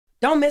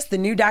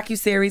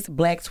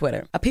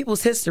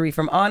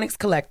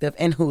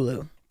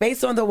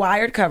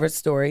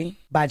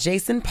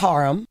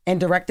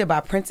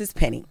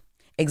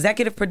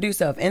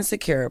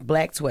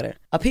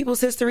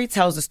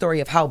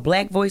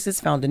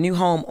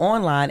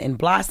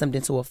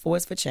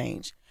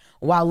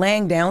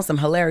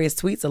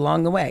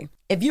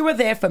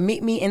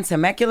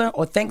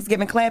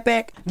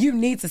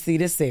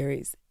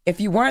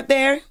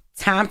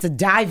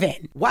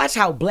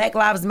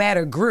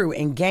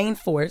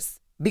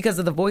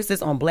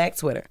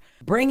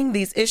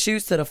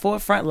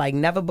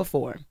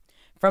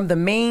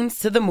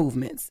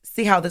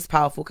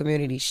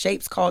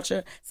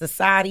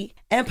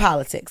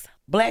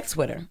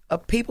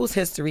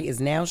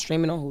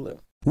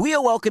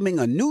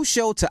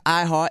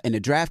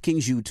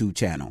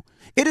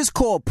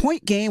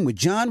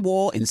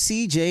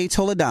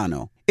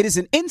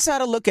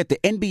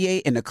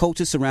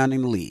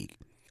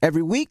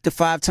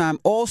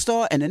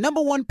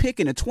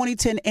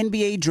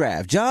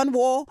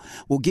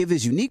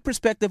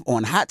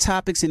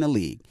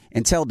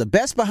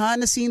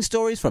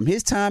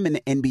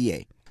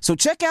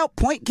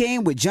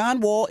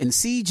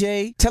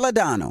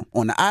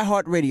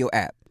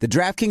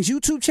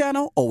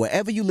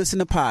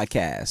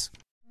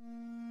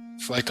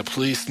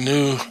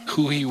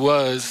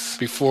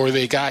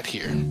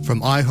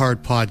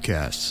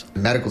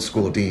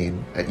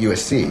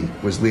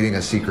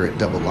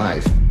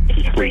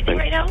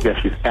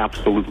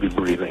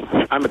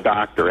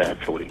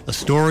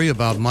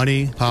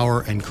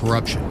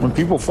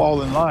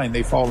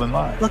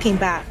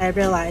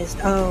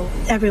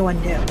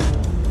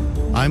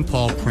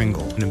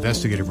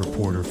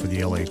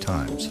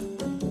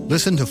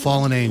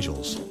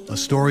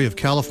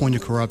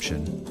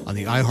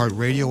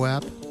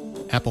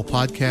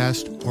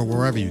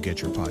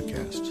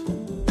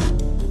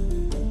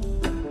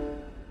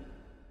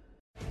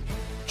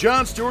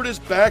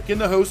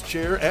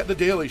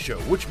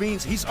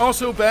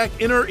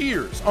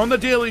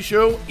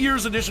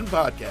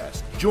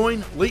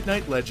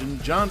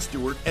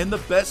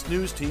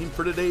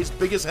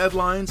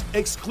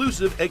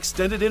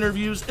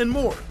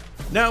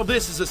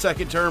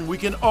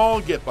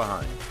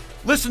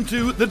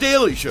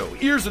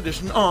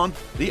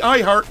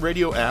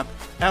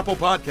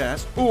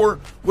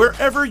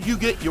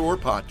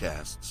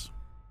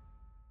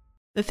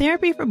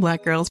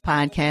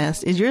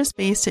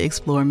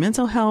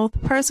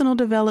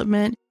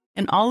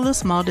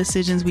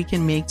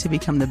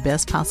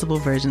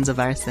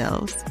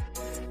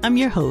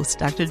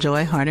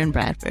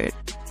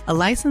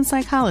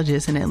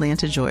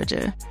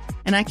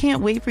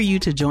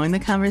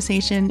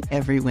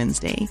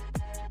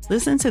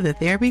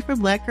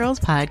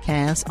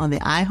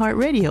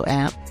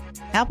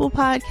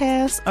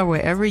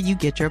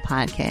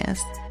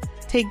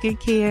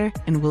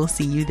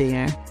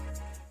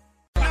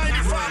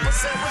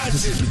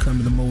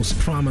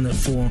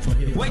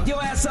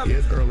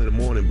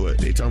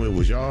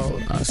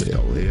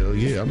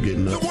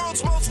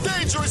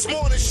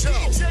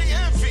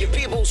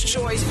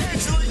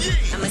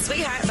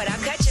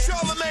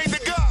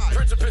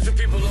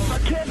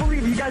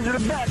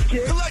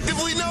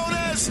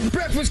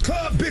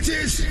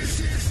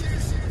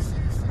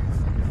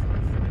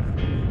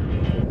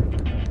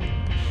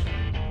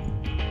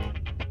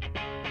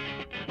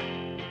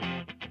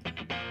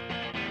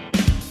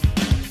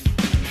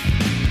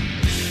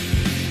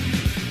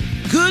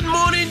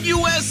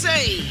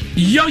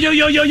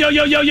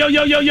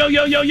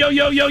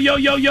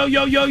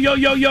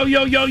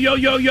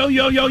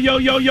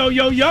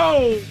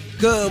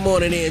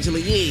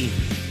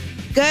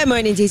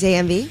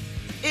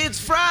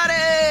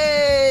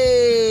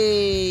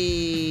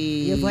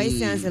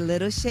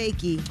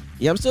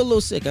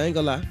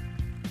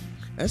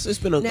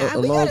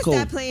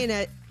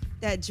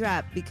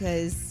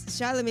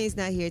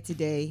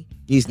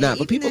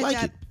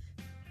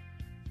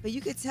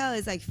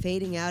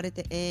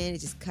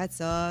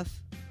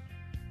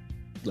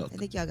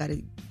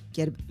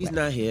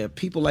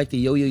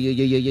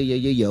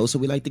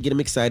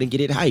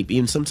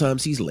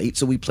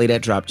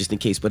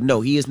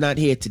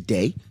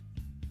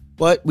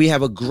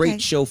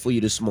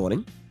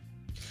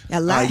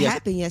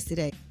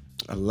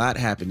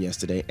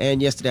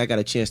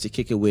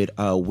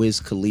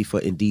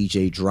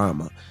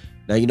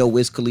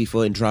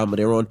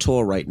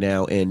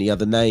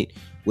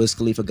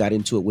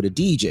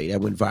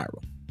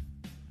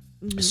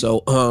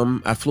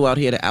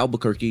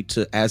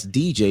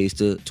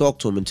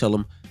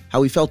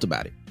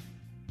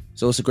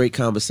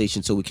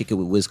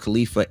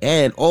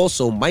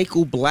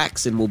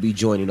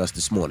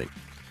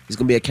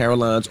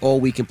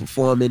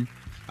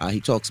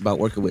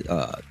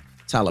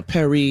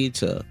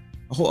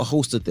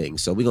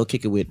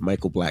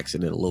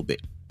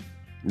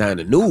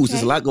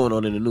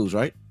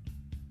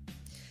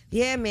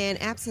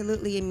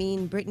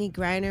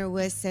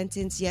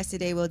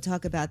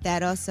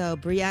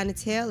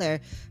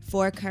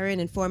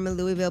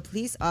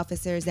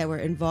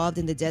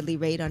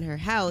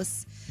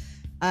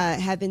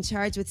have been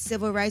charged with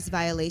civil rights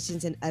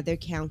violations and other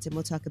counts, and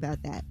we'll talk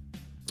about that.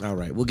 All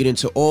right, we'll get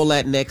into all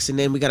that next, and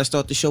then we got to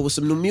start the show with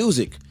some new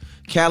music.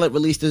 Khaled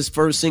released his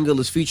first single.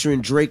 It's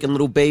featuring Drake and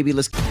Lil Baby.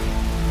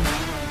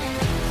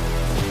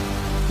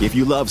 If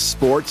you love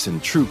sports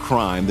and true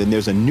crime, then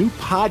there's a new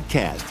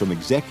podcast from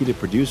executive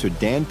producer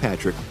Dan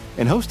Patrick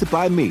and hosted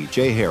by me,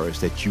 Jay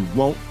Harris, that you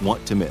won't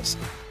want to miss.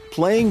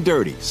 Playing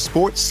Dirty: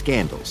 Sports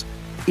Scandals.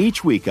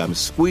 Each week, I'm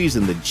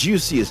squeezing the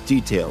juiciest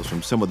details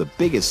from some of the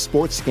biggest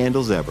sports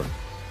scandals ever.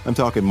 I'm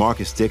talking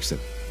Marcus Dixon,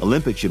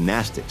 Olympic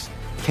gymnastics,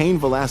 Cain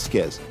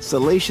Velasquez,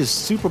 salacious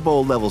Super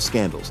Bowl-level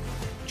scandals.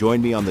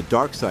 Join me on the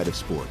dark side of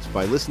sports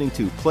by listening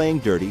to Playing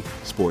Dirty: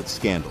 Sports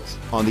Scandals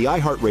on the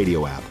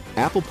iHeartRadio app,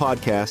 Apple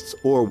Podcasts,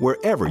 or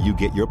wherever you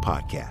get your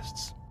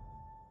podcasts.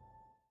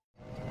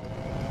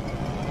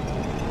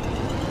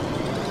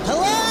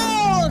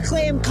 Hello,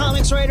 acclaimed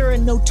comics writer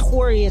and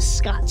notorious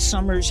Scott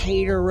Summers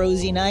hater,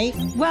 Rosie Knight.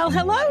 Well,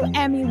 hello,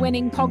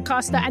 Emmy-winning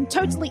podcaster and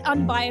totally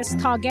unbiased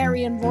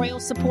Targaryen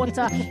royal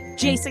supporter,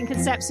 Jason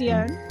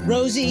Concepcion.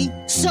 Rosie,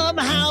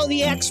 somehow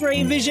the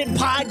X-Ray Vision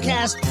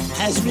podcast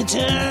has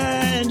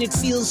returned. It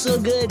feels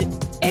so good.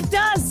 It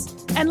does.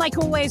 And like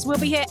always, we'll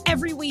be here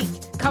every week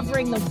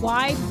covering the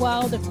wide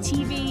world of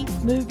TV,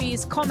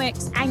 movies,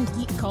 comics, and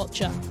geek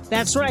culture.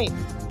 That's right.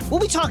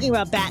 We'll be talking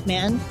about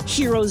Batman,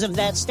 heroes of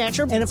that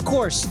stature, and of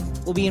course,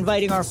 we'll be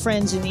inviting our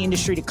friends in the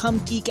industry to come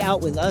geek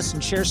out with us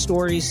and share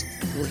stories.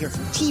 We'll hear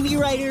from TV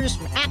writers,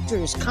 from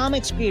actors,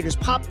 comics creators,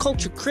 pop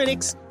culture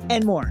critics,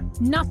 and more.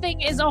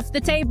 Nothing is off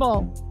the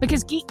table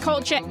because geek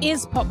culture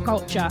is pop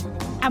culture,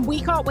 and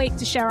we can't wait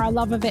to share our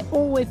love of it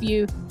all with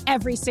you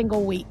every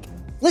single week.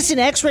 Listen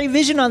to X-Ray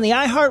Vision on the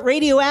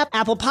iHeartRadio app,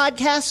 Apple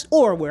Podcasts,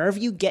 or wherever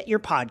you get your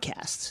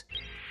podcasts.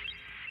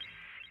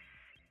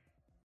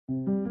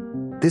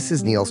 This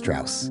is Neil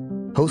Strauss,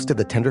 host of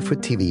the Tenderfoot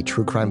TV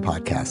true crime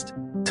podcast,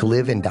 To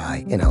Live and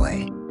Die in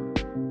LA.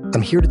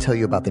 I'm here to tell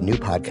you about the new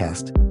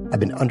podcast I've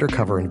been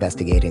undercover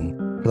investigating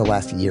for the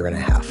last year and a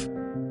half.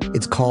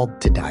 It's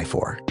called To Die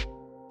For.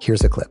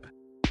 Here's a clip.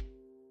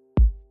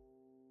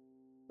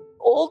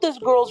 All these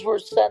girls were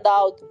sent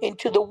out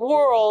into the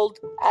world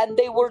and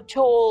they were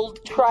told,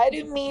 try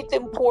to meet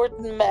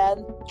important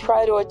men,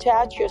 try to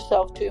attach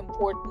yourself to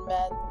important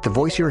men. The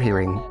voice you're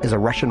hearing is a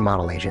Russian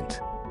model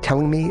agent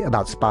telling me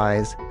about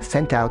spies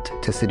sent out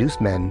to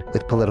seduce men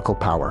with political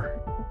power.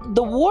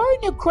 The war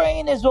in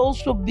Ukraine is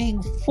also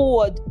being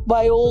fought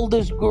by all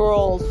these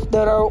girls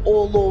that are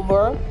all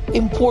over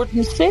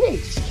important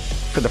cities.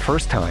 For the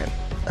first time,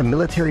 a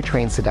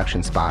military-trained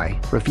seduction spy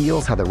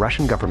reveals how the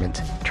Russian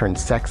government turned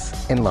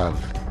sex and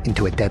love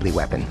into a deadly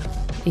weapon.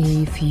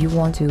 If you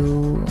want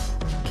to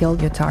kill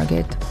your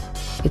target,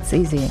 it's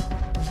easy.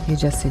 You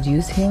just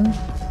seduce him,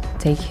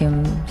 take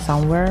him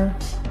somewhere,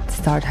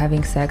 start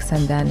having sex,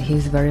 and then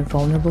he's very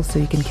vulnerable, so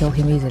you can kill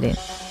him easily.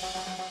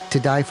 To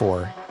Die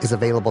For is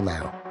available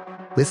now.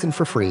 Listen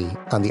for free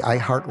on the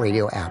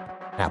iHeartRadio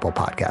app, Apple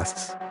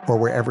Podcasts, or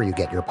wherever you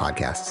get your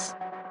podcasts.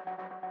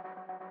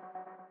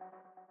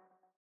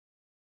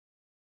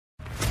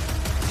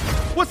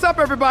 What's up,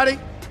 everybody?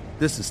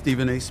 This is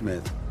Stephen A.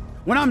 Smith.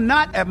 When I'm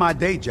not at my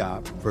day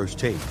job, First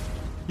Take,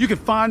 you can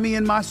find me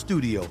in my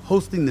studio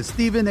hosting the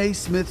Stephen A.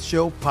 Smith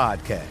Show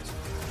podcast.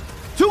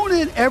 Tune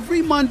in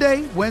every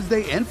Monday,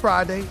 Wednesday, and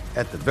Friday,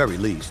 at the very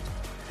least,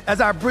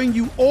 as I bring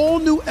you all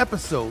new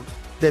episodes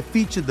that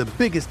feature the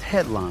biggest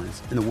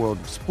headlines in the world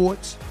of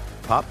sports,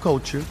 pop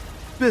culture,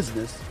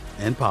 business,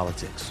 and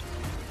politics.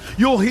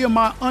 You'll hear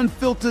my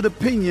unfiltered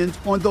opinions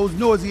on those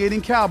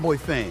nauseating Cowboy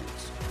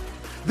fans,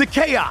 the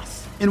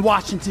chaos in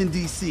Washington,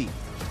 D.C.,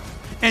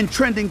 and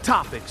trending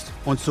topics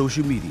on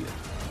social media,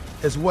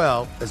 as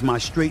well as my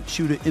straight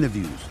shooter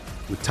interviews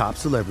with top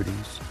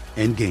celebrities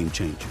and game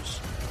changers.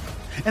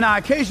 And I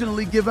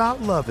occasionally give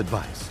out love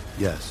advice.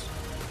 Yes,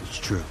 it's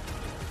true.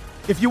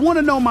 If you want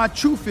to know my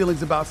true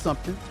feelings about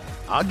something,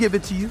 I'll give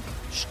it to you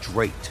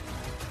straight.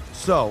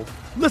 So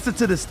listen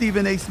to the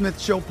Stephen A. Smith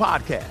Show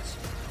podcast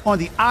on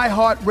the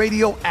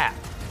iHeartRadio app,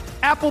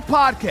 Apple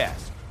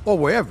Podcasts, or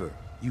wherever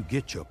you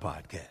get your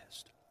podcast.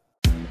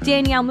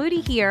 Danielle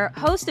Moody here,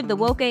 host of the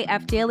Woke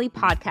AF Daily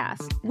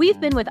podcast. We've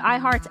been with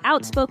iHeart's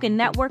Outspoken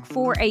Network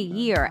for a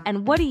year,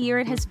 and what a year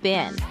it has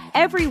been.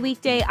 Every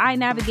weekday, I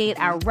navigate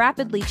our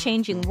rapidly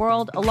changing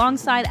world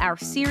alongside our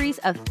series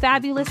of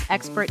fabulous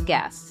expert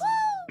guests.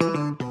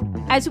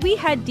 As we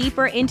head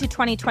deeper into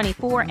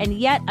 2024 and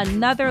yet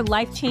another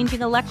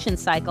life-changing election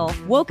cycle,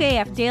 Woke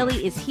AF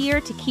Daily is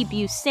here to keep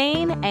you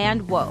sane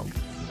and woke.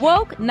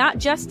 Woke not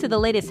just to the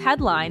latest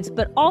headlines,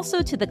 but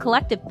also to the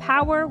collective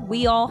power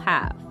we all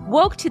have.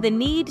 Woke to the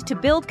need to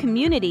build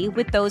community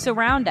with those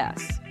around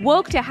us.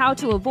 Woke to how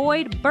to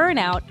avoid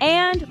burnout,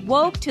 and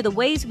woke to the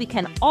ways we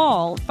can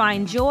all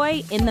find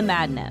joy in the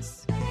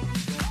madness.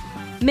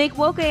 Make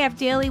Woke AF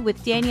Daily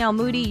with Danielle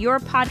Moody your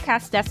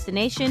podcast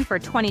destination for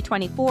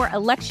 2024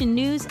 election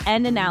news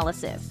and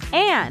analysis.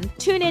 And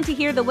tune in to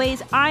hear the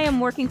ways I am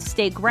working to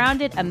stay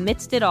grounded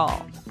amidst it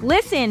all.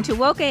 Listen to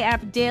Woke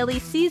AF Daily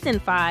Season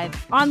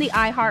 5 on the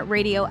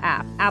iHeartRadio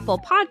app, Apple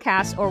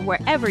Podcasts, or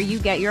wherever you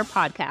get your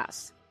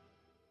podcasts.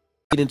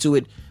 Get into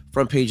it.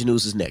 Front page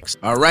news is next.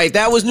 All right,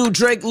 that was new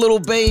Drake, Little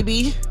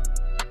Baby.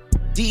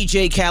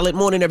 DJ Khaled.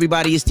 Morning,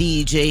 everybody. It's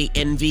DJ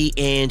NV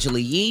Angela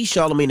Yee.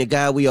 Charlamagne the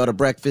Guy. We are the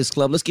Breakfast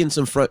Club. Let's get in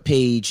some front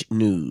page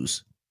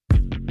news.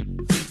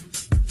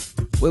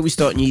 Where we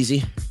starting,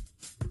 Yeezy?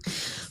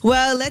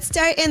 Well, let's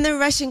start in the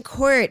Russian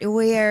court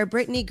where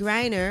Brittany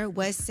Griner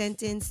was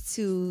sentenced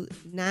to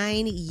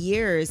 9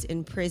 years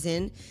in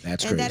prison.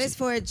 That's and crazy. that is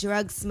for a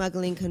drug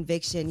smuggling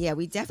conviction. Yeah,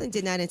 we definitely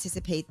did not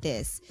anticipate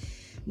this.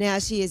 Now,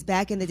 she is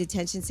back in the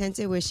detention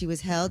center where she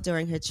was held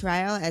during her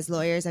trial, as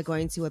lawyers are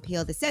going to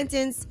appeal the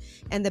sentence,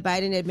 and the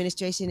Biden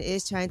administration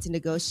is trying to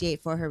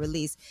negotiate for her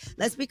release.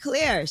 Let's be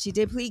clear, she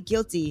did plead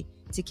guilty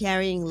to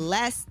carrying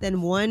less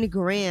than 1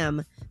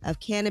 gram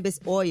of cannabis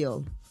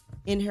oil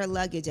in her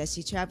luggage as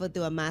she traveled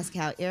through a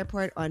Moscow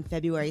airport on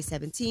February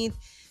 17th.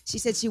 She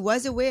said she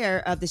was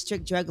aware of the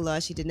strict drug law.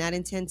 She did not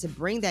intend to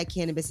bring that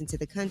cannabis into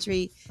the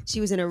country.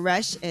 She was in a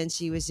rush and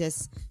she was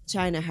just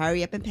trying to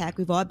hurry up and pack.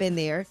 We've all been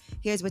there.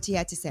 Here's what she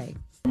had to say.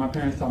 My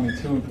parents taught me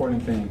 2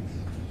 important things.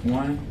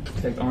 1,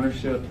 take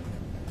ownership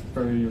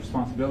for your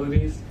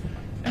responsibilities,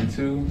 and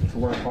 2, to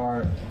work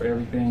hard for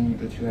everything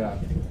that you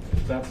have.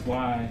 That's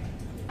why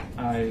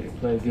I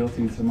pled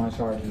guilty to my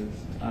charges.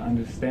 I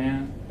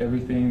understand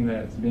everything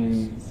that's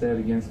being said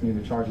against me,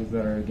 the charges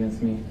that are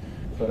against me,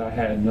 but I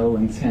had no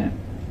intent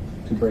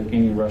to break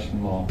any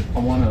Russian law. I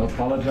want to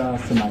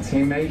apologize to my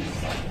teammates,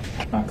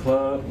 my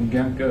club,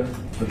 Gemka,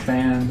 the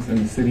fans, and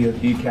the city of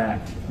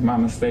ECAT for my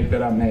mistake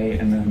that I made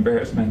and the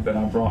embarrassment that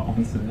I brought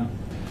onto them.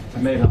 I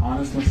made an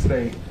honest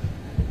mistake,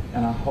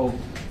 and I hope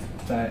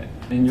that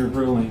in your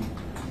ruling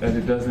that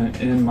it doesn't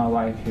end my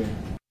life here.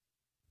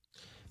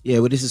 Yeah,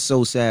 well, this is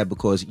so sad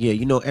because,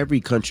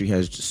 every country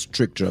has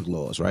strict drug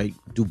laws, right?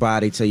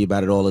 Dubai, they tell you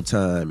about it all the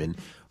time, and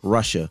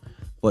Russia.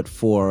 But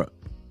for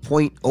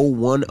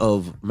 0.01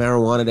 of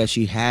marijuana that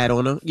she had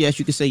on her, yes,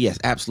 you could say yes,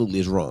 absolutely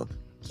is wrong.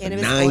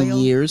 Cannabis 9 oil.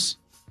 years?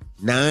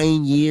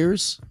 9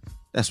 years?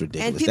 That's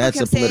ridiculous. And people That's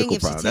kept a political saying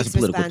if problem. she That's takes a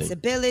political thing.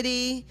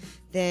 responsibility,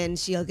 then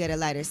she'll get a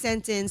lighter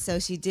sentence. So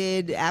she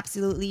did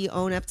absolutely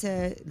own up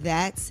to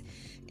that.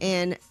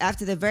 And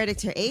after the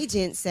verdict, her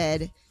agent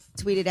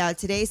tweeted out,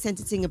 today's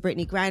sentencing of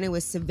Brittany Griner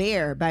was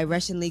severe by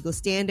Russian legal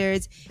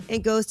standards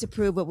and goes to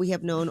prove what we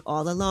have known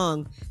all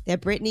along,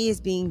 that Brittany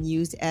is being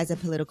used as a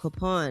political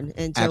pawn.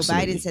 And Joe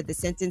Absolutely. Biden said the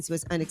sentence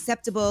was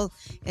unacceptable,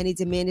 and he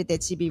demanded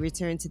that she be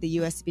returned to the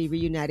U.S. to be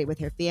reunited with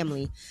her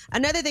family.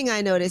 Another thing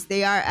I noticed,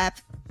 they are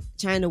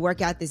trying to work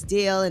out this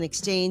deal in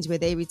exchange where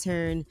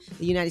the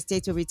United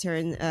States will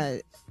return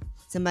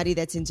somebody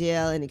that's in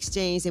jail in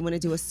exchange. They want to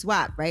do a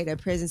swap, right? A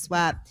prison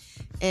swap.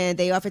 And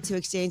they offered to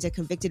exchange a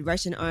convicted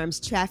Russian arms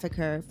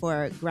trafficker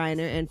for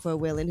Griner and for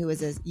Willen, who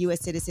is a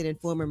U.S. citizen and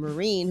former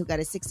Marine who got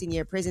a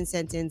 16-year prison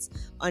sentence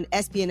on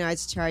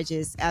espionage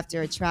charges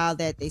after a trial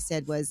that they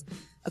said was,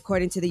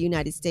 according to the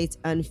United States,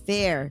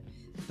 unfair.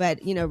 But,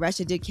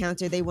 Russia did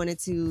counter. They wanted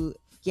to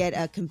get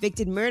a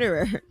convicted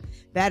murderer,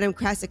 Vadim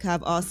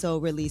Krasikov, also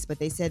released, but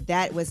they said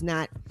that was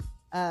not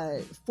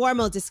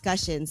formal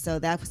discussion, so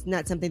that was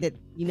not something that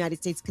the United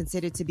States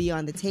considered to be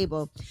on the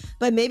table.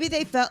 But maybe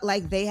they felt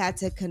like they had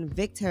to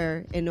convict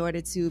her in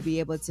order to be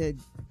able to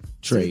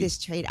do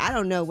this trade. I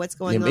don't know what's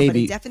going on, but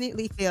it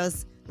definitely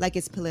feels like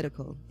it's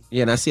political.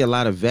 Yeah, and I see a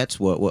lot of vets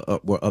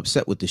were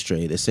upset with this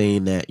trade. They're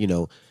saying that,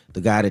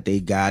 the guy that they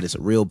got is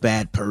a real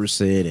bad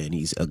person and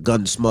he's a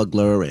gun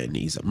smuggler and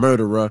he's a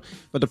murderer.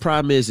 But the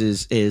problem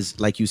is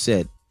like you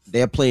said,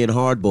 they're playing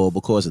hardball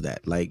because of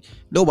that. Like,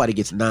 nobody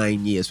gets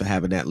 9 years for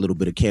having that little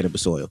bit of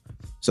cannabis oil.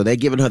 So they're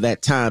giving her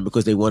that time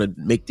because they want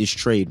to make this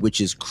trade, which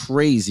is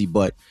crazy.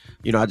 But,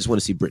 I just want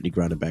to see Brittany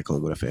Griner back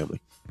home with her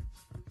family.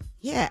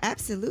 Yeah,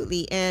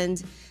 absolutely.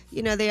 And,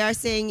 they are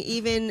saying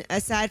even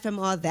aside from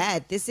all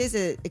that, this is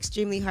an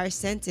extremely harsh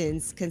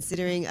sentence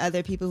considering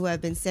other people who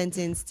have been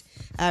sentenced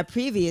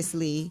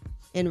previously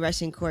in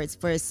Russian courts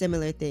for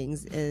similar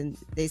things. And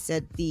they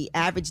said the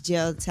average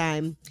jail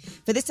time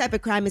for this type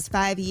of crime is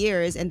 5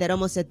 years, and that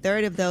almost a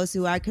third of those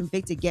who are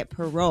convicted get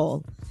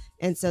parole.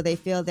 And so they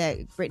feel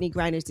that Brittany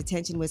Griner's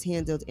detention was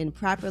handled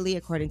improperly,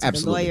 according to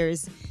the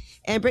lawyers.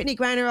 And Brittany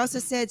Griner also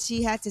said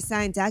she had to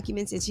sign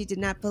documents and she did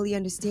not fully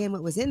understand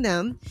what was in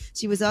them.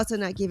 She was also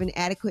not given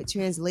adequate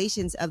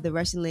translations of the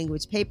Russian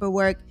language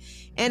paperwork.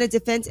 And a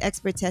defense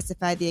expert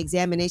testified the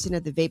examination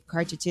of the vape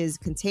cartridges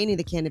containing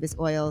the cannabis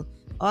oil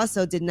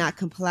also did not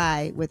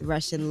comply with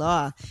Russian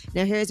law.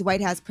 Now here's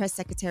White House Press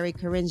Secretary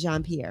Karine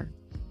Jean-Pierre.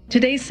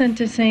 Today's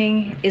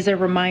sentencing is a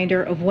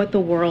reminder of what the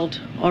world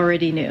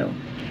already knew.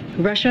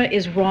 Russia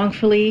is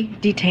wrongfully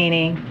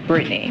detaining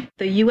Brittany.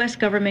 The U.S.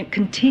 government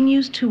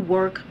continues to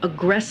work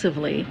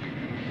aggressively,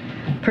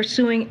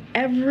 pursuing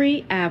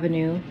every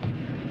avenue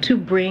to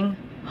bring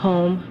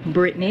home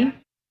Brittany.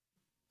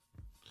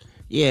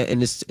 Yeah,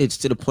 and it's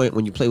to the point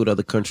when you play with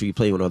other countries, you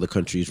play with other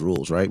countries'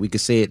 rules, right? We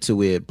could say it till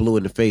we're blue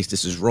in the face.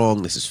 This is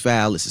wrong. This is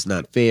foul. This is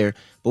not fair.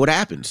 But what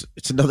happens?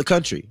 It's another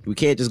country. We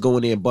can't just go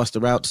in there and bust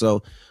her out.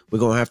 So we're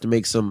going to have to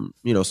make some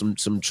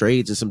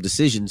trades and some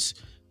decisions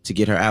to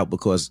get her out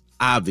because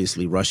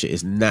obviously Russia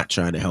is not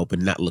trying to help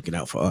and not looking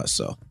out for us.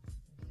 So.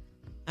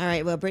 All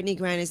right. Well, Brittany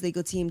Griner's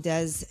legal team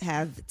does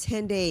have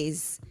 10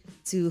 days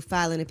to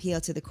file an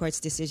appeal to the court's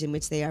decision,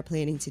 which they are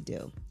planning to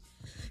do.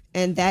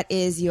 And that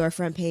is your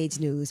front page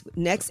news.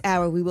 Next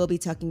hour, we will be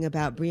talking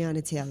about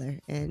Breonna Taylor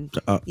and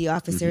the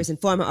officers and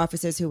former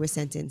officers who were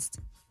sentenced.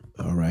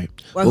 All right.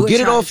 Or who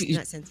get were it off. charged,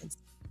 not sentenced.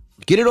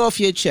 Get it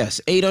off your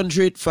chest.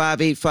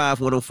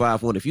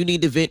 800-585-1051. If you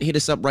need to vent, hit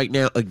us up right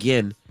now.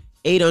 Again,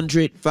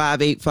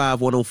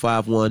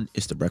 800-585-1051.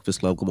 It's The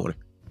Breakfast Club. Good morning.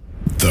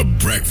 The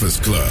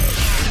Breakfast Club.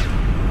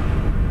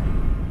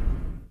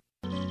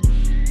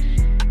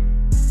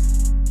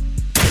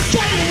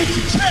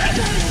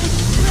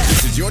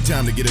 This is your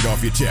time to get it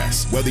off your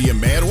chest, whether you're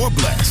mad or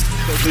blessed.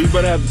 So you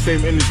better have the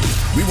same energy.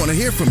 We want to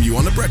hear from you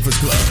on The Breakfast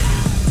Club.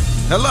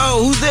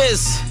 Hello, who's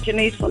this?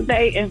 Shanice from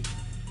Dayton.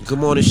 Good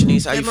morning,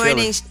 Shanice. How you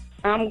feeling?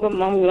 I'm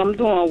good. I'm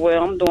doing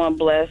well. I'm doing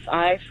blessed.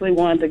 I actually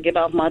wanted to get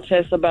off my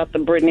chest about the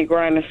Brittany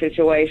Griner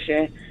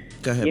situation.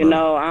 Go ahead, you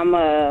know, I'm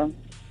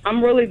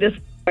really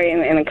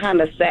disappointed and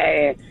kind of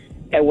sad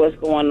at what's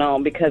going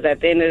on, because at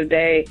the end of the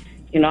day,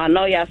 you know, I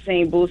know y'all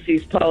seen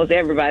Boosie's post.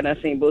 Everybody done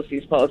seen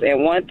Boosie's post.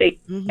 And one thing,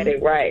 get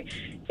it right.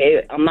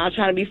 I'm not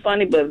trying to be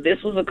funny, but if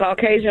this was a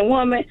Caucasian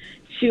woman,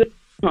 she was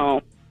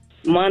home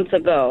months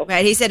ago.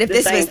 Right. He said if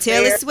this was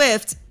Taylor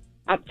Swift.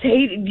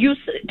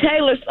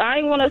 Taylor, I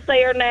ain't want to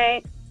say her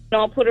name.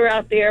 Don't put her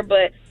out there,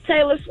 but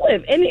Taylor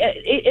Swift.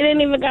 It ain't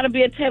even got to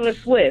be a Taylor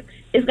Swift.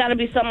 It's got to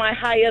be somebody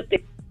high up there.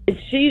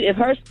 If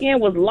her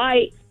skin was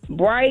light,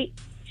 bright,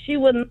 she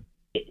would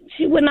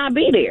not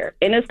be there.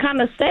 And it's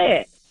kind of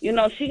sad. You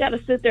know, she got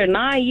to sit there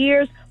 9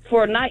 years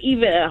for not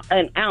even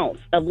an ounce,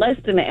 less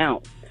than an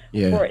ounce.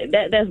 Yeah.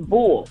 That's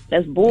bull.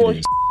 That's bull.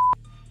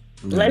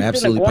 No,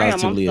 less than a gram.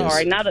 I'm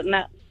sorry. Not.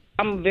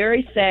 I'm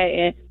very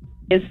sad,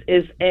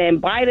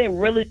 and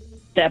Biden really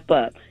step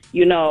up.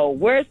 You know,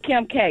 where's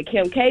Kim K?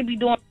 Kim K be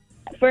doing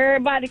for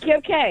everybody.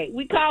 Kim K,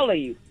 we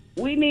calling you.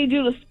 We need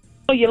you to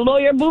put your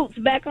lawyer boots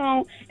back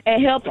on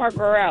and help our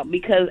girl out,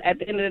 because at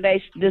the end of the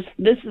day, this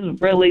is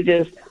really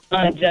just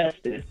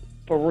injustice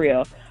for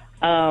real.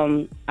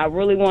 I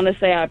really want to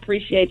say I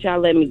appreciate y'all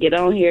letting me get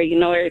on here. You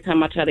know, every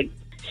time I try to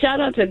shout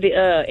out to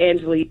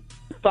Angela, you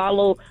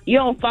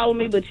don't follow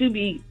me, but you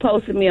be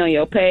posting me on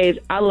your page.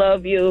 I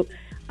love you,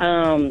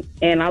 and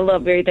I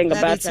love everything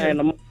about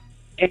you.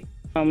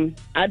 I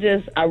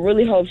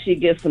really hope she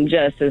gets some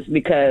justice,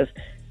 because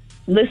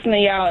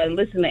listening to y'all and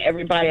listening to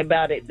everybody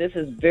about it, this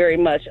is very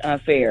much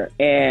unfair,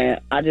 and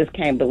I just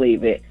can't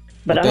believe it.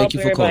 But I hope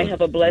everybody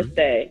have a blessed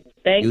day.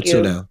 Thank you. You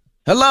too now.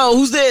 Hello,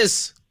 who's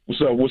this? What's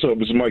up?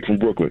 This is Mike from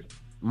Brooklyn.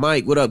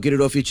 Mike, what up? Get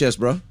it off your chest,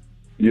 bro.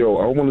 Yo,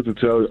 I wanted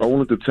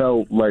to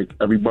tell like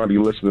everybody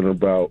listening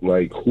about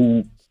like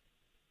who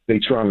they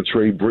trying to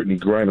trade Brittany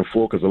Griner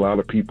for, because a lot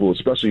of people,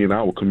 especially in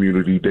our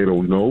community, they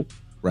don't know.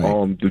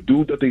 Right. The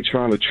dude that they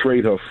trying to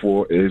trade her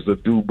for is a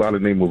dude by the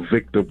name of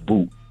Victor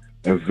Boot.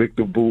 And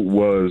Victor Boot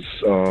was,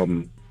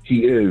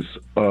 he is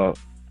a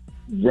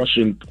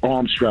Russian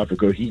arms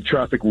trafficker. He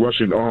trafficked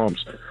Russian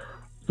arms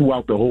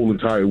throughout the whole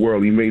entire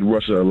world. He made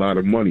Russia a lot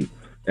of money.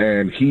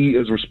 And he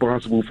is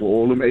responsible for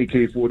all them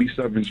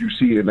AK-47s you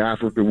see in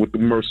Africa with the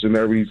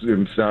mercenaries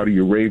in Saudi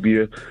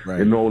Arabia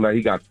and all that.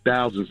 He got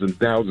thousands and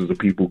thousands of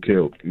people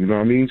killed. You know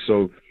what I mean?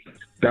 So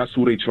that's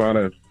who they trying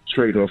to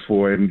trade her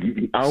for.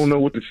 And I don't know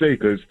what to say,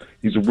 because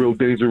he's a real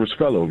dangerous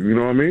fellow. You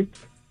know what I mean?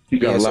 He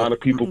got a lot of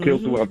people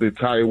killed throughout the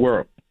entire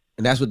world.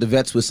 And that's what the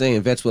vets were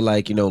saying. Vets were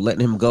like, you know,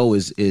 letting him go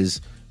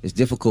is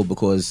difficult,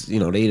 because,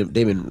 you know, they've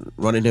been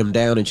running him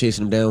down and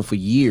chasing him down for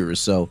years.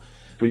 So,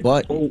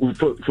 for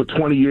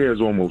 20 years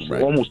almost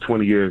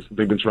 20 years,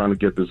 they've been trying to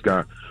get this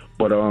guy.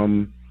 But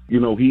you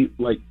know, he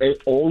like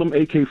all them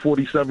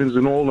AK-47s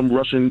and all them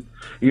Russian,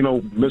 you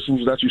know,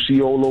 missiles that you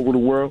see all over the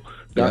world.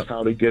 That's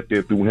how they get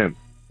there, through him.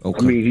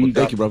 Okay. I mean, he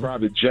got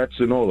private jets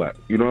and all that.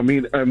 You know what I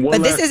mean? And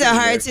but this is a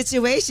hard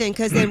situation,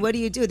 because then what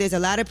do? There's a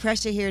lot of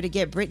pressure here to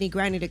get Brittany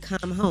Griner to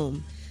come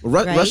home.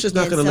 Right? Russia's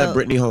not going to let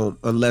Brittany home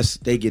unless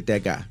they get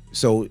that guy.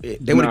 So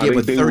they would give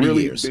her 30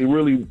 years. They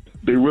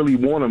really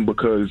want him,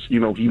 because, you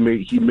know, he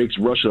makes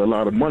Russia a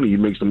lot of money. He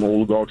makes them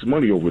oligarchs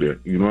money over there.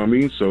 You know what I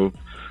mean? So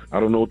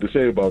I don't know what to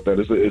say about that.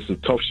 It's a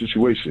tough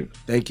situation.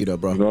 Thank you, though,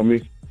 bro. You know what I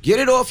mean? Get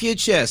it off your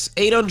chest.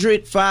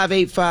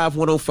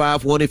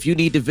 800-585-1051. If you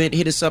need to vent,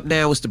 hit us up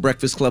now. It's The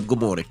Breakfast Club. Good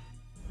morning.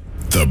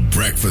 The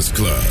Breakfast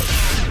Club.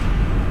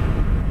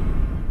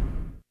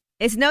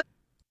 It's no...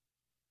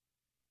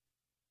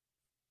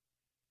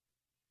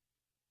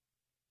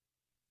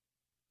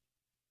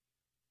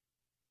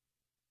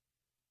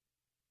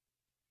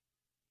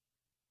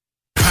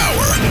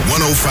 Power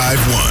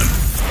 105.1.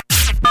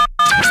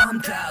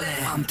 I'm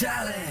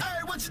dialing.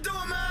 Hey, what you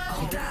doing, man?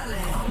 I'm dialing.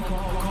 I'm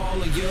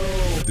calling you.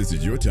 This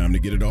is your time to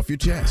get it off your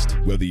chest,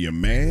 whether you're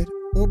mad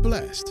or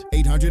blessed.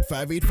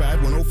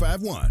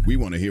 800-585-1051. We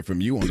want to hear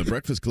from you on The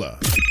Breakfast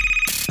Club.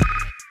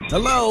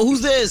 Hello,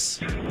 who's this?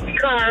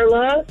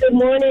 Carla, good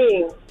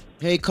morning.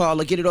 Hey,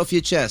 Carla, get it off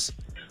your chest.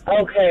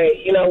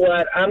 Okay, you know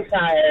what? I'm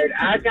tired.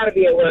 I got to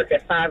be at work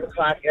at 5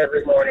 o'clock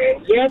every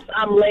morning. Yes,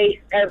 I'm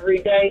late every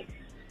day,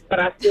 but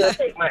I still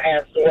take my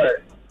ass to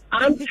work.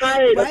 I'm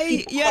tired of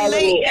people You're calling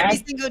late me every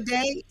single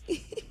day?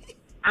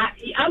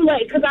 I'm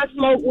late because I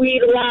smoke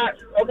weed a lot.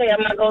 Okay,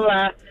 I'm not going to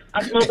lie.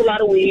 I smoke a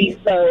lot of weed,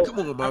 so... Come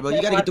on, Mama.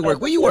 You got to get to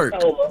work. Where you work?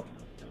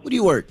 Where do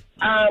you work?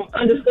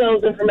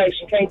 Undisclosed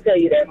information. Can't tell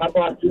you that. My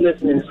boss is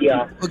listening to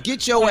y'all. Well,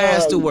 get your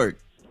ass to work.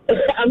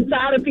 I'm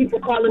tired of people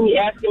calling me,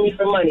 asking me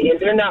for money, and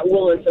they're not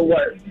willing to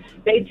work.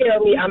 They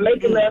tell me I'm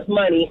making less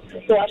money,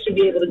 so I should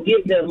be able to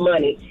give them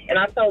money. And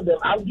I told them,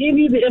 I'll give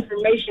you the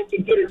information to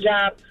get a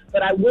job,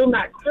 but I will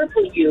not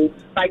cripple you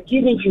by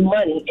giving you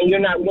money, and you're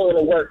not willing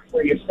to work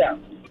for yourself.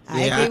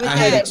 I agree with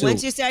that.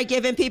 Once you start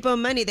giving people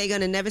money, they're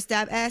going to never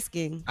stop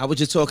asking. I was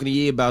just talking to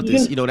Ye about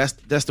this. You know,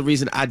 that's the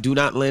reason I do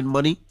not lend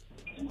money.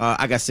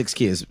 I got 6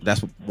 kids.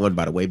 That's one,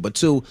 by the way. But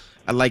 2,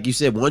 like you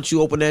said, once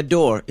you open that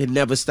door, it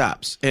never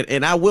stops.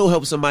 And I will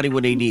help somebody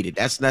when they need it.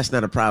 That's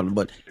not a problem.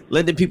 But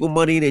lending people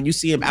money and you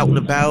see them out and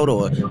about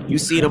or you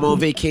see them on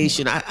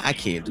vacation, I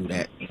can't do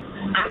that.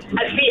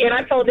 I see, and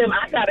I told them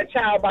I got a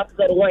child about to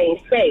go to Wayne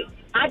State.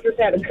 I just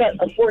had to cut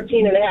a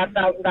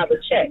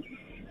 $14,500 check.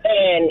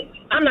 And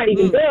I'm not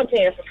even done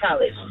paying for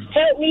college.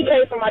 Help me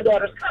pay for my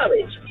daughter's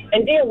college,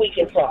 and then we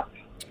can talk.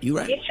 You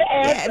right. Get your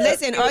ass up.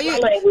 Listen,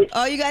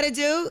 all you got to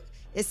do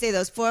is say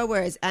those 4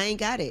 words. I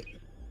ain't got it.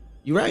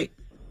 You right.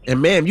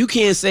 And ma'am, you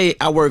can't say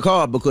I work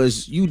hard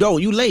because you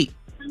don't. You late.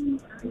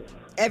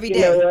 Every day.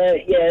 You know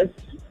what? Yes.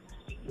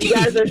 You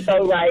guys are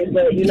so right.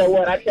 But you know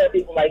what? I tell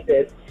people like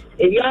this.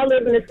 If y'all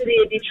live in the city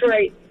of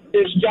Detroit,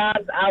 there's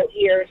jobs out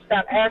here.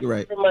 Stop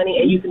asking for money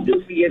and you can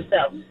do for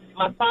yourself.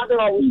 My father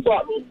always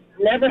taught me,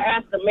 never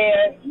ask a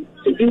man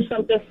to do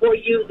something for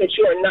you that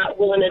you are not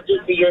willing to do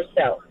for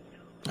yourself.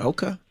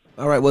 Okay.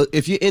 All right. Well,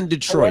 if you're in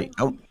Detroit,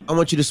 I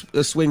want you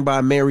to swing by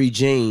Mary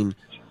Jane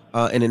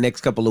in the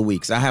next couple of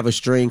weeks. I have a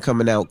strain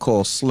coming out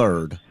called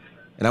Slurred,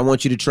 and I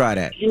want you to try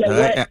that. You know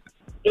what?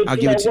 I'll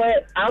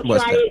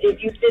try it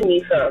if you send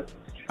me some.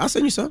 I'll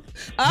send you some.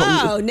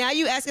 Oh, now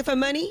you asking for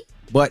money?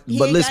 But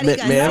listen,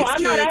 man. No,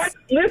 I'm not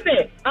asking.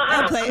 Listen,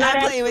 I'm not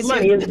asking for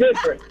money. It's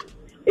different.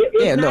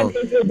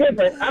 It's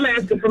different. I'm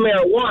asking for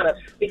marijuana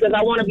because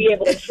I want to be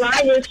able to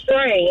try his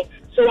strain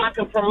so I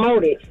can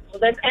promote it. So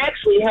that's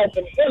actually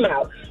helping him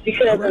out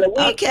because in the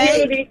weed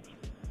community,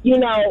 you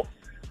know,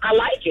 I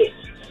like it.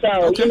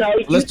 So, you know,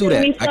 let's do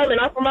that. Me some and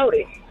I'll promote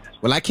it.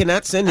 Well, I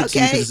cannot send it to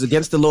you because it's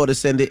against the law to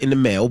send it in the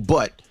mail,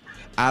 but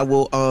I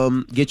will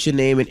get your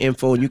name and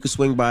info, and you can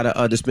swing by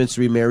the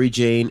dispensary Mary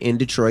Jane in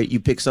Detroit. You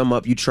pick some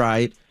up, you try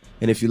it,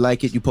 and if you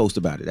like it, you post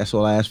about it. That's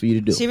all I ask for you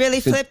to do. She really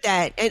flipped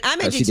that. And I'm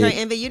in Detroit,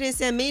 Envy. You didn't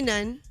send me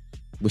none.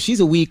 Well, she's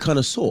a weed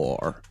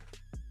connoisseur.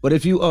 But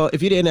if you're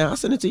there now, I'll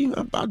send it to you.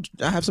 I'll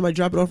have somebody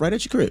drop it off right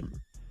at your crib.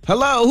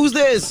 Hello, who's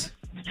this?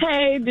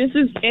 Hey, this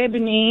is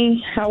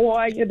Ebony. How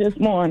are you this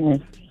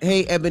morning?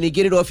 Hey, Ebony,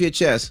 get it off your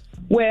chest.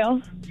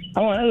 Well, I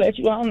want to let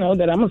you all know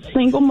that I'm a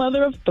single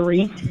mother of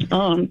 3.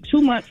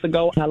 2 months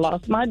ago, I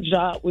lost my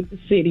job with the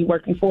city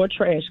working for a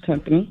trash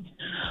company.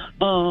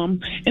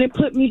 And it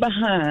put me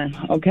behind,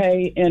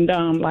 okay? And,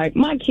 like,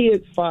 my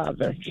kid's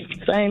father,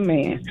 same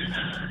man,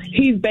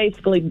 he's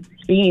basically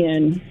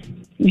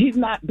he's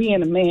not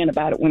being a man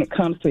about it when it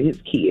comes to his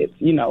kids.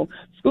 You know,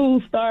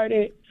 school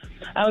started,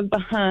 I was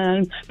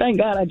behind. Thank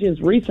God I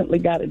just recently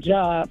got a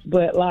job.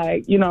 But,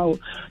 like, you know,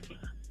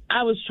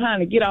 I was trying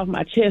to get off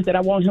my chest that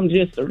I want him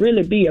just to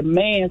really be a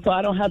man so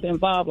I don't have to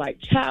involve, like,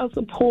 child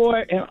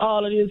support and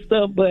all of this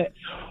stuff. But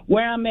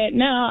where I'm at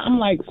now, I'm,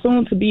 like,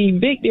 soon to be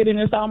evicted, and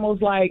it's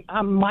almost like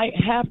I might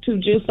have to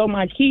just so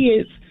my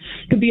kids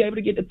could be able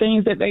to get the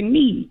things that they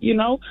need, you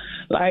know?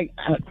 Like,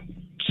 I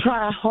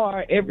try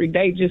hard every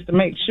day just to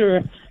make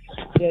sure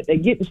that they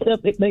get the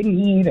stuff that they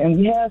need, and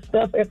we have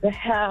stuff at the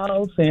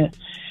house, and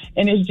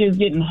it's just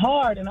getting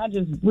hard, and I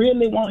just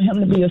really want him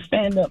to be a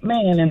stand-up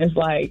man, and it's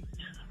like,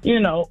 you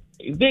know,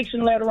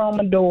 eviction letter on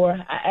my door.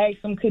 I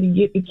asked him, could he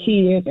get the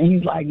kids? And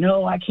he's like,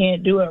 no, I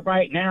can't do it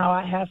right now.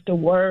 I have to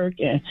work.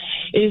 And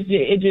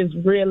it just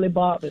really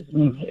bothers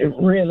me. It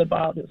really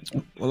bothers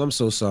me. Well, I'm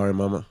so sorry,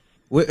 Mama.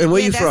 Where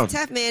you from? That's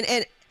tough, man.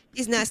 And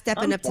he's not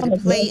stepping up to the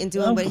plate and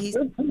doing what he's...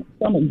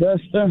 From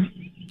Augusta.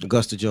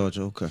 Augusta,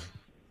 Georgia. Okay.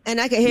 And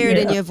I can hear it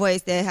in your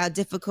voice that how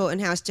difficult and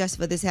how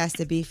stressful this has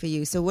to be for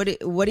you. So what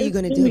are you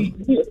going to do?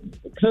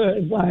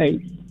 Because,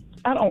 like,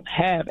 I don't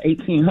have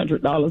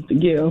 $1,800 to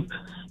give,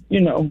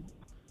 you know,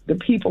 the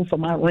people for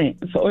my rent.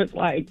 So it's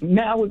like,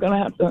 now we're going to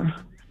have to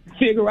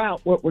figure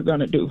out what we're going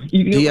to do. Do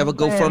you have a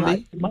GoFundMe?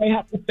 Like, we might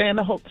have to stay in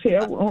a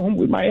hotel room.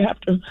 We might have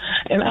to,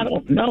 and I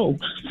don't know.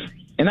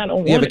 And I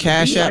don't You have a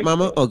Cash App,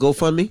 Mama, or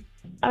GoFundMe?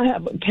 I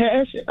have a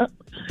Cash App.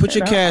 Put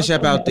your Cash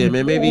App out there,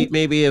 man.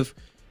 Maybe if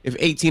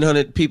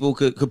 1,800 people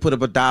could put up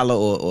 $1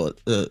 or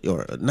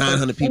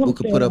 900 people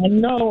could put up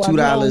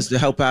 $2 to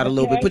help out a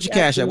little bit. Put your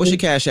Cash App. What's your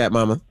Cash App,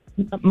 Mama?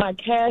 My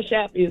Cash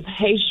App is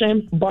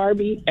Haitian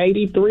Barbie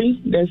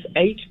 83. That's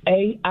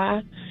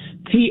HAITIAN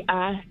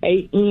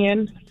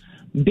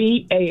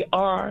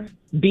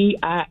BARBIE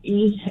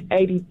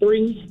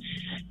 83.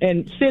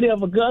 And City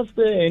of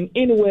Augusta and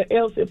anywhere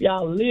else, if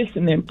y'all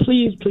listening,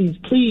 please, please,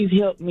 please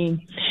help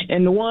me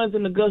And the ones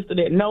in Augusta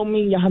that know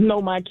me, y'all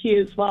know my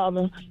kid's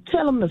father,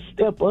 tell them to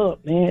step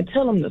up, man.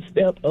 Tell them to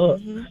step up.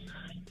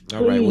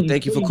 All right. Well,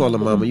 thank you for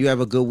calling, Mama. You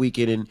have a good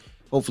weekend, and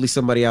hopefully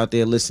somebody out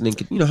there listening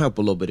can, help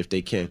a little bit if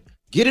they can.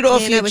 Get it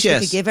off your I wish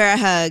chest. we could give her a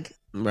hug.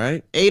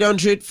 Right.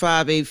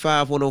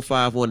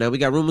 800-585-1051. Now, we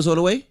got rumors on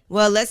the way?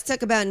 Well, let's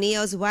talk about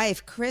Neo's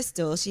wife,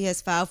 Crystal. She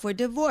has filed for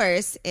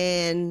divorce.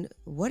 And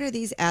what are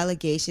these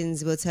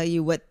allegations? We'll tell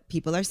you what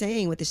people are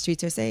saying, what the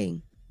streets are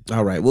saying.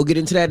 All right. We'll get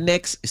into that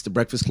next. It's The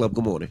Breakfast Club.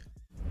 Good morning.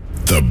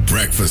 The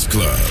Breakfast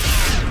Club.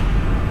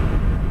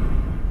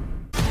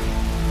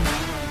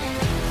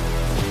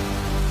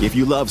 If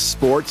you love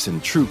sports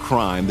and true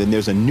crime, then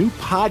there's a new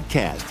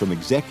podcast from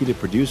executive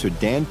producer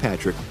Dan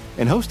Patrick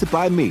and hosted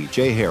by me,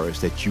 Jay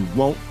Harris, that you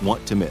won't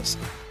want to miss.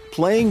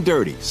 Playing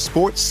Dirty: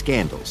 Sports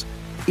Scandals.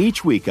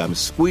 Each week, I'm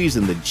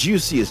squeezing the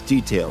juiciest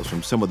details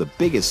from some of the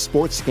biggest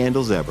sports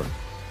scandals ever.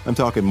 I'm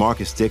talking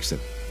Marcus Dixon,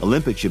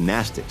 Olympic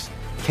gymnastics,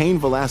 Cain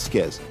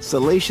Velasquez,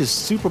 salacious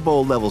Super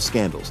Bowl-level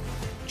scandals.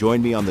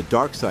 Join me on the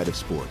dark side of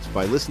sports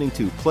by listening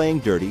to Playing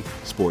Dirty: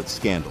 Sports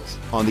Scandals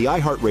on the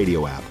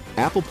iHeartRadio app,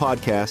 Apple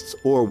Podcasts,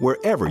 or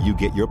wherever you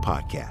get your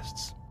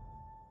podcasts.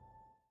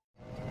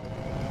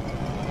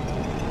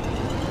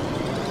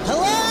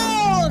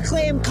 Hello,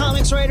 acclaimed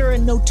comics writer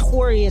and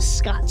notorious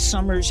Scott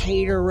Summers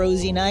hater,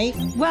 Rosie Knight.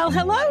 Well,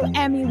 hello,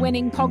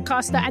 Emmy-winning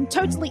podcaster and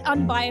totally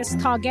unbiased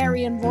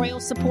Targaryen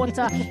royal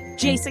supporter,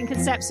 Jason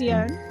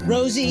Concepcion.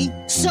 Rosie,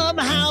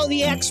 somehow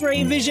the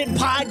X-Ray Vision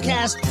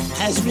podcast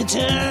has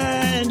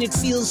returned. It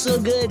feels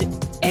so good.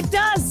 It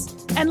does.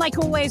 And like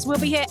always, we'll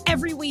be here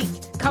every week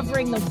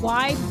covering the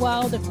wide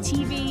world of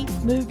TV,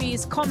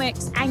 movies,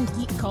 comics, and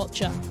geek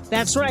culture.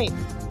 That's right.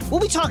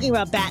 We'll be talking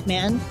about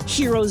Batman,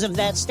 heroes of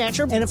that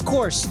stature, and of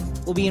course,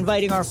 we'll be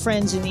inviting our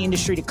friends in the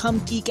industry to come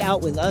geek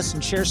out with us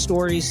and share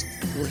stories.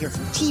 We'll hear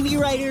from TV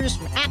writers,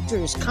 from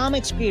actors,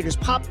 comics creators,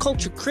 pop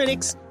culture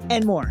critics,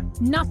 and more.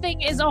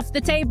 Nothing is off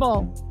the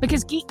table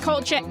because geek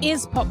culture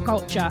is pop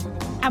culture,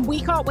 and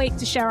we can't wait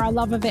to share our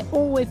love of it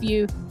all with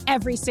you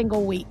every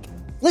single week.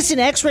 Listen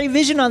to X-Ray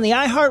Vision on the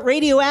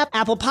iHeartRadio app,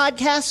 Apple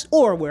Podcasts,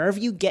 or wherever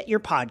you get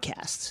your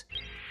podcasts.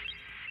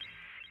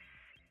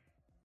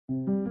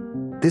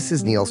 This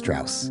is Neil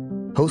Strauss,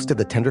 host of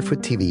the Tenderfoot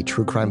TV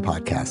True Crime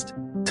Podcast,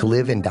 To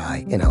Live and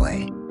Die in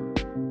LA.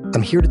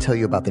 I'm here to tell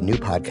you about the new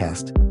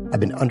podcast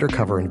I've been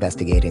undercover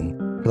investigating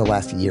for the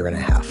last year and a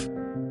half.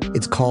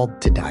 It's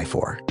called To Die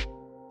For.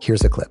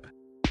 Here's a clip.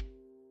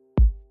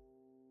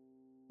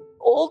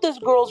 All these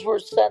girls were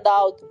sent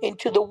out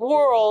into the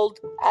world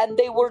and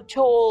they were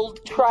told,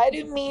 try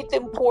to meet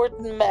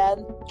important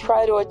men,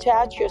 try to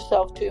attach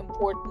yourself to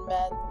important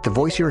men. The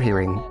voice you're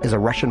hearing is a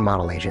Russian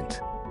model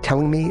agent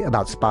telling me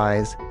about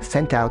spies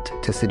sent out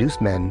to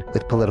seduce men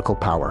with political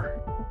power.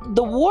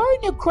 The war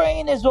in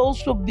Ukraine is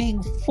also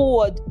being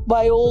fought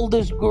by all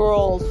these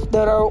girls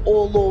that are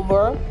all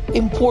over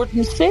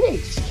important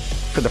cities.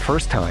 For the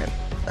first time,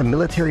 a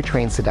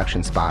military-trained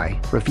seduction spy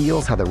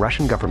reveals how the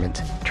Russian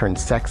government turned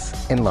sex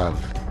and love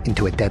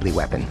into a deadly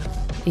weapon.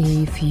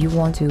 If you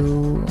want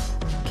to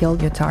kill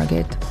your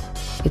target,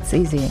 it's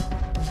easy.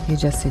 You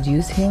just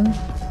seduce him,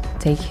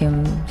 take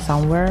him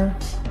somewhere,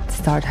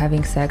 start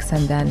having sex,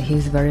 and then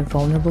he's very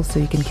vulnerable, so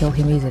you can kill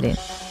him easily.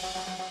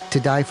 To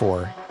Die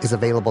For is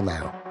available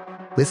now.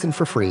 Listen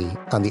for free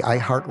on the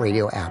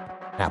iHeartRadio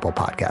app, Apple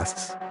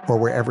Podcasts, or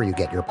wherever you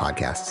get your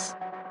podcasts.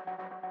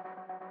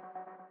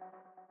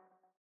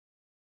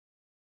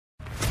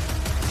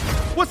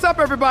 What's up,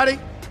 everybody?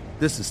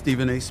 This is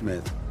Stephen A.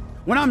 Smith.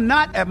 When I'm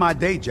not at my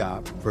day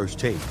job, First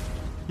Take,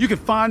 you can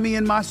find me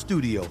in my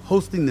studio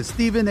hosting the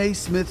Stephen A.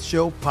 Smith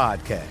Show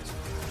podcast.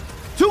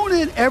 Tune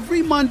in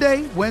every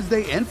Monday,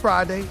 Wednesday, and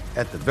Friday,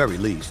 at the very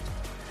least,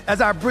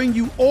 as I bring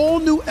you all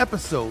new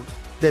episodes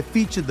that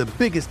feature the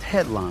biggest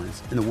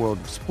headlines in the world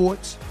of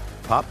sports,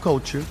 pop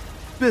culture,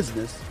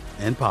 business,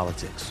 and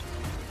politics.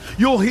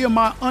 You'll hear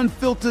my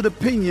unfiltered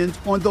opinions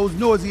on those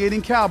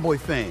nauseating Cowboy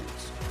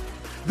fans,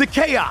 the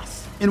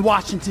chaos in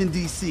Washington,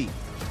 D.C.,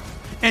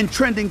 and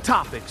trending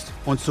topics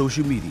on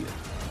social media,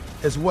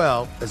 as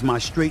well as my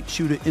straight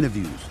shooter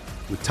interviews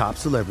with top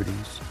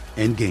celebrities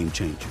and game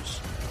changers.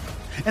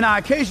 And I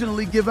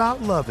occasionally give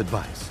out love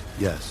advice.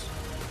 Yes,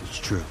 it's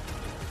true.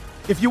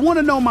 If you want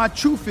to know my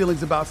true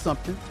feelings about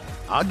something,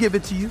 I'll give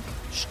it to you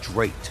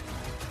straight.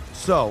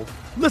 So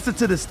listen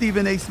to the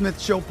Stephen A. Smith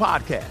Show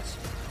podcast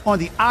on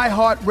the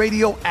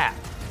iHeartRadio app,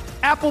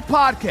 Apple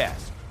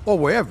Podcasts, or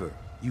wherever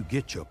you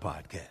get your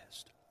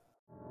podcast.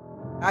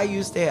 I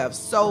used to have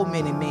so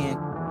many men.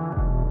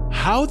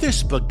 How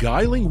this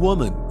beguiling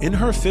woman in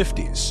her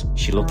 50s,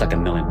 she looked like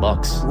 $1 million,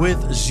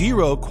 with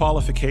zero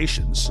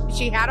qualifications,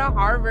 she had a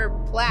Harvard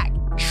plaque,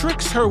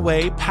 tricks her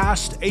way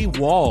past a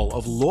wall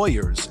of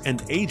lawyers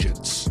and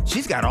agents.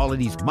 She's got all of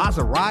these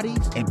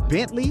Maseratis and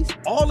Bentleys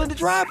all in the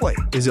driveway.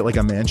 Is it like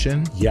a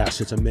mansion?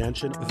 Yes, it's a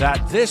mansion.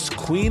 That this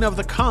queen of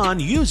the con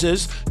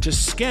uses to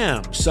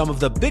scam some of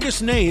the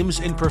biggest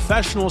names in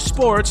professional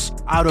sports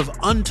out of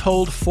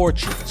untold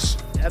fortunes.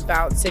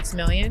 About $6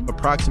 million.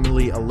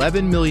 Approximately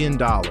 $11 million.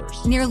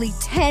 Nearly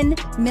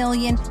 $10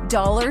 million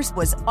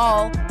was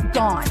all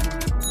gone.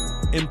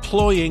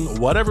 employing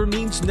whatever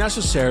means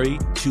necessary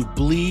to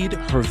bleed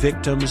her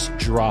victims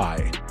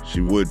dry.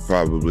 She would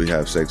probably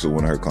have sex with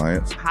one of her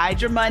clients.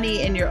 Hide your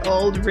money in your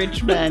old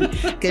rich men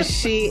because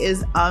she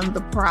is on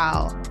the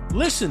prowl.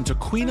 Listen to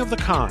Queen of the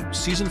Con,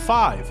 Season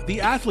 5,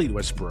 The Athlete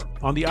Whisperer,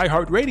 on the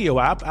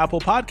iHeartRadio app, Apple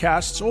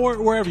Podcasts,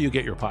 or wherever you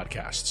get your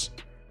podcasts.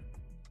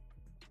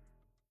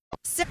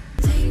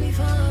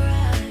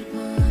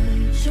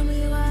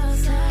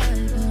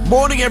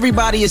 Morning,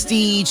 everybody. It's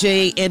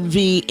DJ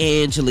NV,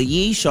 Angela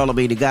Yee,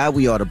 Charlamagne the Guy.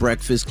 We are the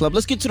Breakfast Club.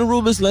 Let's get to the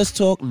rumors. Let's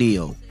talk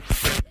Neil.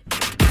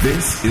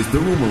 This is the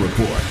Rumor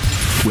Report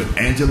with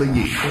Angela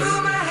Yee on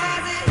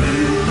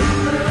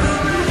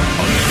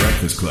the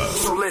Breakfast Club.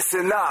 So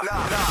listen up.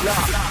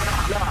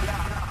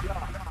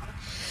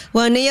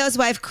 Well, Neo's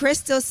wife,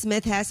 Crystal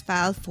Smith, has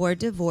filed for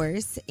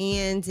divorce.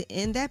 And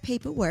in that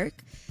paperwork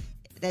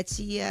that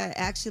she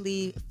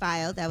actually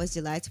filed, that was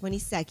July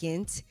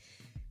 22nd,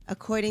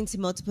 according to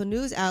multiple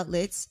news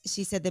outlets,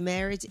 she said the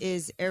marriage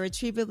is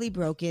irretrievably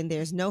broken.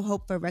 There's no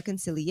hope for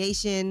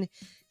reconciliation.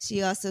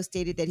 She also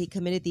stated that he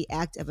committed the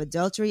act of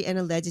adultery and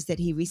alleges that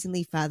he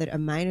recently fathered a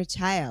minor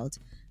child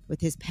with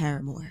his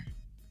paramour.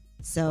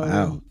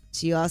 So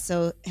She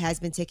also has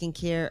been taking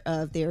care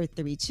of their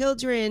 3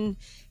 children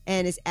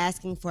and is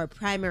asking for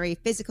primary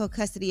physical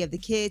custody of the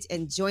kids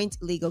and joint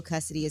legal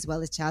custody, as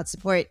well as child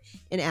support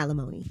and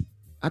alimony.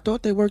 I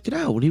thought they worked it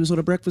out. When he was on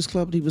the Breakfast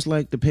Club, he was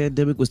like, the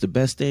pandemic was the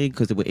best thing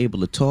because they were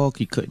able to talk.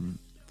 He couldn't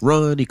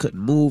run. He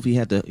couldn't move. He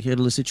had to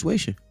handle the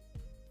situation.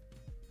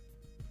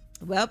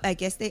 Well, I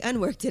guess they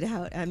unworked it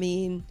out. I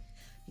mean,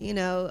 you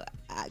know,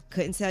 I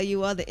couldn't tell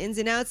you all the ins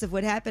and outs of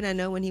what happened. I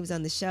know when he was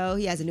on the show,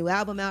 he has a new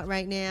album out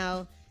right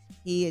now.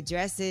 He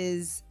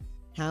addresses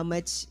how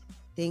much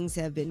things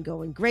have been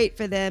going great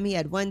for them. He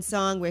had one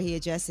song where he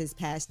addresses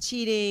past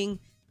cheating,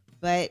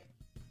 but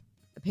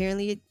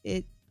apparently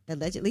it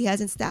allegedly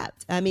hasn't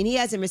stopped. I mean, he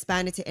hasn't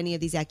responded to any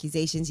of these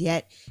accusations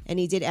yet, and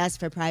he did ask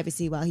for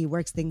privacy while he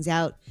works things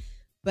out.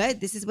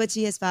 But this is what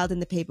she has filed in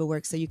the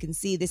paperwork, so you can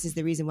see this is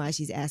the reason why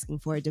she's asking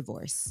for a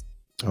divorce.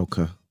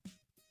 Okay.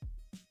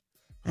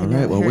 All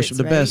right. Well, wish him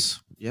the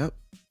best. Yep.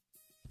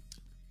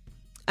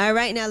 All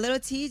right. Now, little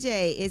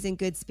TJ is in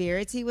good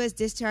spirits. He was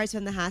discharged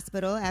from the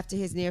hospital after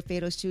his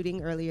near-fatal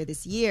shooting earlier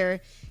this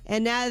year.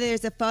 And now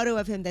there's a photo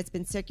of him that's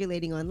been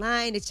circulating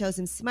online. It shows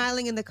him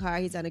smiling in the car.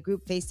 He's on a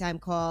group FaceTime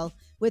call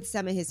with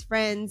some of his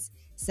friends.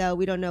 So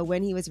we don't know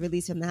when he was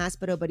released from the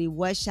hospital, but he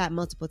was shot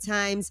multiple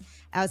times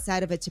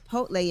outside of a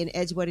Chipotle in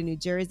Edgewater, New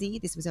Jersey.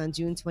 This was on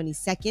June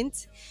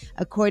 22nd.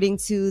 According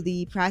to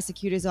the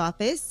prosecutor's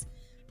office,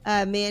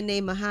 a man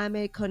named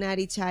Mohammed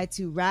Konati tried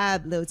to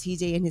rob Lil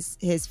TJ and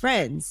his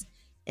friends.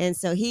 And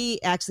so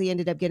he actually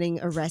ended up getting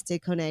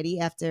arrested,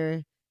 Konati,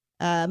 after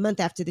a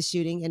month after the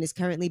shooting, and is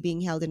currently being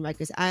held in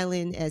Rikers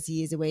Island as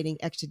he is awaiting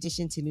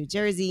extradition to New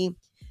Jersey.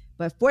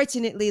 But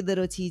fortunately,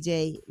 little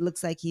TJ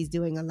looks like he's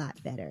doing a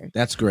lot better.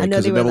 That's great. I know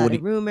there were a lot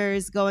of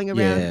rumors going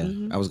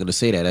around. Yeah, I was going to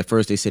say that. At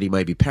first, they said he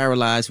might be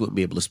paralyzed, wouldn't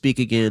be able to speak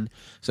again.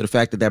 So the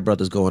fact that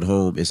brother's going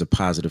home is a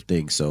positive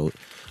thing. So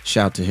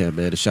shout to him,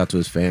 man. A shout to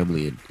his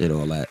family and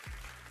all that.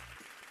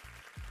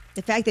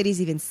 The fact that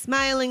he's even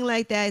smiling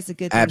like that is a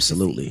good thing.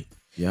 Absolutely.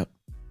 Yep.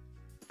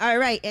 All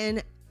right.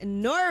 And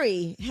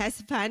Nori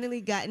has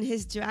finally gotten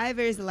his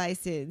driver's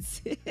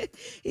license.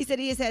 He said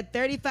he has had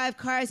 35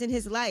 cars in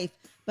his life,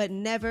 but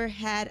never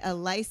had a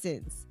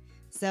license.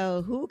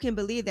 So who can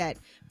believe that?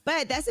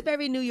 But that's a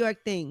very New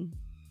York thing.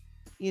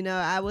 You know,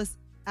 I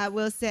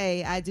will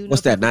say I do know.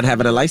 What's that? Not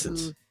having a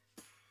license?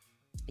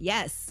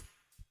 Yes.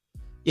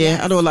 Yeah,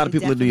 yes, I know a lot of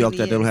people in New York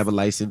that is. don't have a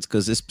license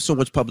because there's so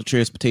much public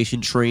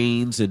transportation,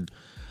 trains and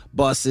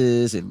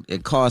buses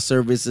and car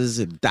services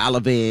and dollar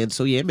vans.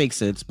 So yeah, it makes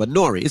sense. But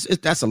Nori,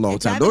 that's a long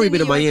time. Nori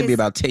been in Miami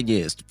about 10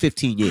 years,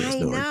 15 years. I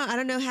Nori. know. I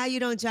don't know how you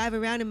don't drive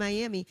around in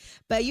Miami.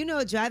 But you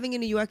know, driving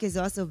in New York is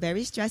also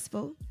very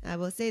stressful. I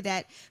will say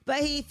that. But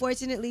he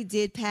fortunately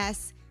did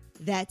pass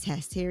that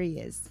test. Here he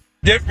is.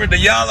 Different than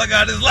y'all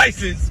got his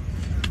license.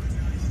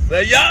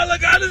 That y'all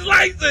got his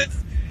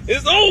license.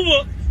 It's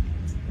over.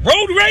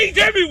 Road rage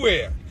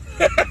everywhere.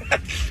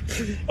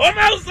 I'm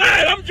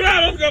outside. I'm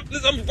driving.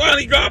 I'm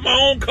finally driving my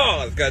own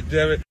cars. God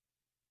damn it.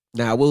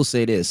 Now, I will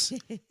say this.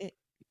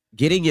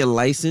 Getting your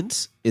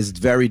license is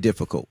very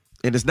difficult.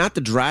 And it's not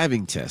the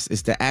driving test.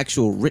 It's the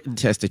actual written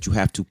test that you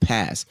have to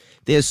pass.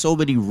 There's so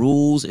many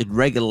rules and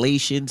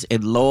regulations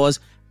and laws.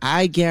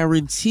 I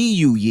guarantee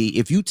you, Yee,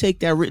 if you take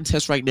that written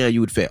test right now, you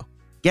would fail.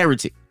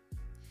 Guarantee.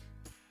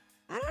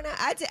 I don't know.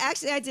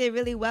 I did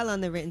really well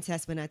on the written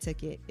test when I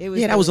took it.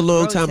 That was a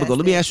long time ago.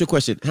 Let me ask you a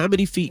question. How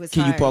many feet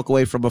can you park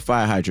away from a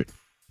fire hydrant?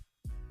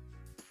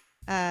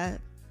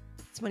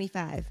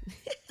 25.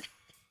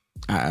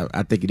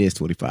 I think it is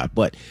 25,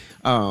 but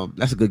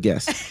that's a good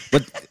guess.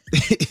 But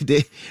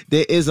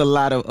there is a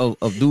lot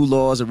of new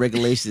laws and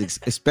regulations,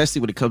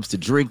 especially when it comes to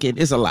drinking.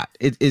 It's a lot.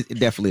 It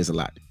definitely is a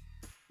lot.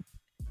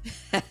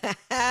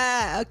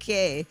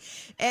 Okay.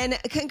 And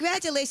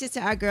congratulations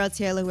to our girl,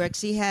 Taylor Work.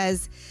 She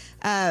has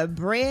a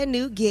brand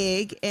new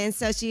gig. And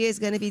so she is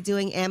going to be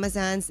doing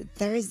Amazon's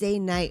Thursday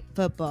Night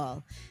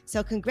Football.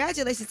 So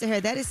congratulations to her.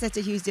 That is such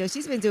a huge deal.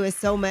 She's been doing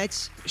so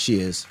much. She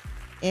is.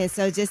 And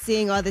so just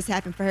seeing all this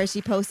happen for her,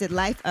 she posted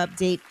life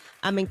update.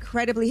 I'm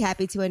incredibly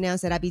happy to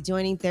announce that I'll be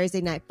joining Thursday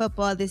Night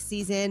Football this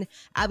season.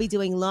 I'll be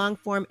doing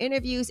long-form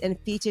interviews and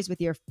features with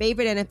your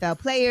favorite NFL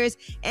players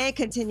and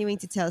continuing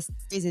to tell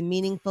stories in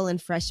meaningful and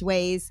fresh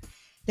ways.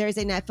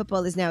 Thursday Night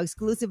Football is now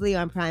exclusively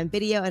on Prime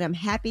Video, and I'm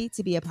happy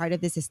to be a part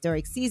of this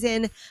historic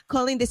season.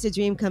 Calling this a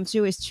dream come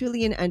true is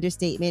truly an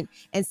understatement,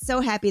 and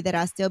so happy that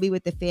I'll still be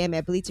with the fam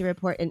at Bleacher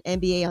Report and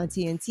NBA on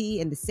TNT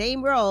in the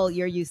same role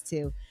you're used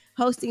to.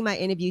 Hosting my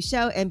interview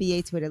show,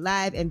 NBA Twitter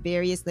Live, and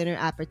various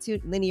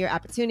linear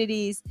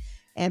opportunities.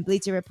 And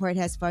Bleacher Report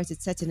has fostered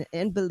such an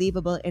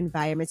unbelievable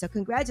environment. So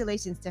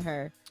congratulations to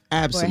her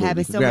Absolutely. for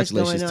having so much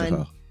going To on.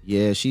 her.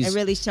 Yeah, she's and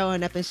really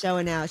showing up and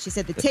showing out. She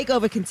said the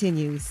takeover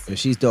continues.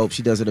 She's dope.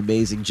 She does an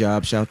amazing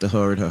job. Shout out to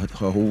her and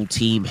her whole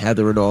team,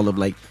 Heather and all of them.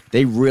 Like,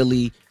 they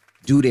really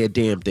do their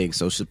damn thing.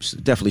 So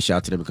definitely shout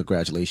out to them and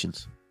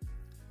congratulations.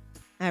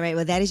 All right.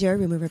 Well, that is your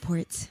rumor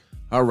report.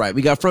 All right.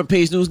 We got front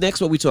page news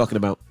next. What are we talking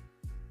about?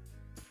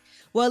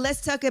 Well,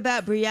 let's talk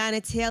about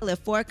Breonna Taylor,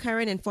 4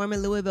 current and former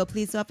Louisville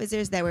police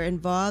officers that were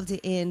involved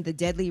in the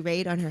deadly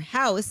raid on her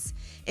house,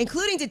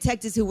 including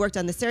detectives who worked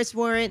on the search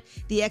warrant,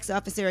 the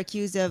ex-officer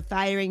accused of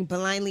firing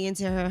blindly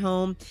into her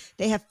home.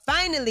 They have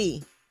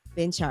finally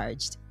been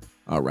charged.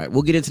 All right.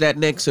 We'll get into that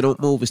next, so don't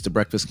move. It's The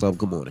Breakfast Club.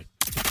 Good morning.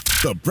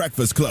 The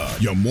Breakfast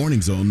Club. Your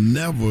mornings will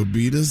never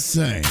be the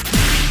same.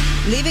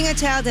 Leaving a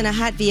child in a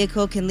hot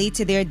vehicle can lead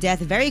to their death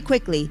very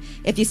quickly.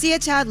 If you see a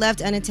child left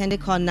unattended,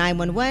 call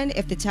 911.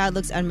 If the child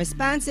looks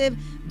unresponsive,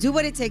 do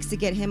what it takes to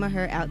get him or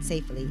her out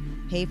safely.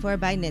 Paid for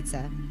by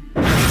NHTSA.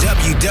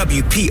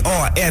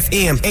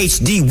 WWPR-FM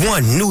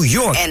HD1 New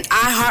York. An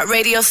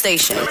iHeartRadio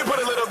station. Let me put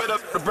a little bit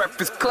of The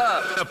Breakfast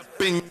Club up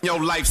in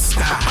your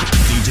lifestyle.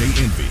 DJ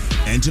Envy,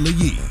 Angela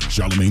Yee,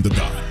 Charlamagne the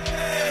God.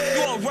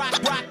 You gon' rock.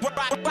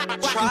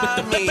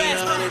 Try me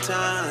 100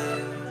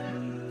 times.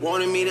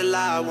 Wanted me to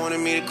lie, wanted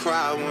me to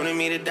cry, wanted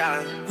me to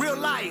die. Real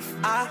life.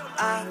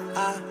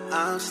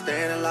 I'm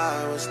staying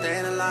alive, I'm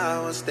staying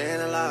alive, I'm staying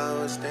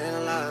alive, I'm staying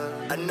alive.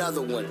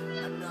 Another one.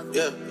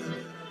 Yeah.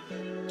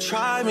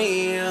 Try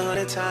me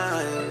 100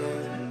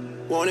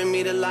 times. Wanted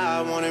me to lie,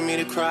 wanted me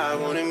to cry,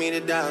 wanted me to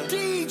die.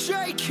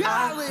 DJ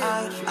Khaled.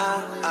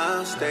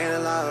 I'm staying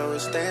alive, I'm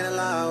staying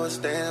alive, I'm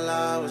staying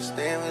alive, I'm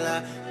staying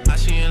alive. I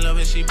she in love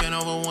and she been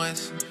over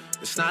once.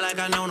 It's not like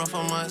I know her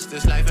for months.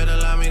 This life it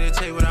allowed me to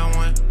take what I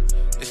want.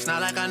 It's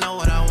not like I know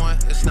what I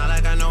want. It's not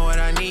like I know what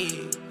I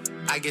need.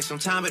 I get some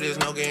time, but there's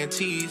no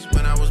guarantees.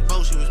 When I was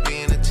broke, she was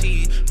being a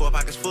tease. 4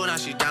 pockets full, now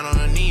she down on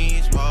her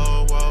knees.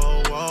 Whoa,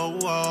 whoa, whoa,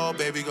 whoa.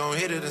 Baby gon'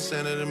 hit it and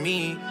send it to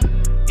me.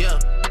 Yeah.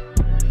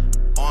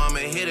 Or I'ma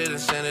hit it and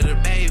send it to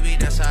baby.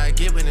 That's how I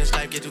get when this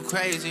life get too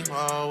crazy.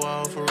 Whoa,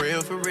 whoa, for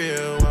real,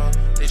 whoa.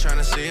 They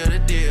tryna seal the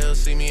deal.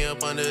 See me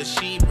up under a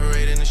sheet,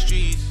 parade in the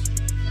streets.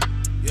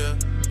 Yeah.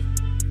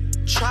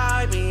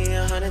 Try me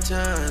 100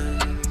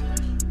 times.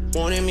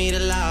 Wanted me to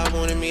lie,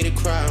 wanted me to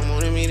cry,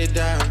 wanted me to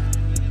die.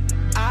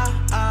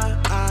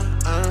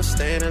 I'm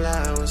staying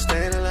alive, I'm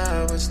staying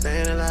alive, I'm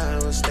staying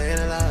alive, I'm staying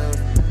alive.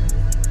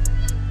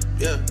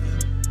 Yeah.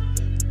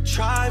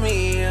 Try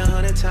me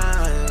 100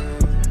 times.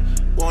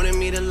 Wanted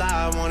me to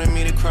lie, wanted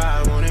me to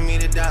cry, wanted me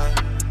to die.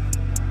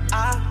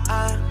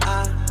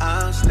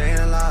 I'm staying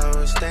alive,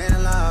 I'm staying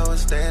alive, I'm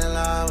staying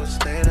alive, I'm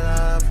staying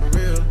alive for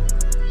real.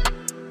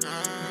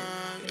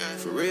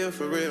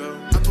 For real.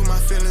 I put my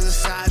feelings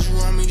aside, you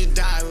want me to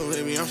die, but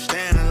baby, I'm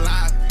staying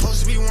alive.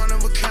 Supposed to be one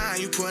of a kind,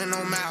 you putting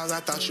on miles, I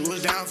thought you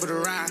was down for the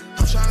ride.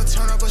 I'm trying to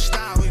turn up a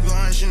style, we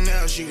going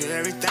Chanel, she get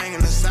everything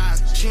in the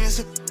size. She ain't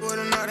some with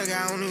another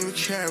guy, I don't even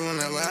care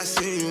whenever I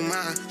see you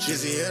mine.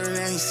 She's the other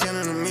than he's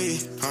sending to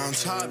me, on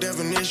top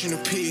definition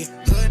of P.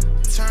 Hood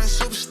turn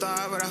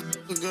superstar, but I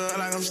fuck a girl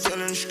like I'm still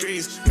in the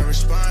streets. Your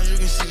response, you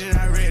can see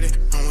that I read it.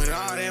 I'm with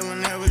all that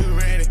whenever you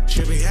ready.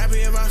 She'll be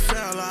happy if I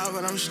fell off,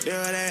 but I'm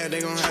still there.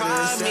 They gon'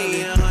 have to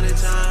me 100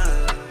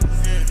 times.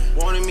 Yeah.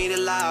 Wanted me to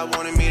lie,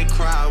 wanted me to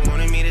cry,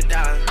 wanted me to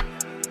die.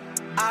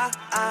 I'm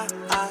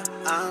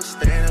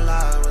staying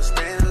alive, I'm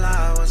staying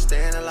alive, I'm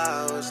staying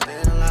alive, I'm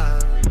staying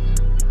alive.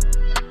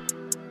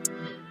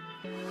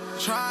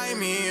 Try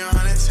me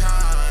 100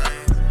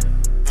 times.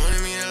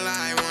 Wanted me to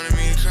lie, wanted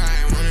me to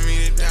cry, wanted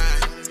me to die.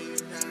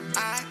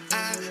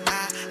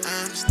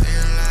 I'm staying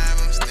alive,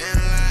 I'm staying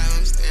alive,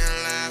 I'm staying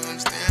alive, I'm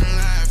staying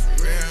alive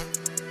for real.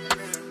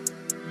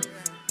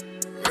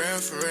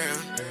 For real.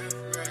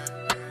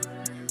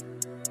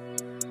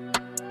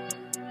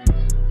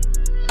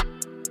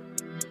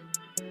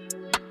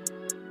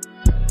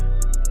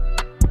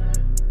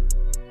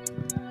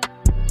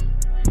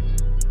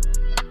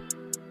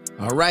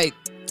 All right.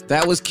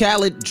 That was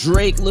Khaled,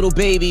 Drake, Little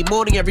Baby.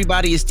 Morning,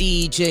 everybody. It's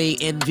DJ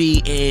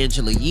Envy,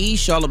 Angela Yee,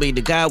 Charlamagne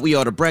the God. We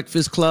are The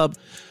Breakfast Club.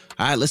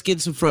 All right, let's get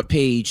some front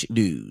page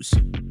news.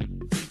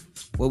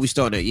 Where we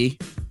starting at, Yee?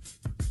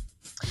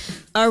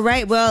 All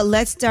right, well,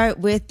 let's start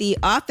with the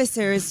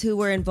officers who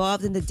were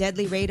involved in the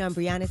deadly raid on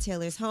Breonna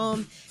Taylor's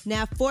home.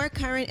 Now, 4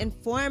 current and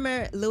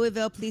former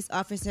Louisville police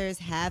officers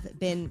have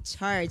been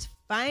charged.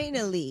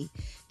 Finally,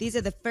 these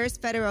are the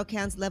first federal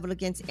counts leveled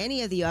against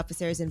any of the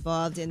officers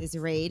involved in this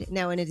raid.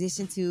 Now, in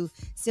addition to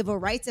civil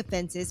rights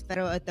offenses,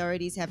 federal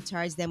authorities have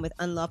charged them with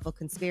unlawful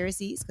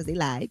conspiracies, because they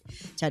lied,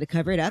 tried to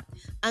cover it up,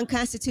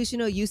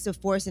 unconstitutional use of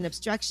force and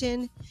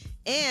obstruction.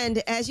 And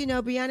as you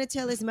know, Breonna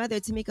Taylor's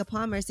mother, Tamika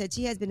Palmer, said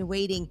she has been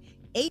waiting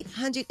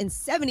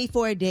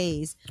 874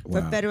 days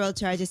for federal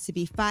charges to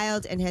be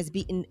filed and has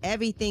beaten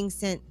everything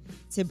sent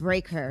to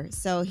break her.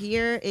 So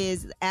here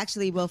is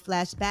actually, we'll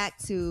flash back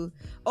to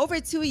over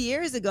 2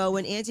 years ago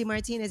when Angie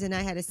Martinez and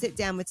I had a sit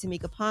down with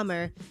Tamika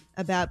Palmer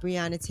about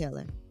Breonna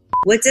Taylor.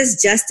 What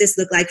does justice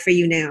look like for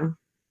you now?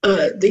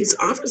 These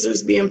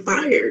officers being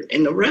fired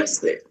and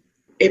arrested.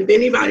 If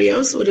anybody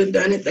else would have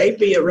done it, they'd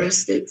be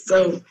arrested.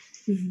 So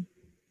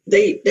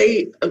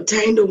they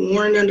obtained a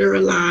warrant under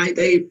a lie.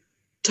 They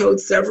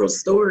told several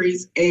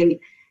stories, and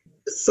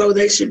so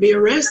they should be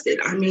arrested.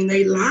 I mean,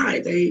 they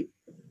lied.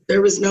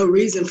 There was no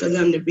reason for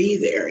them to be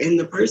there, and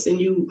the person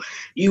you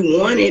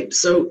wanted,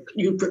 so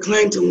you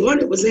proclaimed to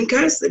want it, was in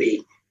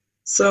custody.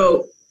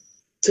 So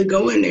to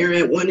go in there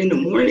at 1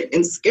 a.m.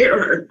 and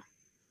scare her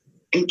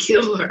and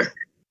kill her,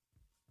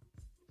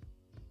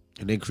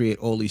 and then create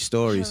all these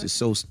stories is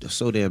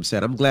so damn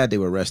sad. I'm glad they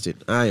were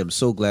arrested. I am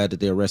so glad that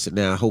they're arrested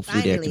now.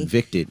 Hopefully they're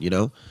convicted. You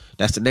know,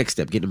 that's the next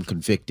step, getting them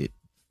convicted.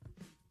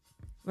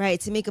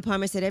 Right. Tamika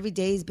Palmer said every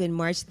day has been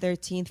March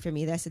 13th for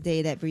me. That's the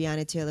day that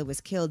Breonna Taylor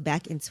was killed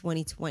back in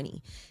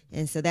 2020.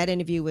 And so that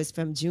interview was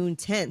from June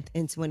 10th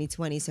in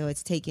 2020. So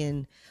it's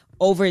taken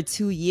over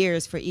 2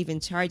 years for even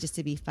charges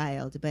to be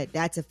filed. But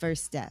that's a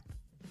first step.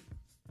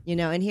 You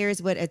know, and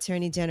here's what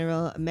Attorney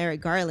General Merrick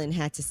Garland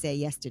had to say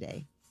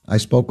yesterday. I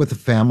spoke with the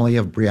family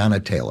of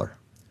Breonna Taylor.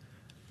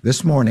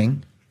 This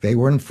morning, they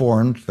were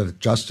informed that the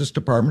Justice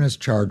Department has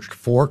charged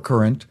 4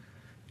 current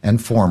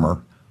and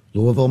former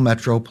Louisville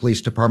Metro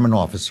Police Department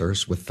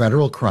officers with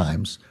federal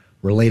crimes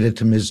related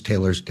to Ms.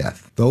 Taylor's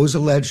death. Those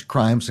alleged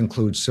crimes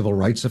include civil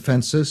rights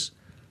offenses,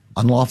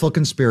 unlawful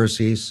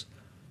conspiracies,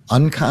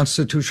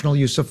 unconstitutional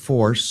use of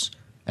force,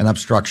 and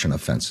obstruction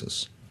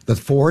offenses. The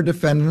 4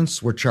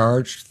 defendants were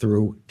charged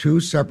through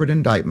 2 separate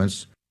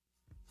indictments.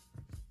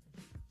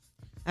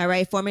 All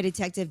right, former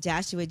Detective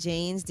Joshua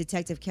James,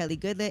 Detective Kelly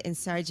Goodlett, and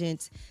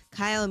Sergeant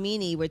Kyle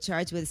Meany were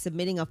charged with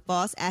submitting a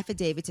false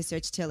affidavit to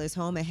search Taylor's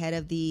home ahead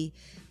of the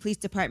police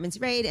department's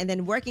raid, and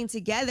then working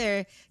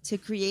together to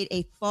create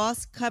a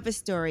false cover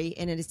story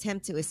in an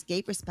attempt to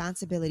escape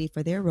responsibility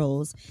for their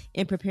roles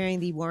in preparing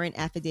the warrant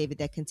affidavit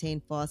that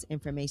contained false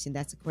information.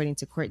 That's according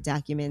to court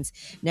documents.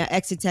 Now,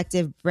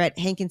 ex-detective Brett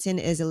Hankinson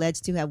is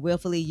alleged to have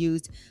willfully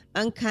used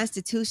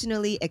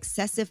unconstitutionally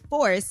excessive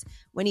force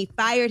when he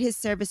fired his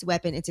service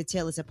weapon into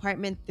Taylor's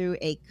apartment through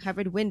a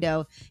covered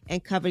window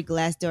and covered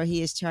glass door.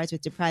 He is charged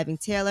with depriving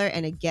Taylor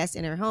and a guest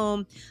in her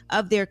home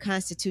of their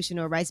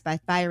constitutional rights by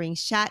firing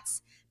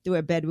shots through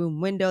a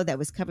bedroom window that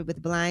was covered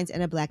with blinds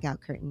and a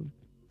blackout curtain.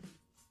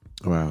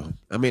 Wow.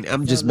 I mean,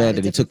 I'm just mad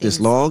that it took this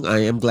long. I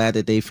am glad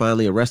that they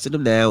finally arrested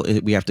him. Now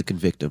we have to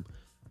convict him.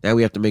 Now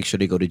we have to make sure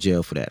they go to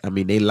jail for that. I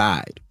mean, they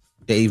lied.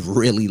 They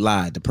really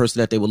lied. The person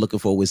that they were looking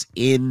for was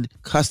in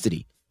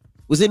custody.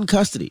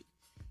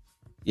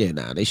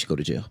 Yeah, they should go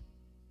to jail.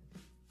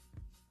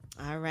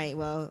 All right.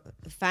 Well,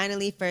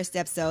 finally, first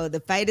step. So the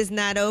fight is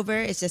not over.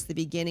 It's just the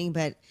beginning.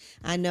 But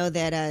I know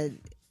that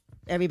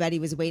everybody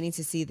was waiting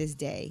to see this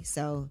day.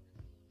 So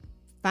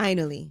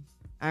finally.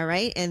 All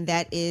right. And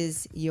that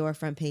is your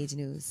front page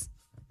news.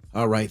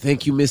 All right.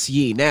 Thank you, Miss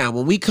Yee. Now,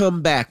 when we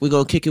come back, we're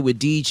going to kick it with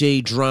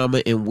DJ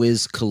Drama and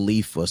Wiz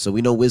Khalifa. So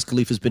we know Wiz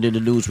Khalifa's been in the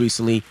news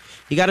recently.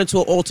 He got into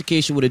an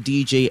altercation with a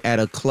DJ at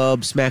a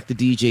club, smacked the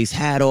DJ's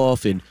hat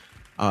off, and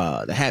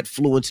the hat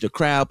flew into the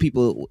crowd.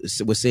 People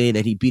were saying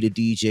that he beat a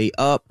DJ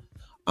up.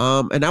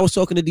 And I was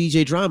talking to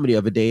DJ Drama the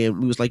other day,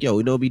 and we was like, yo,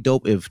 it'd be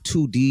dope if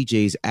 2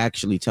 DJs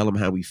actually tell him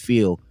how we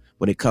feel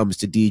when it comes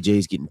to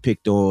DJs getting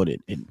picked on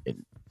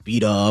and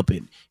beat up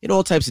and in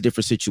all types of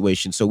different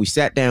situations. So we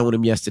sat down with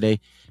him yesterday,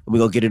 and we're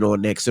going to get it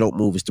on next. So don't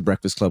move. It's The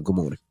Breakfast Club. Good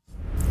morning.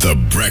 The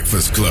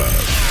Breakfast Club.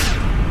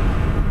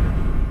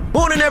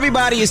 Morning,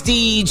 everybody. It's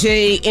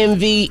DJ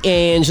MV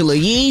Angela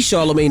Yee,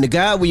 Charlamagne the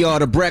God. We are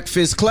The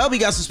Breakfast Club. We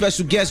got some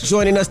special guests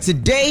joining us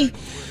today.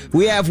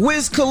 We have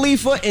Wiz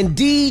Khalifa and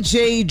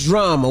DJ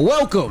Drama.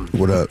 Welcome.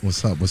 What up?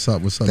 What's up?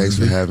 Thanks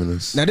for having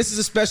us. Now, this is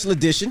a special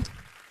edition.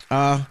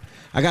 I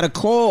got a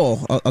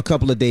call a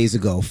couple of days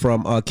ago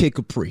from Kid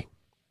Capri.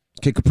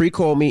 Kid Capri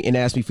called me and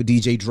asked me for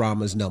DJ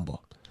Drama's number.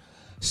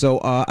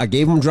 So I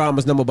gave him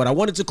Drama's number, but I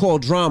wanted to call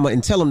Drama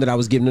and tell him that I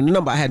was giving him the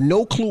number. I had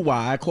no clue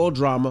why. I called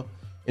Drama,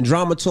 and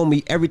Drama told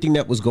me everything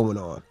that was going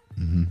on.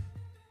 Mm-hmm.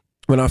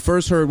 When I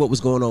first heard what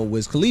was going on with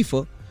Wiz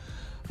Khalifa,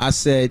 I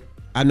said,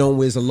 I know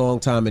Wiz a long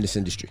time in this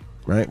industry,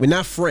 right? We're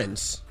not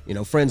friends,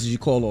 friends as you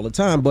call all the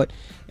time, but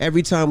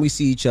every time we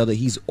see each other,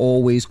 he's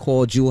always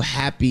cordial,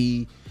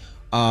 happy,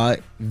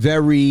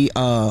 very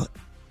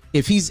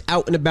if he's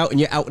out and about and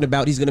you're out and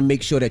about, he's gonna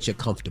make sure that you're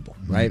comfortable,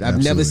 right?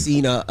 I've never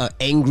seen a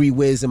angry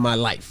Wiz in my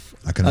life,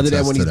 I can other than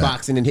attest when to he's that.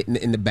 boxing and hitting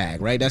in the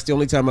bag, right? That's the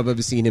only time I've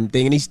ever seen him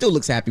thing, and he still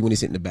looks happy when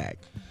he's hitting the bag.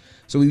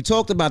 So we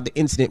talked about the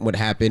incident, what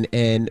happened,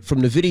 and from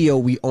the video,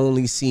 we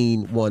only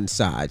seen one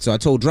side. So I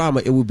told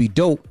Drama it would be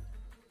dope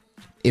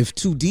if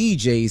 2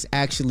 DJs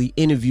actually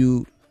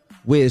interviewed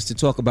Wiz to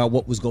talk about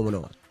what was going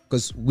on,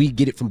 because we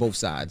get it from both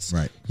sides.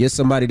 Right. You're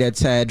somebody that's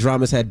had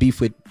Drama's had beef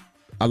with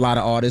a lot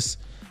of artists.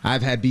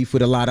 I've had beef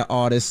with a lot of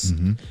artists,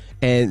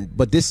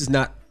 but this is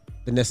not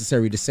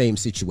necessarily the same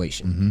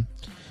situation.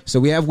 So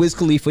we have Wiz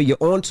Khalifa. You're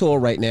on tour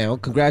right now.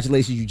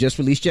 Congratulations, you just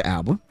released your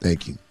album.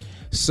 Thank you.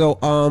 So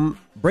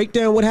break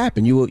down what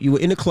happened. You were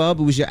in the club.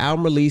 It was your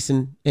album release,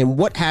 and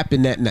what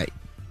happened that night?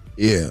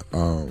 Yeah.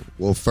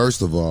 Well,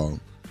 first of all,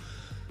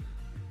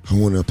 I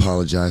want to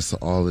apologize to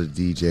all the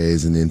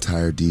DJs and the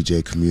entire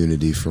DJ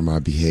community for my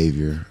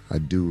behavior. I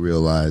do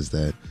realize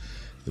that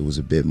it was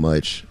a bit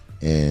much,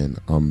 and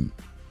I'm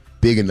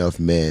big enough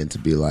man to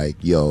be like,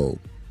 yo,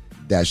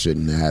 that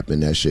shouldn't happen.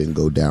 That shouldn't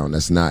go down.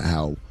 That's not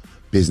how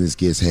business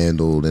gets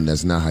handled, and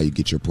that's not how you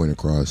get your point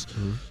across.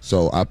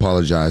 So I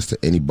apologize to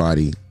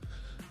anybody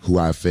who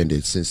I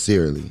offended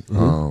sincerely.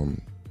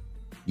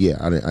 Yeah,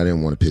 I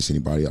didn't want to piss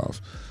anybody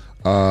off.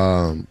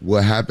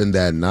 What happened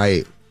that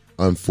night,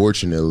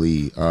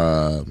 unfortunately,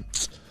 I'll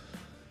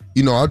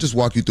just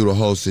walk you through the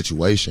whole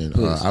situation.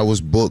 I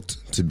was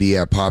booked to be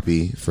at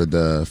Poppy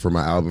for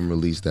my album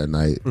release that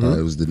night.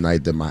 It was the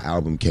night that my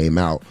album came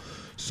out.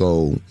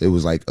 So it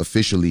was like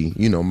officially,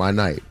 my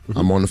night.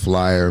 I'm on the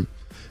flyer,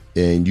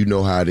 and you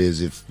know how it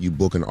is if you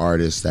book an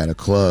artist at a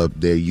club,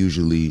 they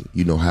usually,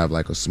 have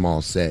like a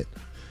small set.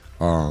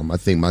 I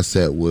think my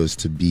set was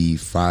to be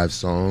 5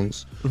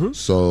 songs.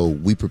 So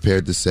we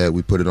prepared the set,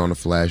 we put it on a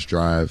flash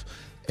drive,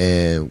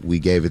 and we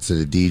gave it to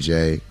the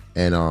DJ.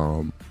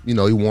 And,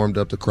 he warmed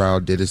up the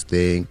crowd, did his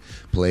thing,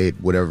 played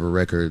whatever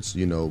records,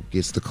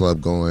 gets the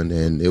club going,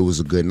 and it was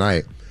a good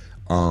night.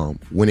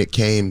 When it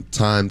came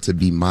time to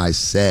be my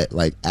set,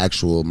 like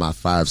my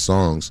 5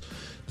 songs,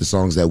 the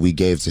songs that we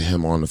gave to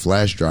him on the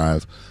flash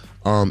drive,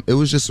 it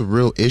was just a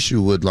real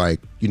issue with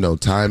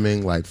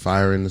timing, like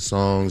firing the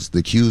songs.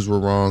 The cues were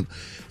wrong.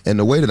 And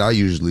the way that I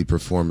usually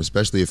perform,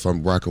 especially if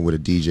I'm rocking with a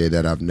DJ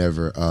that I've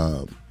never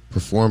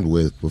performed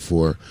with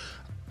before,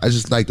 I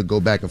just like to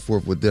go back and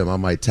forth with them. I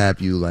might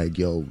tap you like,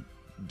 yo,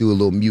 do a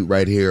little mute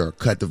right here or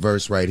cut the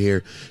verse right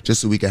here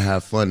just so we can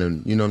have fun.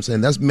 And you know what I'm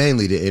saying? That's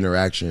mainly the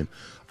interaction.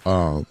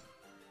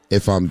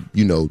 If I'm,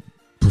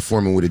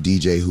 performing with a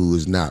DJ who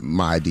is not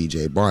my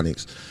DJ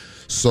Bonix.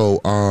 So,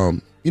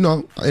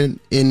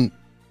 in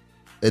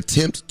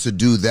attempt to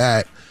do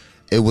that,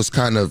 it was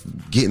kind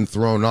of getting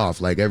thrown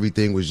off. Like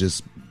everything was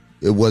just,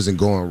 it wasn't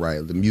going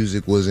right. The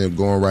music wasn't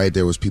going right.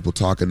 There was people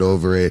talking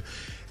over it.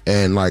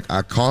 And like,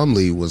 I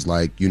calmly was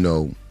like,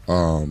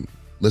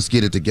 let's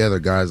get it together,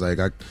 guys. Like,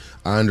 I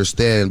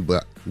understand,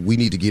 but we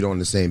need to get on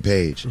the same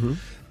page.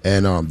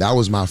 And that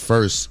was my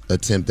first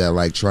attempt at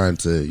like trying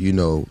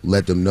to,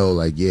 let them know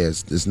like,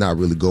 yes, it's not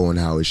really going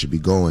how it should be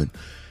going.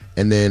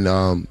 And then,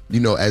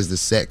 as the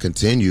set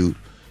continued,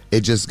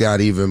 it just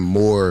got even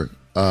more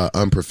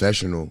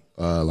unprofessional.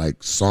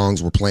 Like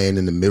songs were playing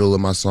in the middle of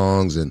my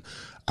songs, and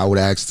I would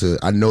I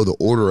know the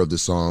order of the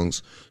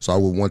songs, so I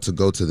would want to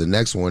go to the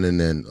next one, and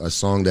then a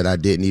song that I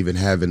didn't even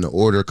have in the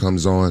order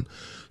comes on.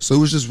 So it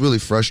was just really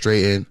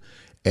frustrating,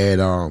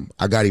 and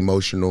I got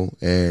emotional,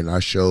 and I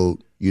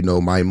showed,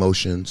 my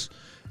emotions,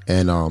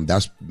 and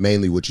that's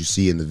mainly what you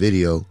see in the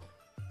video.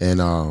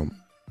 And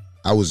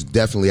I was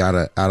definitely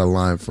out of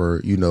line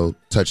for,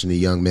 touching a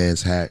young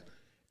man's hat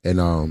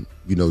and,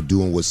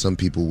 doing what some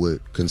people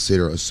would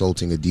consider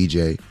assaulting a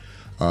DJ.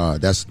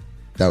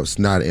 That was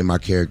not in my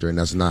character, and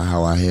that's not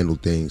how I handle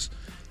things.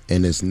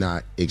 And it's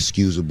not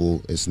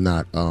excusable. It's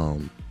not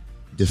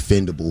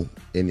defendable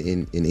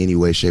in any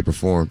way, shape, or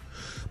form.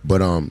 But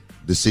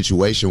the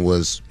situation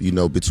was,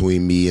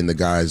 between me and the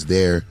guys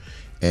there,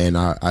 and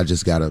I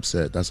just got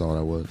upset. That's all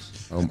that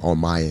was on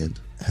my end.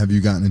 Have you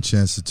gotten a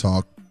chance to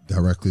talk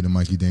directly to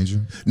Mikey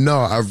Danger? No,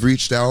 I've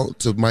reached out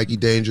to Mikey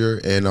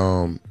Danger,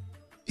 and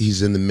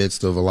he's in the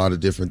midst of a lot of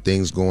different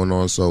things going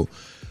on, so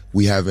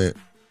we haven't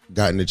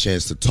gotten a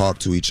chance to talk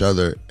to each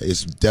other.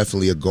 It's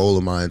definitely a goal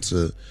of mine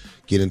to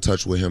get in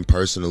touch with him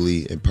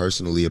personally and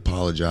personally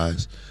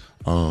apologize.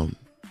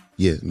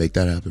 Yeah, make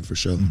that happen for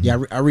sure.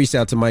 Yeah, I reached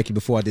out to Mikey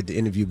before I did the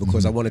interview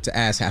because I wanted to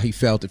ask how he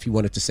felt, if he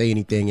wanted to say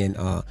anything, and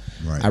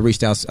I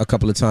reached out a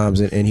couple of times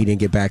and he didn't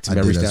get back to me.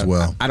 I reached out as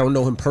well. I don't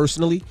know him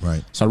personally,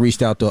 right? So I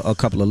reached out to a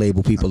couple of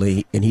label people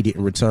and he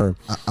didn't return.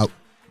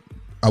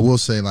 I will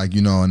say, like,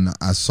 and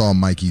I saw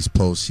Mikey's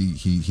post.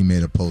 He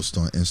made a post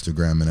on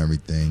Instagram and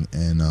everything,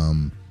 and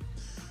I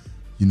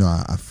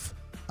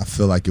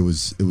feel like it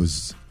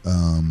was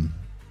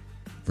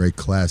very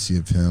classy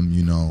of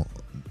him.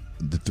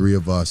 The three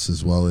of us,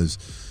 as well as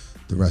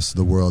the rest of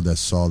the world that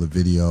saw the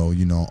video,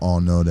 all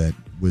know that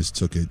Wiz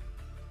took it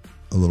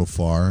a little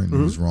far and he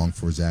was wrong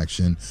for his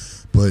action.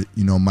 But,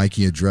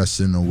 Mikey addressed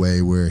it in a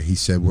way where he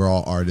said, we're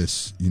all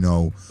artists,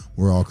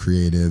 we're all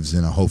creatives,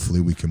 and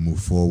hopefully we can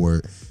move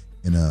forward.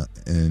 in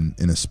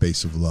a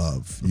space of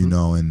love, you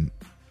know, and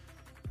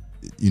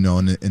you know,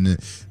 in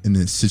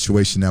the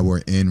situation that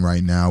we're in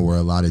right now, where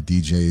a lot of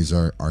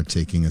DJs are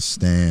taking a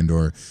stand,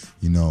 or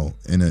you know,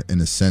 in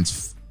a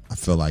sense, I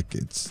feel like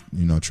it's,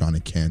 you know, trying to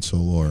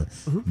cancel or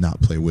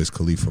not play Wiz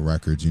Khalifa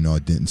records. You know,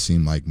 it didn't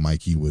seem like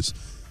Mikey was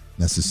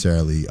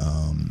necessarily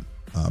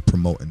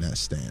promoting that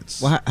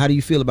stance. Well, how do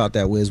you feel about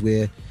that, Wiz?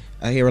 Where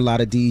I hear a lot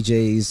of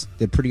DJs,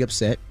 they're pretty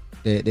upset.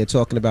 They're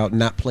talking about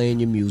not playing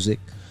your music.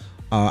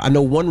 I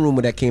know one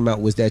rumor that came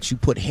out was that you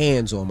put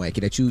hands on Mikey,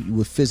 that you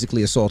would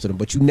physically assaulted him,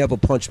 but you never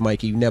punched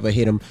Mikey, you never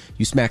hit him,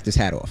 you smacked his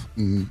hat off.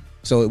 Mm-hmm.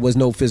 So it was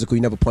no physical,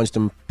 you never punched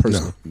him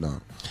personally.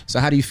 No. So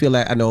how do you feel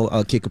that? I know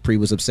Kid Capri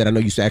was upset. I know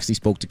you actually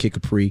spoke to Kid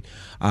Capri.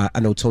 I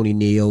know Tony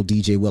Neal,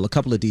 DJ Will, a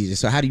couple of DJs.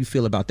 So how do you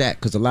feel about that?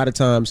 Because a lot of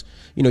times,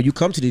 you know, you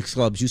come to these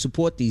clubs, you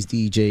support these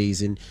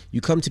DJs, and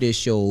you come to their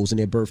shows and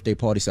their birthday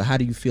parties. So how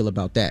do you feel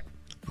about that?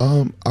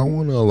 I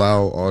want to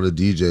allow all the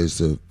DJs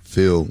to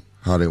feel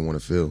how they want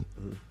to feel.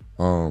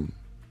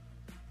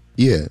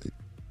 Yeah,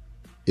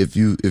 if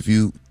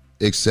you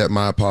accept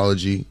my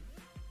apology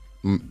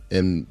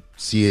and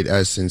see it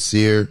as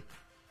sincere,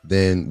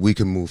 then we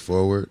can move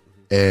forward.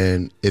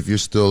 And if you're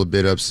still a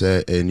bit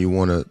upset and you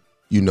want to,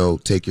 you know,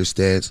 take your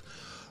stance,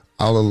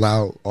 I'll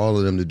allow all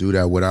of them to do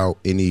that without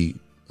any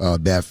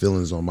bad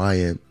feelings on my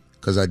end,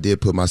 because I did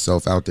put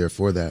myself out there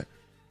for that.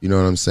 You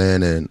know what I'm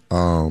saying?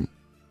 And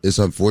it's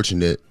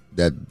unfortunate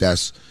that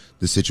that's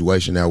the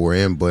situation that we're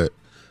in, but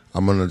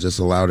I'm going to just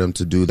allow them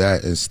to do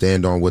that and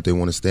stand on what they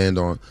want to stand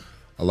on.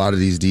 A lot of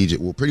these DJs,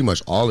 well, pretty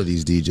much all of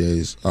these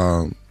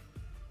DJs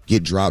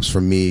get drops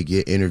from me,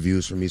 get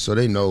interviews from me, so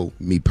they know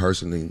me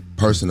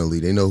personally.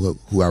 They know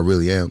who I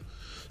really am.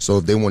 So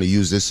if they want to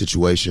use this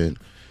situation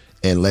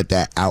and let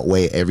that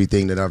outweigh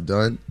everything that I've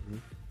done,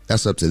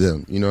 that's up to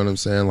them. You know what I'm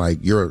saying? Like,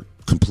 you're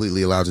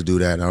completely allowed to do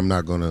that. I'm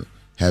not going to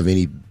have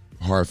any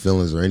hard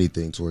feelings or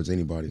anything towards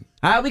anybody.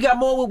 All right, we got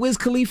more with Wiz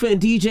Khalifa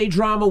and DJ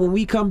Drama. When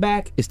we come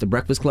back, it's The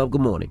Breakfast Club.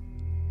 Good morning.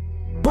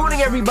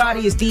 Morning,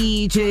 everybody. It's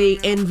DJ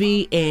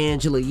Envy,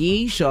 Angela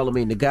Yee,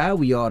 Charlamagne the Guy.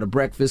 We are The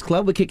Breakfast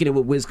Club. We're kicking it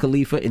with Wiz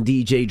Khalifa and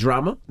DJ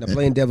Drama. Now,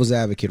 playing devil's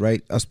advocate,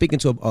 right? I was speaking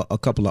to a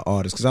couple of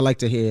artists, because I like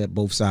to hear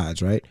both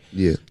sides, right?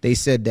 Yeah. They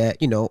said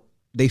that, you know,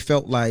 they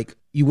felt like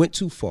you went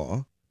too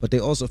far, but they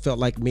also felt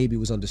like maybe it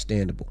was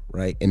understandable,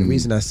 right? And the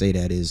reason I say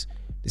that is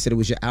they said it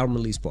was your album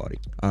release party.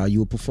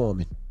 You were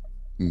performing.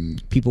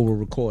 People were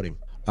recording.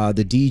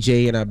 The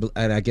DJ and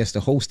I guess the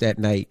host that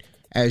night,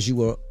 as you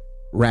were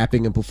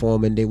rapping and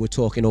performing, they were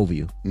talking over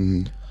you.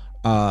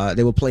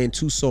 They were playing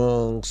two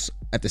songs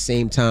at the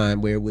same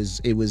time where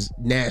it was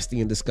nasty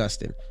and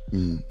disgusting.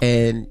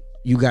 And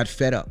you got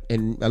fed up.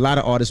 And a lot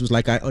of artists was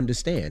like, I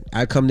understand.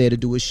 I come there to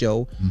do a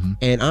show,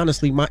 and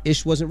honestly, my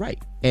ish wasn't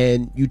right.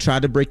 And you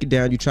tried to break it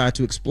down, you tried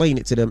to explain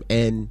it to them,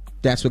 and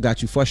that's what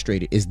got you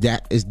frustrated. Is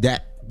that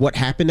what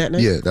happened that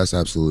night? Yeah, that's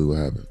absolutely what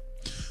happened.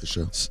 For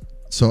sure.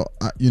 So,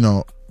 you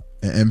know,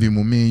 Envy,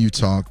 when me and you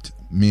talked,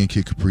 me and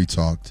Kid Capri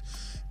talked,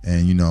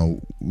 and, you know,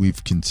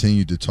 we've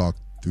continued to talk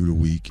through the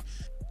week,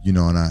 you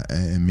know,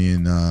 and me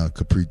and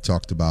Capri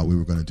talked about we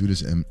were going to do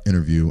this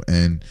interview,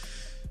 and,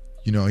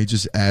 you know, he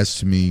just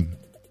asked me,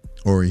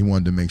 or he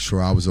wanted to make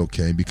sure I was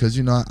okay, because,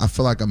 you know, I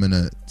feel like I'm in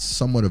a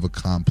somewhat of a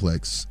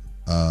complex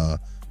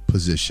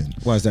position.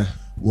 Why is that?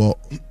 Well,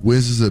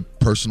 Wiz is a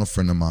personal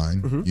friend of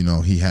mine. You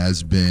know, he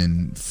has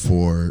been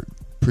for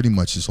pretty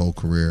much his whole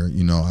career.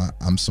 You know,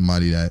 I'm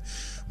somebody that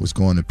was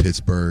going to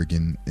Pittsburgh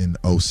in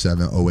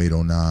 07, 08,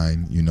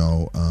 09. You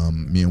know,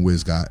 me and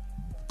Wiz got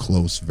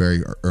close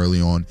very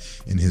early on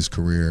in his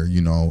career.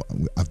 You know,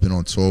 I've been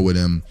on tour with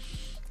him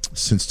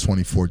since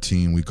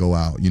 2014. We go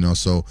out, you know,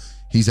 so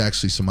he's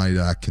actually somebody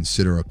that I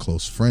consider a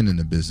close friend in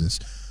the business.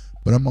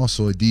 But I'm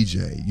also a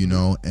DJ, you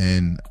know,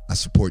 and I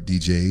support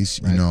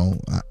DJs, you know,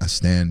 I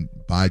stand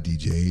by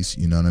DJs,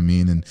 you know what I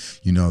mean? And,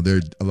 you know, there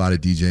are a lot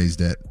of DJs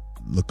that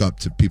look up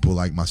to people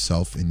like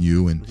myself and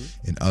you and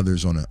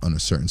others on a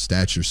certain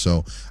stature.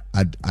 So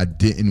I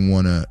don't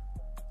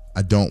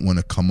want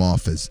to come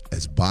off as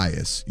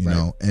biased, you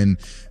know. And,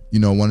 you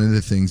know, one of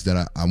the things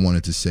that I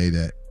wanted to say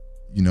that,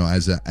 you know,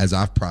 as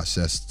I've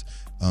processed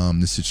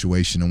the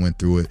situation and went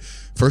through it,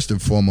 first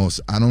and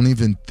foremost, I don't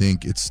even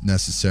think it's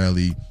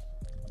necessarily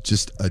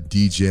just a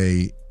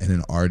DJ and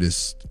an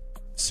artist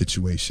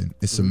situation.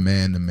 It's a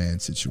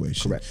man-to-man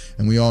situation. Correct.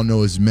 And we all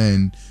know as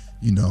men,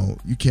 you know,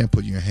 you can't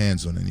put your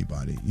hands on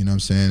anybody, you know what I'm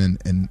saying?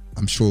 And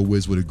I'm sure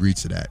Wiz would agree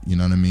to that, you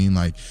know what I mean?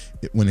 Like,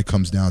 when it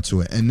comes down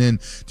to it. And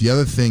then the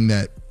other thing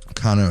that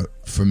kind of,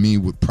 for me,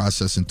 with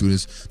processing through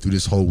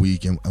this whole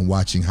week and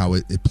watching how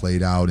it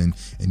played out, and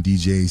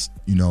DJs,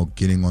 you know,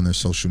 getting on their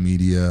social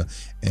media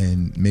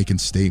and making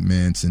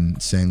statements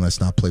and saying, let's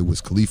not play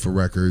Wiz Khalifa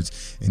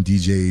records, and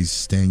DJs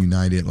stand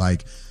united.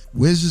 Like,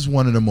 Wiz is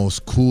one of the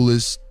most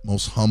coolest,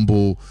 most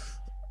humble,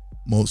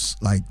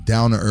 most like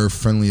down-to-earth,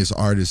 friendliest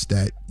artists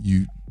that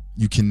you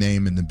can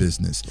name in the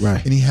business.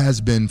 Right. And he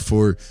has been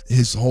for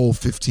his whole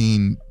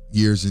 15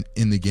 years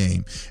in the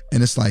game.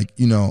 And it's like,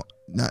 you know,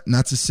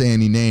 not to say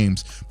any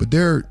names, but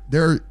there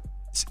are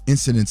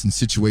incidents and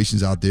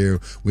situations out there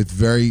with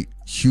very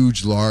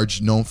huge,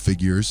 large known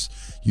figures,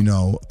 you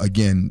know,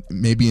 again,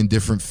 maybe in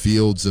different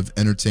fields of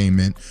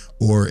entertainment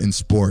or in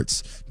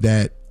sports,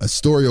 that a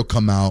story will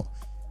come out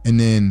and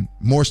then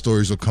more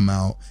stories will come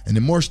out and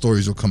then more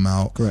stories will come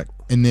out. Correct.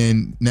 And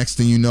then next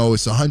thing you know,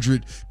 it's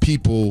 100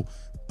 people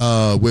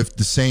with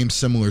the same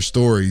similar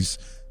stories.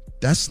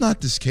 That's not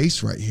this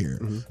case right here.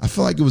 I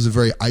feel like it was a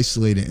very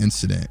isolated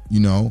incident, you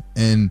know,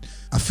 and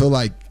I feel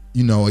like,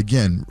 you know,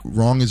 again,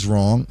 wrong is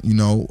wrong, you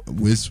know.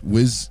 Wiz,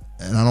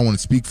 and I don't want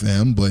to speak for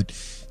him, but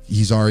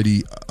he's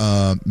already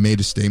made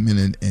a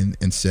statement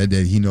and said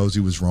that he knows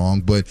he was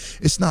wrong. But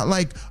it's not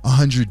like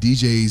 100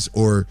 DJs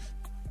or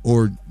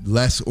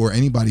less or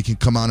anybody can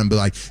come out and be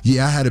like,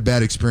 yeah, I had a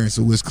bad experience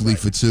with Wiz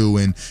Khalifa too,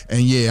 and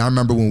yeah, I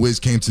remember when Wiz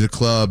came to the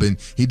club and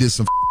he did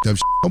some up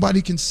shit.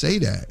 Nobody can say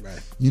that. Right.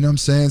 You know what I'm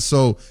saying?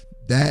 So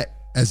that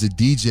as a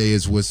DJ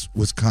is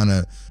what's kind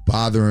of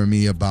bothering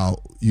me about,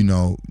 you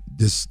know,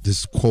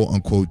 this quote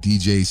unquote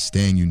DJ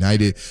Stand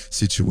United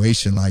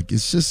situation. Like it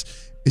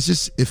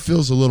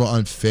feels a little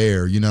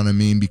unfair, you know what I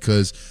mean?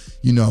 Because,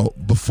 you know,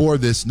 before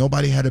this,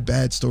 nobody had a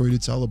bad story to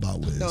tell about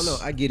Wiz. No,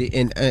 I get it.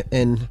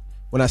 And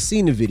when I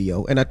seen the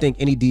video, and I think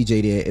any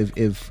DJ there,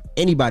 if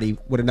anybody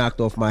would have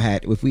knocked off my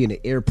hat, if we in the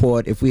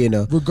airport, if we in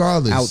a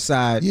regardless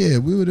outside, yeah,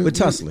 we would have, we're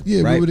tussling,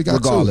 yeah, right? we would have got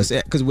regardless,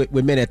 because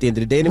we're men at the end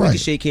of the day, and then we can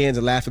shake hands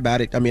and laugh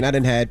about it. I mean, I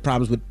done had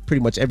problems with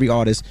pretty much every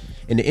artist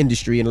in the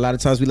industry, and a lot of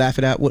times we laugh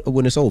it out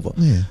when it's over.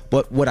 Yeah.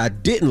 But what I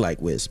didn't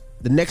like was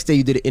the next day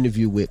you did an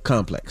interview with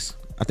Complex.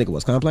 I think it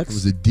was Complex. It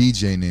was a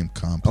DJ named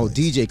Complex. Oh,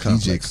 DJ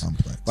Complex.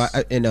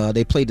 And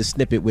they played the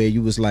snippet where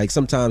you was like,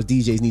 sometimes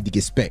DJs need to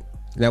get spanked.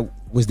 Now,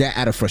 was that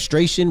out of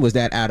frustration? Was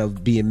that out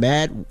of being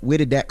mad? Where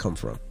did that come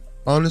from?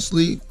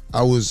 Honestly,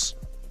 I was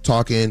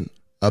talking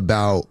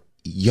about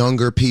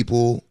younger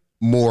people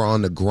more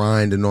on the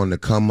grind and on the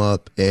come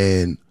up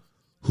and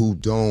who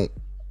don't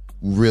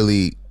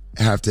really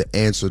have to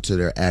answer to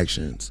their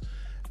actions.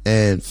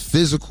 And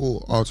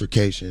physical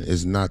altercation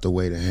is not the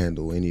way to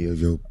handle any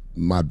of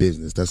my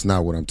business. That's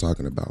not what I'm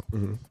talking about.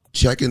 Mm-hmm.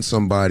 Checking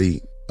somebody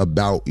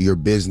about your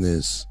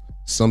business,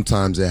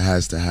 sometimes it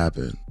has to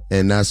happen.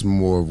 And that's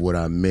more of what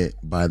I meant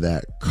by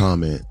that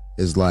comment,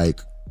 is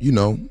like, you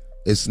know,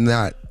 it's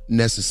not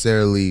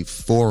necessarily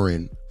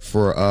foreign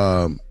for,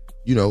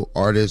 you know,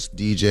 artists,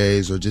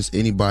 DJs, or just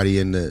anybody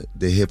in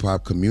the hip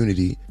hop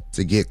community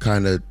to get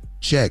kind of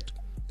checked.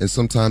 And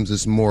sometimes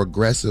it's more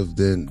aggressive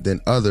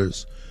than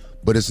others,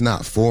 but it's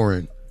not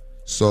foreign.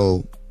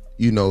 So,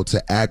 you know,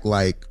 to act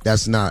like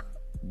that's not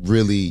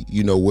really,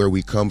 you know, where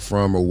we come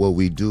from or what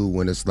we do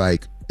when it's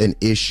like an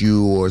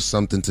issue or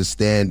something to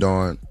stand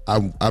on.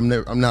 I'm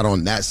not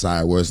on that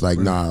side where it's like,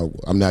 nah,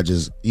 I'm not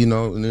just, you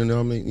know what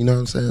I mean? You know what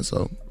I'm saying?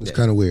 So it's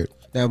kind of weird.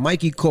 Now,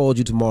 Mikey called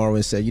you tomorrow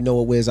and said, you know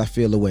what, Wiz, I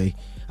feel away.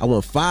 I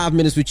want 5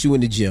 minutes with you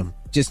in the gym.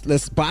 Just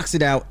let's box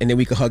it out and then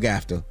we can hug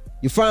after.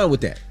 You're fine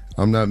with that?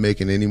 I'm not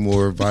making any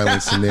more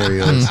violent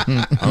scenarios.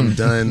 I'm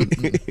done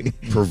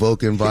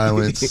provoking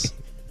violence.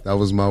 That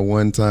was my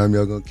one time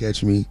y'all gonna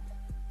catch me.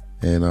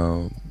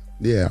 And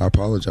yeah, I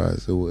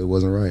apologize. It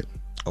wasn't right.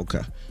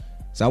 Okay.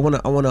 So I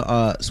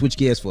wanna switch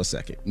gears for a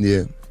second.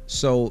 Yeah.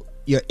 So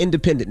you're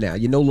independent now.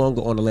 You're no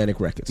longer on Atlantic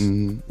Records.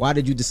 Mm-hmm. Why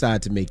did you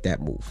decide to make that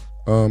move?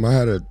 I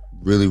had a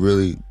really,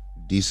 really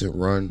decent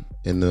run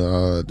in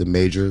the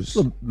majors.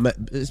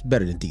 It's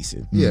better than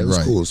decent. Yeah, it was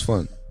cool. It was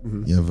fun.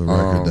 Mm-hmm. You have a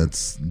record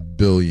that's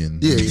billion.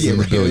 Yeah,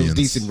 billions.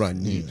 Decent run.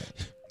 Yeah.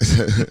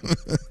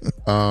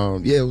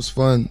 Yeah, it was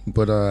fun,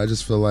 but I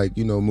just feel like,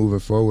 you know, moving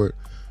forward,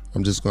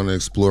 I'm just going to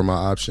explore my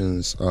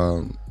options,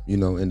 you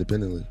know,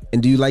 independently.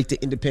 And do you like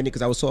the independent?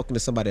 Because I was talking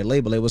to somebody at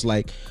label. It was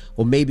like,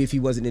 well, maybe if he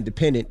wasn't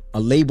independent, a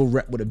label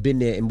rep would have been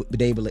there and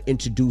been able to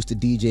introduce the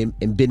DJ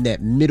and been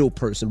that middle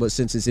person. But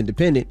since it's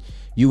independent,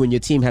 you and your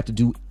team have to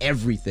do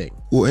everything.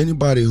 Well,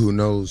 anybody who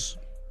knows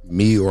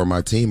me or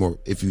my team, or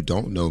if you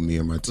don't know me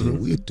or my team,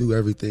 we do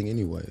everything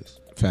anyways.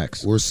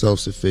 Facts. We're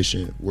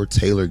self-sufficient. We're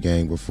Taylor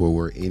Gang before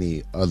we're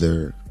any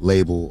other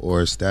label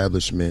or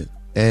establishment.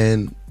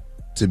 And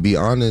to be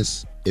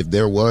honest, if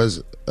there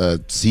was a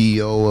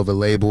CEO of a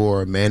label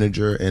or a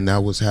manager and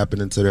that was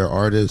happening to their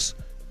artists,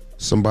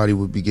 somebody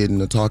would be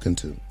getting a talking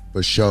to.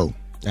 For sure.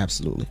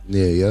 Absolutely.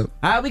 Yeah, yep.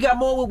 All right, we got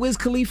more with Wiz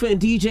Khalifa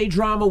and DJ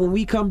Drama. When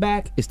we come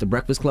back, it's The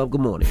Breakfast Club. Good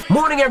morning.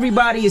 Morning,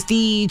 everybody. It's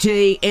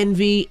DJ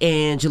Envy,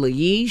 Angela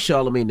Yee,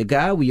 Charlamagne the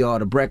Guy. We are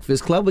The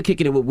Breakfast Club. We're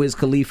kicking it with Wiz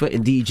Khalifa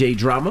and DJ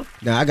Drama.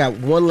 Now, I got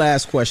one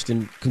last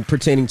question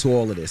pertaining to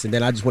all of this, and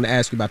then I just want to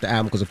ask you about the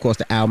album, because, of course,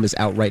 the album is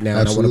out right now,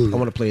 Absolutely. And I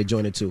want to play a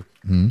joint or two.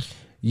 Mm-hmm.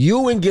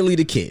 You and Gilly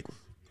the Kid.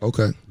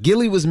 Okay.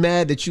 Gilly was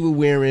mad that you were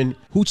wearing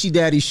Hoochie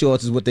Daddy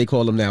shorts, is what they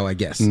call them now, I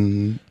guess.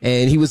 Mm-hmm.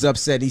 And he was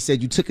upset. He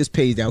said you took his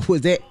page down.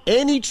 Was there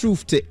any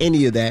truth to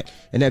any of that?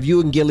 And have you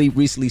and Gilly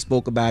recently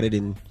spoke about it?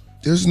 And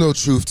there's no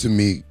truth to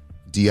me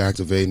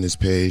deactivating this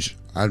page.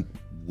 I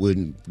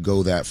wouldn't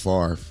go that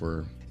far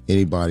for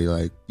anybody.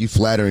 Like, you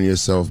flattering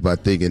yourself by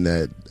thinking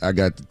that I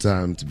got the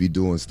time to be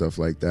doing stuff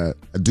like that.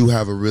 I do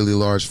have a really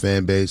large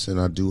fan base, and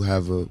I do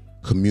have a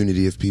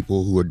community of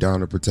people who are down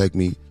to protect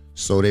me.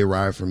 So they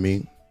ride for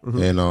me.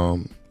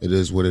 Mm-hmm. And It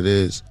is what it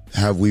is.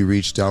 Have we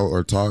reached out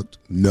or talked?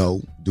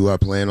 No. Do I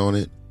plan on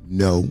it?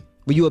 No.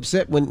 Were you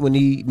upset when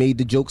he made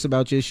the jokes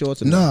about your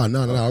shorts? No.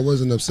 I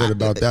wasn't upset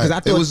about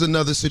that. It was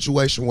another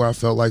situation where I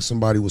felt like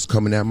somebody was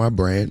coming at my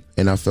brand,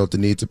 and I felt the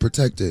need to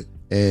protect it.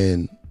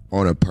 And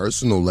on a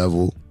personal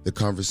level, the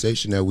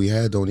conversation that we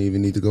had don't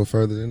even need to go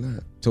further than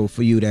that. So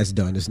for you, that's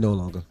done. It's no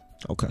longer.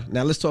 Okay.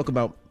 Now let's talk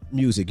about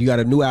music. You got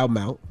a new album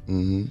out.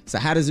 Mm-hmm. So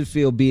how does it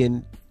feel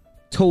being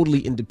totally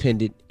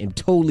independent and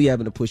totally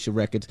having to push your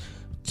records,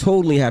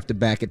 totally have to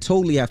back it,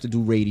 totally have to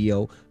do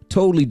radio,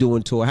 totally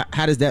doing tour?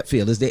 How does that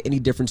feel? Is there any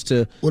difference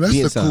to that's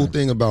being the signed? cool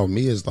thing about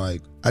me is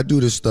like I do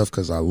this stuff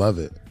because I love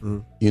it.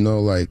 You know,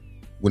 like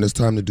when it's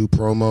time to do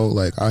promo,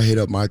 like I hit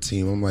up my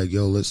team. I'm like,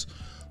 yo, let's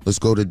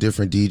go to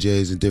different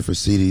DJs in different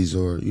cities,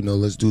 or you know,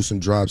 let's do some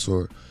drops,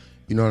 or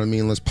you know what I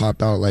mean, let's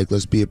pop out, like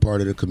let's be a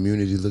part of the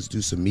community, let's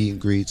do some meet and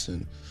greets,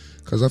 and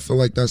because I feel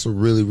like that's a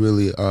really,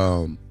 really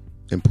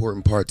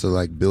important part to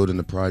like building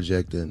the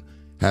project and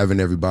having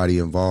everybody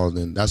involved.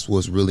 And that's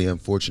what's really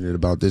unfortunate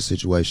about this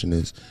situation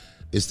is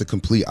it's the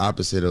complete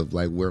opposite of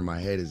like where my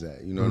head is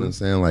at. You know what I'm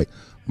saying? Like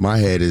my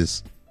head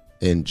is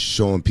in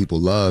showing people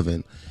love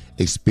and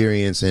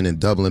experiencing and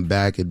doubling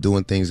back and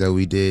doing things that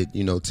we did,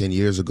 you know, 10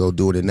 years ago,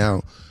 doing it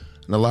now.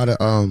 And a lot of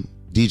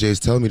DJs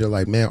tell me, they're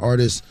like, man,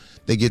 artists,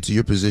 they get to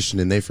your position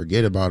and they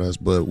forget about us,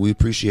 but we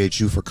appreciate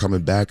you for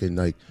coming back and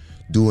like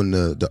doing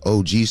the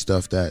OG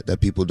stuff that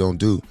people don't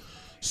do.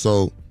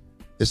 So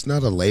it's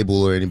not a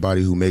label or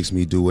anybody who makes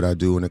me do what I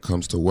do when it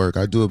comes to work.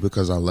 I do it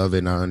because I love it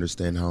and I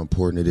understand how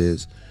important it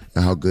is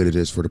and how good it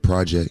is for the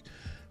project.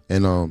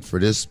 And for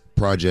this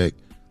project,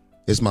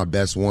 it's my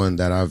best one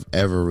that I've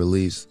ever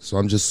released. So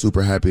I'm just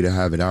super happy to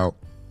have it out.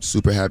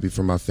 Super happy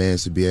for my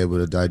fans to be able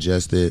to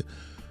digest it.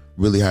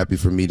 Really happy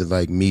for me to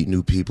like meet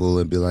new people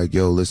and be like,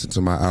 yo, listen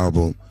to my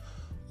album.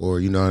 Or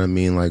you know what I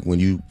mean? Like when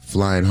you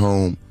flying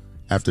home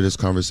after this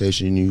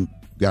conversation, you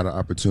got an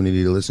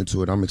opportunity to listen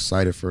to it. I'm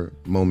excited for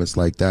moments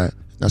like that.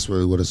 That's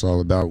really what it's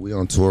all about. We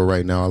on tour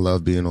right now. I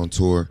love being on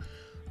tour.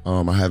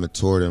 I haven't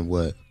toured in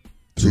what,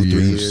 2-3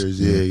 years?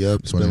 Yeah,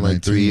 it's been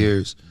like 3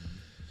 years.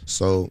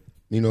 So,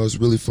 you know, it's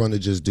really fun to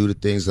just do the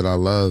things that I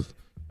love,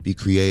 be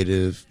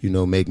creative, you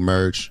know, make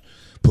merch,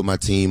 put my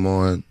team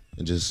on,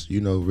 and just,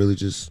 you know, really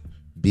just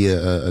be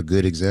a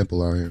good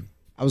example out here.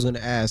 I was going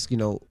to ask, you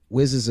know,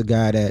 Wiz is a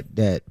guy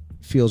that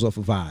feels off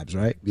of vibes,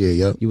 right?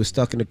 Yeah. You were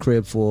stuck in the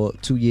crib for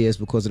 2 years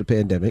because of the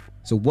pandemic.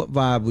 So what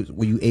vibe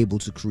were you able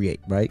to create,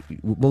 right?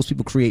 Most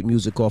people create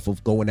music off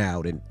of going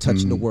out and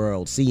touching the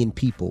world, seeing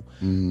people.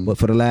 But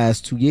for the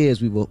last 2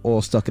 years, we were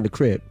all stuck in the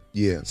crib.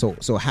 Yeah.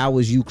 So how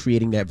was you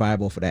creating that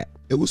vibe off of that?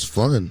 It was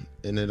fun,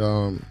 and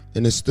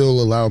it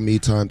still allowed me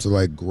time to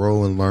like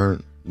grow and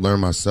learn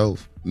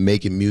myself.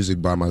 Making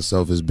music by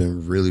myself has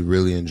been really,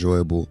 really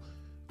enjoyable,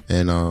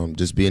 and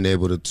just being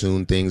able to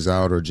tune things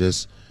out or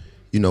just,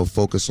 you know,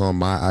 focus on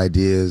my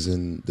ideas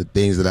and the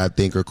things that I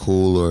think are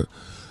cool or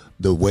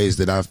the ways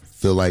that I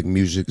feel like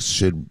music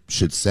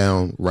should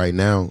sound right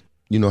now.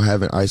 You know,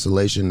 having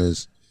isolation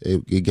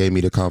it gave me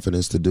the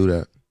confidence to do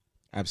that.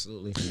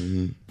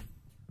 Absolutely.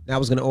 Now I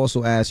was going to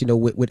also ask, you know,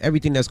 with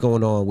everything that's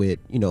going on with,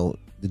 you know,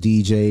 the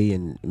DJ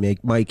and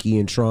Mikey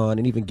and Tron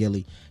and even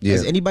Gilly,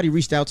 has anybody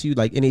reached out to you,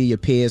 like any of your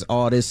peers,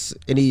 artists,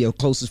 any of your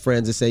closest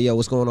friends, and say, yo,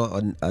 what's going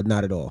on? Or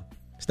not at all?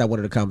 It's not one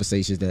of the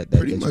conversations that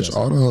pretty much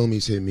all the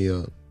homies hit me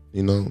up.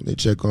 You know, they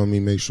check on me,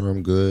 make sure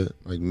I'm good,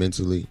 like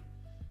mentally.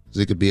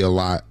 Because it could be a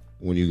lot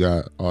when you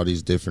got all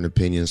these different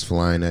opinions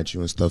flying at you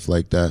and stuff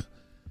like that.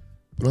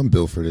 But I'm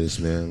built for this,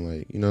 man.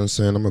 Like, you know what I'm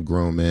saying? I'm a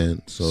grown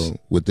man. So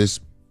with this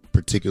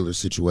particular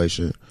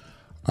situation,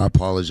 I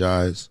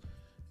apologize.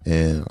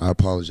 And I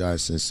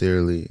apologize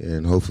sincerely.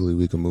 And hopefully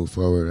we can move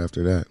forward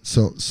after that.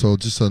 So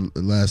just a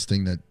last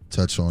thing that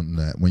touch on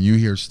that. When you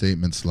hear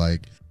statements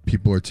like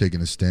people are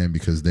taking a stand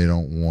because they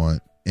don't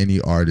want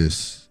any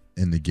artists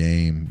in the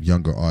game,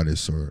 younger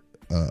artists or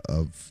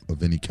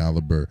of any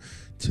caliber,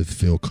 to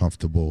feel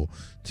comfortable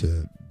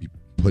to be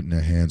putting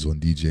their hands on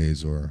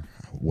DJs or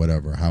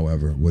whatever,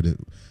 however, what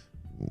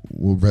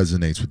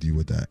resonates with you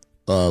with that?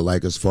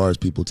 Like as far as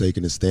people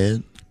taking a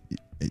stand?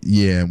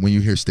 Yeah, when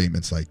you hear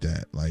statements like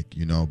that, like,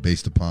 you know,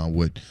 based upon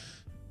what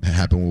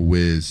happened with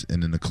Wiz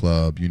and in the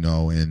club, you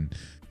know, and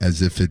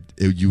as if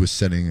you were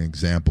setting an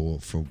example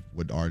for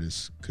what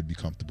artists could be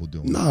comfortable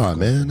doing. Nah,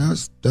 man,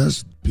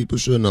 that's people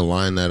shouldn't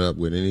align that up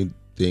with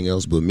anything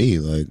else but me.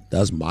 Like,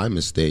 that's my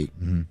mistake.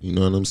 You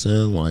know what I'm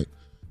saying? Like,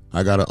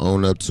 I gotta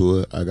own up to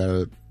it. I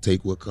gotta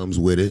take what comes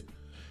with it.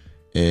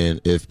 And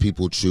if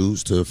people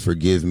choose to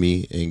forgive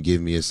me and give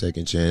me a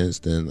second chance,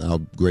 then I'll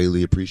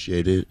greatly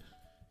appreciate it.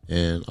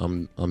 And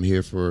I'm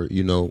here for,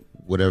 you know,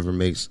 whatever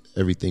makes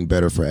everything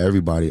better for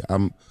everybody.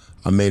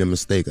 I made a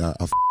mistake. I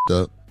f***ed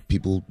up.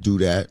 People do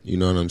that, you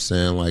know what I'm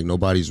saying? Like,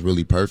 nobody's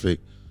really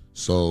perfect.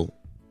 So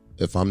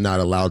if I'm not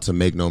allowed to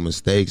make no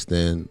mistakes,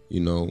 then,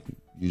 you know,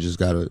 you just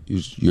gotta,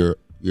 you're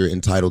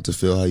entitled to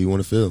feel how you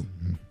want to feel.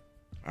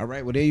 All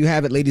right, well, there you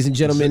have it, ladies and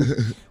gentlemen.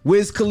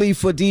 Wiz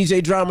Khalifa,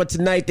 DJ Drama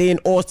tonight. They're in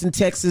Austin,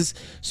 Texas.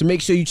 So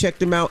make sure you check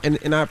them out.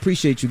 And I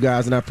appreciate you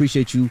guys, and I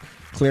appreciate you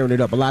clearing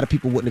it up. A lot of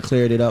people wouldn't have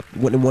cleared it up,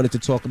 wouldn't have wanted to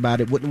talk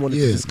about it, wouldn't have wanted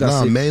to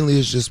discuss it. Mainly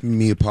it's just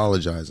me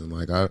apologizing.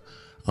 Like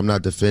I'm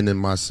not defending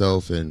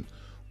myself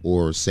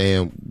or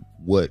saying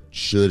what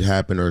should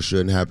happen or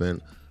shouldn't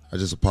happen. I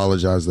just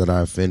apologize that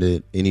I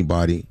offended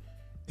anybody,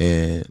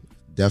 and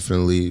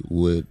definitely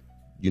would,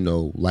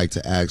 like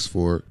to ask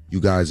for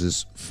you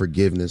guys'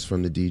 forgiveness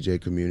from the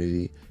DJ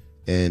community,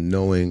 and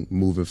knowing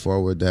moving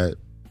forward that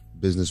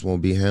business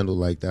won't be handled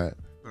like that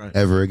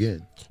ever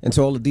again. And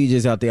to all the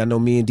DJs out there, I know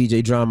me and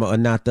DJ Drama are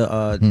not the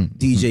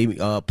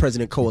DJ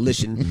President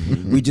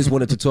Coalition. We just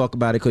wanted to talk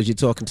about it because you're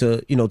talking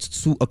to,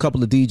 a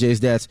couple of DJs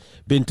that's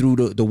been through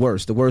the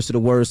worst of the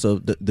worst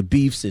of the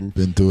beefs and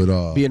been through it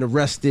all, being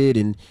arrested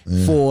and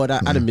Ford.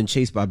 I done been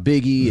chased by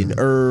Biggie and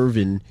Irv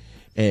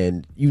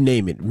and you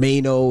name it,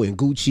 Mano and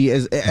Gucci,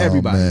 as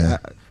everybody,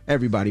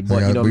 everybody.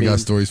 But we got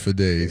stories for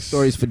days.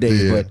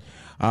 But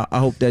I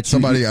hope that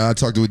somebody. I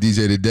talked to a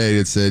DJ today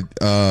that said,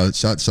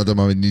 "Shout out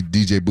my new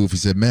DJ booth." He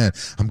said, "Man,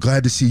 I'm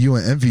glad to see you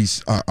and Envy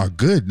are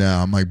good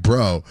now." I'm like,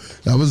 "Bro,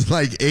 that was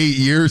like 8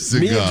 years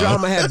ago." Me and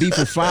Drama had beef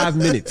for 5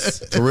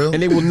 minutes, for real,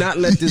 and they will not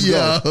let this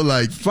go.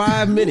 Like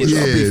 5 minutes.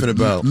 Yeah, beefing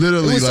about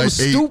literally like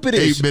so 8 minutes.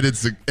 8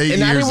 years ago.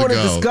 And I didn't want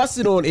to discuss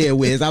it on air.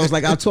 Wiz, I was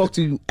like, "I'll talk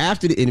to you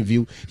after the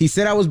interview." He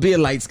said I was being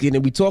light skinned,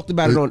 and we talked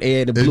about it on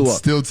air, and it blew up.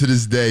 Still to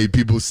this day,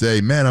 people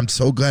say, "Man, I'm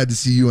so glad to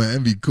see you and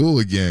Envy cool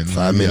again."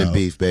 5-minute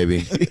beef,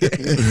 baby.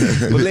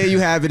 But there you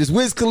have it. It's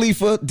Wiz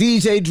Khalifa,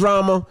 DJ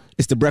Drama.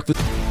 It's The Breakfast.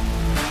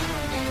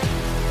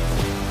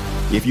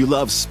 If you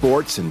love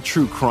sports and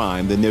true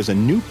crime, then there's a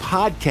new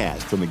podcast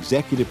from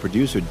executive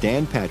producer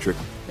Dan Patrick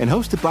and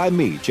hosted by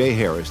me, Jay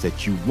Harris,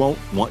 that you won't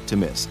want to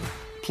miss.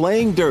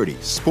 Playing Dirty: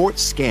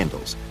 Sports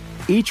Scandals.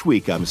 Each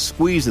week, I'm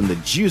squeezing the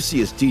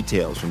juiciest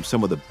details from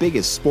some of the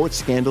biggest sports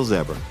scandals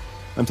ever.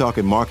 I'm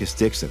talking Marcus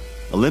Dixon,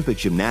 Olympic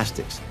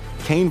gymnastics,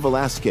 Cain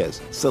Velasquez,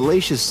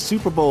 salacious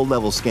Super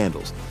Bowl-level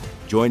scandals.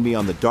 Join me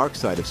on the dark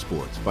side of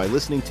sports by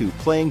listening to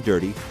Playing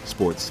Dirty: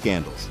 Sports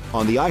Scandals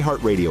on the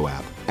iHeartRadio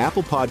app,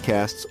 Apple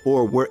Podcasts,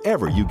 or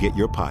wherever you get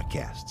your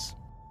podcasts.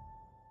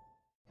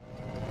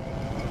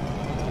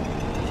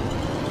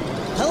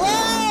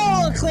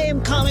 Hello,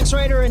 acclaimed comics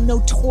writer and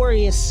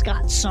notorious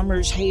Scott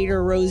Summers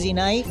hater, Rosie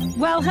Knight.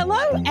 Well,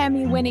 hello,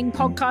 Emmy-winning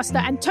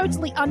podcaster and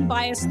totally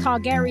unbiased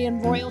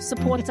Targaryen royal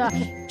supporter,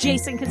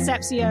 Jason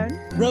Concepcion.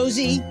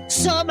 Rosie,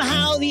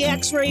 somehow the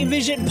X-Ray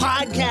Vision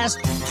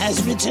podcast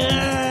has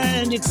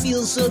returned. It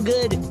feels so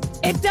good.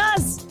 It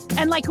does.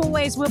 And like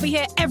always, we'll be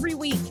here every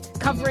week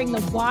covering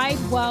the wide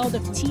world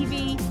of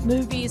TV,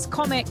 movies,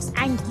 comics,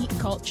 and geek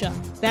culture.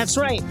 That's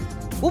right.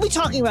 We'll be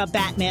talking about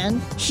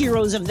Batman,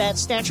 heroes of that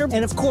stature,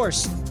 and of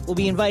course, we'll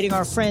be inviting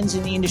our friends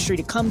in the industry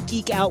to come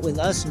geek out with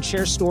us and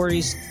share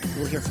stories.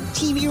 We'll hear from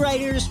TV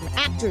writers, from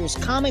actors,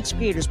 comics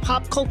creators,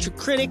 pop culture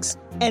critics,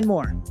 and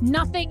more.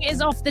 Nothing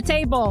is off the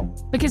table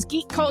because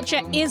geek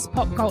culture is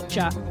pop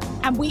culture,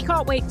 and we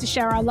can't wait to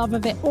share our love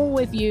of it all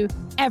with you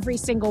every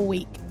single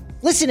week.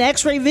 Listen to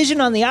X-Ray Vision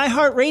on the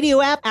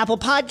iHeartRadio app, Apple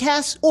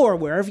Podcasts, or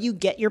wherever you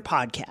get your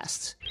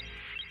podcasts.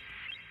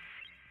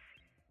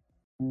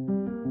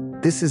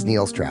 This is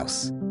Neil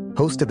Strauss,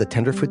 host of the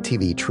Tenderfoot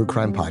TV True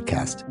Crime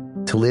Podcast,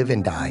 To Live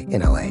and Die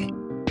in LA.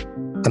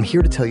 I'm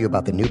here to tell you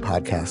about the new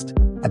podcast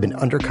I've been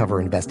undercover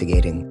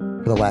investigating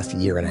for the last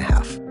year and a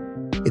half.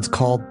 It's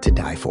called To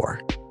Die For.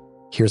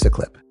 Here's a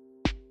clip.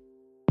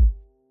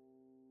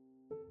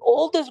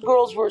 All these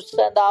girls were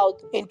sent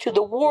out into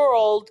the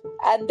world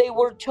and they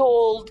were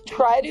told,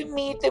 try to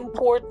meet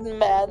important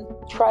men,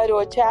 try to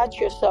attach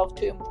yourself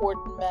to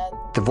important men.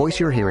 The voice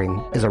you're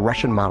hearing is a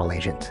Russian model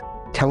agent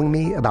telling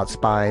me about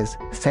spies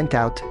sent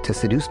out to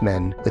seduce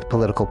men with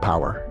political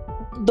power.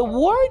 The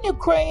war in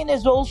Ukraine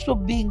is also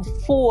being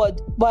fought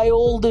by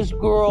all these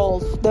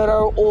girls that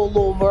are all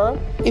over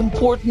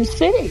important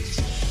cities.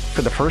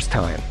 For the first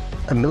time,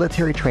 a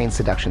military-trained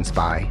seduction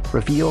spy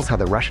reveals how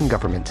the Russian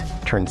government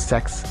turned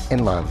sex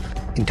and love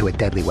into a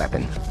deadly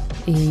weapon.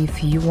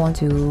 If you want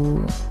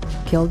to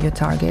kill your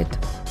target,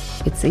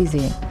 it's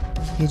easy.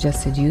 You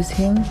just seduce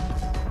him,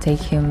 take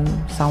him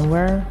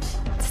somewhere,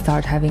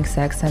 start having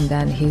sex, and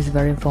then he's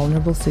very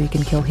vulnerable, so you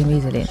can kill him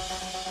easily.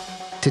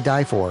 To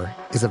Die For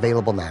is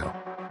available now.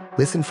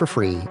 Listen for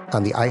free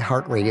on the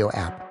iHeartRadio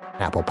app,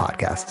 Apple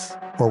Podcasts,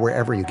 or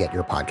wherever you get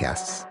your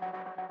podcasts.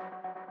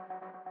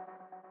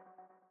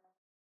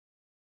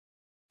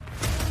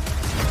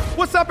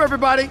 What's up,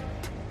 everybody?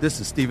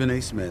 This is Stephen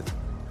A. Smith.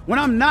 When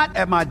I'm not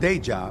at my day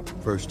job,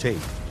 First Take,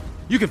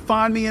 you can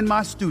find me in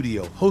my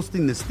studio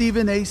hosting the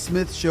Stephen A.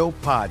 Smith Show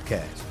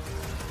podcast.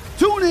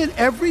 Tune in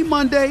every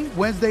Monday,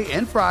 Wednesday,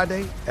 and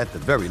Friday, at the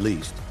very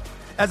least,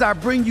 as I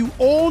bring you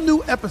all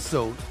new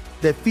episodes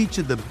that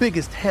feature the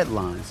biggest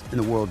headlines in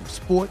the world of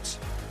sports,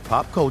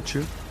 pop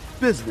culture,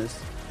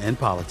 business, and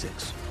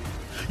politics.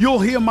 You'll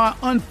hear my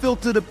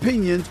unfiltered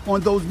opinions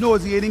on those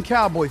nauseating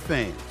Cowboy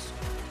fans,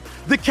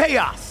 the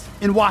chaos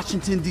in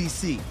Washington,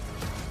 D.C.,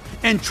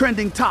 and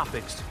trending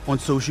topics on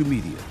social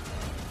media,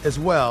 as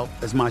well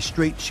as my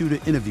straight-shooter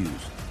interviews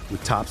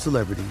with top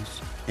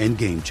celebrities and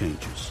game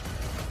changers.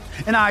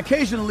 And I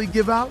occasionally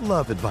give out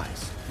love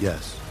advice.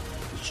 Yes,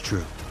 it's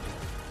true.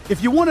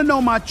 If you want to know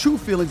my true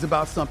feelings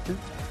about something,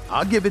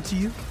 I'll give it to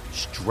you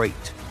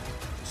straight.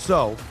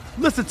 So,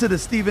 listen to the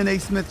Stephen A.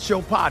 Smith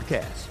Show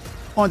podcast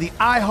on the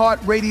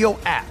iHeartRadio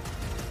app,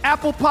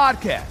 Apple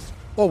Podcasts,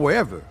 or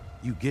wherever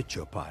you get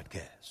your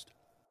podcast.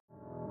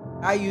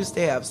 I used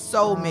to have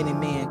so many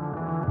men.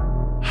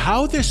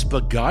 How this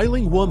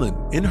beguiling woman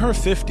in her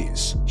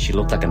 50s, she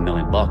looked like $1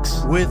 million,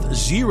 with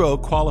 0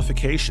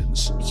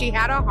 qualifications, she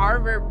had a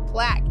Harvard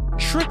plaque,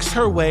 tricks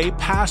her way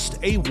past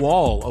a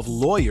wall of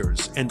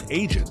lawyers and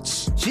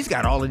agents. She's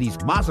got all of these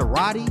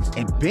Maseratis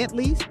and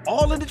Bentleys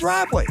all in the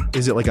driveway.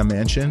 Is it like a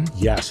mansion?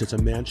 Yes, it's a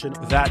mansion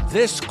that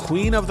this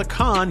queen of the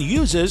con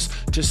uses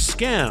to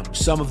scam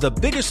some of the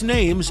biggest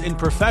names in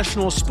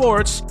professional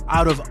sports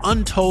out of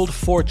untold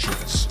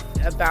fortunes.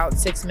 About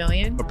 $6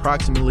 million.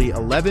 Approximately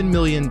 $11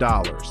 million.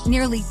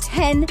 Nearly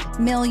 $10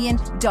 million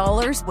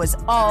was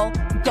all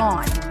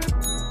gone.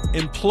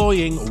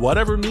 Employing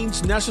whatever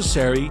means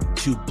necessary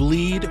to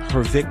bleed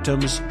her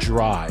victims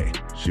dry.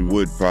 She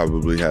would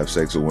probably have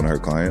sex with one of her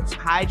clients.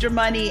 Hide your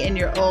money in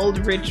your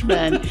old rich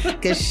man,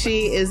 because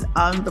she is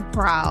on the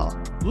prowl.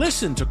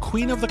 Listen to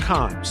Queen of the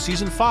Con,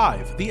 Season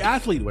 5, The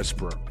Athlete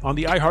Whisperer, on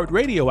the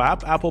iHeartRadio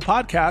app, Apple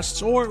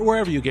Podcasts, or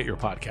wherever you get your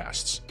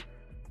podcasts.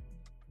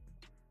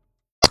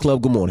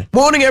 Club, good morning.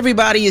 Morning,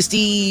 everybody. It's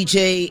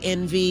DJ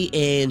Envy,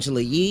 Angela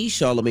Yee,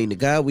 Charlamagne the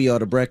Guy. We are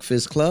the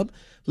Breakfast Club.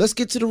 Let's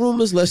get to the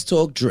rumors. Let's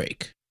talk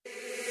Drake.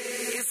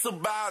 It's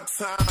about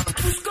time.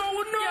 What's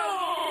going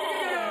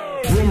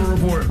on?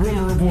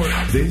 Rumor report.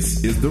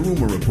 This is the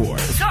Rumor Report.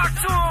 Talk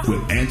to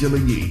him. With Angela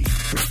Yee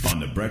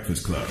on the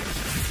Breakfast Club.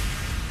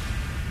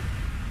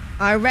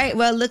 All right.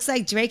 Well, it looks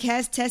like Drake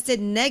has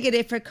tested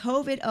negative for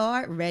COVID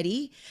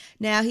already.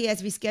 Now, he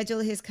has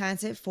rescheduled his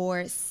concert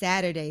for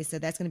Saturday, so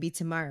that's going to be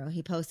tomorrow.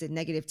 He posted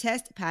negative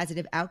test,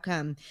 positive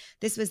outcome.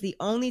 This was the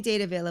only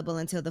date available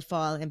until the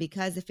fall, and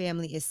because the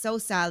family is so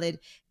solid,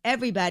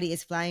 everybody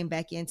is flying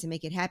back in to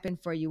make it happen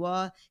for you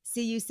all.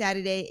 See you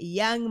Saturday,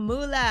 Young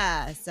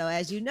Moolah. So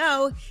as you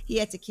know, he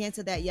had to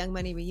cancel that Young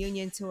Money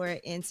reunion tour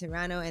in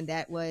Toronto, and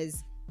that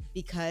was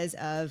because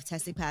of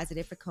testing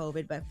positive for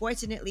COVID. But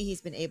fortunately, he's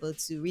been able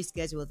to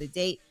reschedule the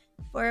date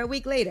for a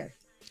week later.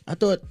 I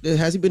thought,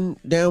 has he been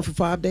down for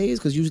 5 days?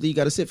 Because usually you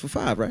got to sit for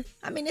 5, right?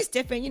 I mean, it's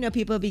different. You know,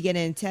 people be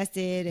getting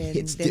tested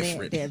and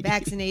then they're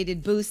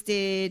vaccinated,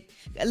 boosted.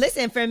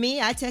 Listen, for me,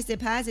 I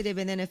tested positive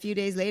and then a few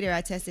days later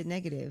I tested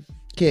negative.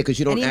 Yeah, because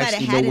you don't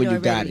actually know when you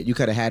already. got it. You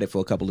could have had it for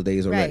a couple of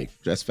days already. Right.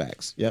 That's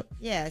facts. Yep.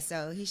 Yeah,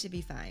 so he should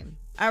be fine.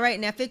 All right,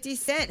 now 50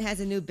 Cent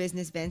has a new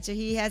business venture.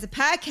 He has a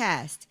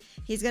podcast.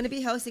 He's going to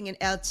be hosting an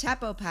El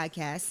Chapo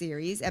podcast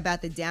series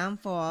about the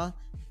downfall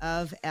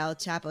of El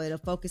Chapo. It'll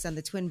focus on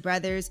the twin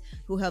brothers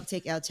who helped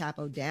take El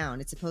Chapo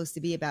down. It's supposed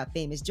to be about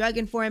famous drug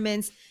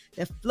informants,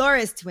 the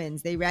Flores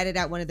twins. They ratted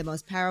out one of the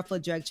most powerful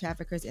drug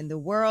traffickers in the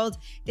world.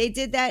 They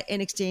did that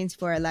in exchange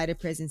for a lighter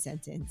prison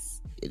sentence.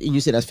 And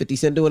you said that's 50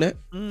 Cent doing that?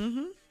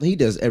 Mm-hmm. He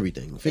does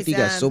everything. 50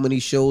 got so many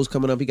shows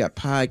coming up. He got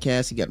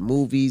podcasts. He got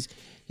movies.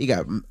 He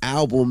got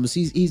albums.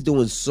 He's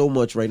doing so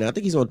much right now. I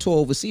think he's on tour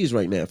overseas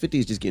right now. 50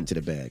 is just getting to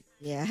the bag.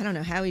 Yeah, I don't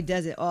know how he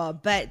does it all,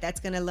 but that's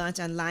going to launch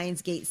on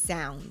Lionsgate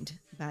Sound,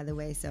 by the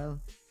way. So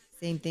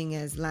same thing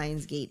as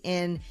Lionsgate.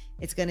 And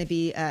it's going to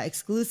be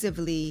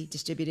exclusively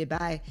distributed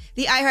by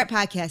the iHeart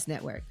Podcast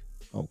Network.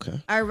 Okay.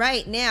 All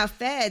right. Now,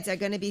 feds are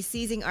going to be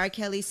seizing R.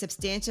 Kelly's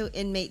substantial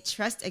inmate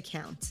trust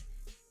account.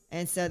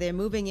 And so they're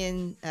moving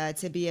in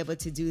to be able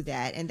to do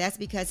that. And that's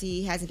because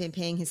he hasn't been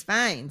paying his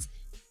fines.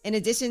 In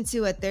addition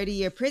to a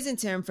 30-year prison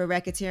term for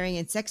racketeering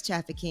and sex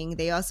trafficking,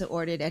 they also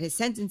ordered at his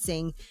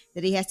sentencing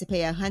that he has to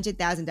pay a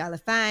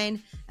 $100,000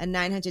 fine, a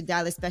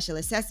 $900 special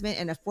assessment,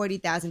 and a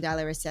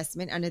 $40,000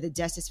 assessment under the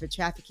Justice for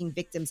Trafficking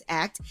Victims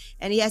Act.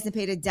 And he hasn't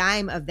paid a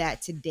dime of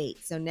that to date.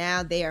 So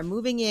now they are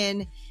moving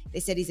in. They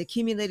said he's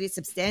accumulated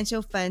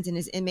substantial funds in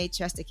his inmate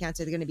trust account,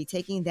 so they're going to be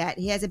taking that.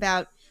 He has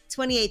about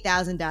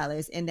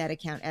 $28,000 in that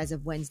account as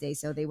of Wednesday,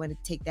 so they want to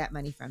take that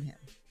money from him.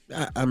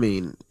 I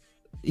mean,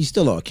 he's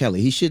still R.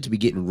 Kelly. He should be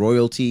getting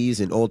royalties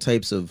and all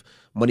types of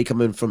money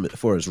coming from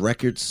for his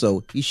records.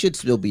 So he should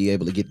still be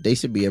able to get. They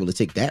should be able to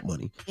take that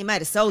money. He might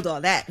have sold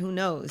all that. Who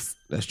knows?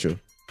 That's true.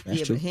 That's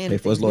Yeah, true. but him, Pay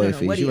for his we don't lawyer know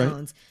fees. what he You're right.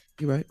 owns.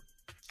 You're right.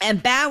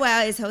 And Bow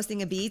Wow is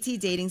hosting a BET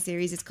dating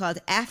series. It's called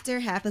After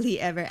Happily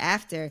Ever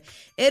After.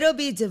 It'll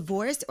be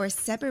divorced or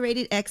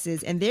separated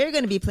exes, and they're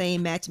going to be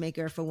playing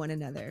matchmaker for one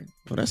another.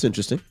 Oh, that's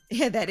interesting.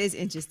 Yeah, that is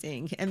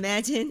interesting.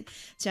 Imagine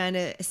trying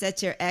to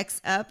set your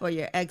ex up or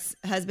your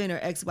ex-husband or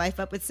ex-wife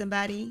up with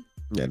somebody.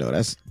 Yeah, no,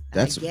 that's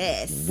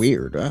guess.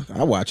 weird.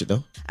 I watch it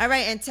though. All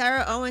right, and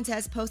Tara Owens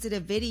has posted a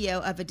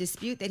video of a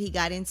dispute that he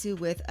got into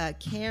with a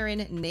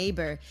Karen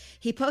neighbor.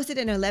 He posted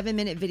an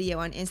 11-minute video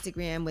on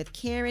Instagram with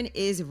Karen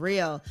is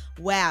real.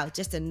 Wow,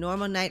 just a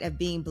normal night of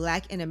being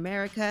black in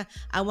America.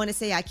 I want to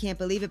say I can't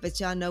believe it, but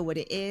y'all know what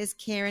it is.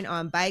 Karen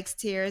on bikes,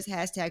 tears,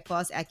 hashtag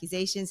false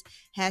accusations,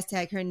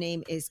 hashtag her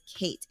name is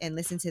Kate. And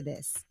listen to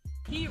this.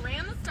 He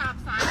ran the stop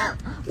sign.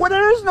 Well,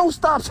 there is no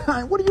stop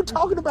sign. What are you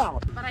talking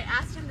about? But I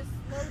asked him to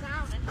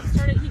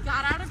He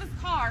got out of his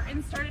car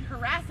and started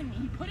harassing me.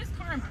 He put his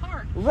car in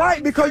park.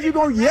 Right, because you're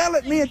going to yell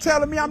at me and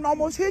telling me I'm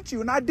almost hit you,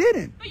 and I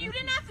didn't. But you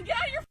didn't have to get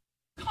out of your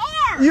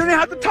car. You didn't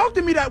have to talk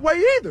to me that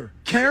way either,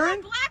 Karen. You're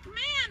a black man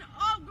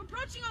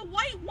approaching a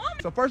white woman.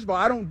 So first of all,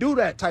 I don't do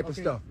that type of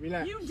stuff.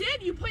 Relax. You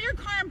did. You put your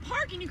car in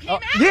park and you came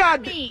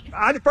at me.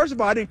 First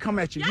of all, I didn't come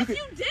at you. Yes, you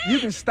did. You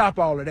can stop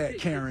all of that,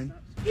 Karen.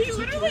 He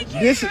literally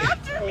came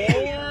after me.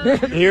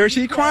 Here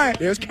she crying.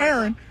 There's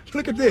Karen.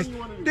 Look at this.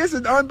 This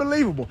is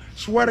unbelievable.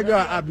 Swear to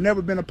God, I've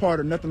never been a part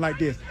of nothing like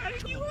this.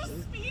 You were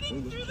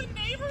speeding through the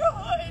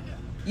neighborhood.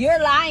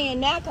 You're lying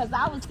now because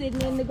I was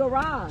sitting in the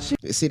garage.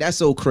 See, that's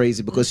so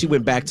crazy because she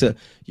went back to,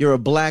 you're a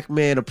black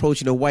man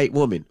approaching a white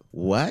woman.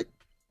 What?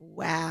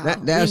 Wow.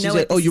 Now she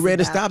said, oh, you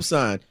ran a stop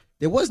sign.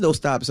 There was no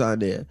stop sign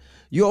there.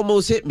 You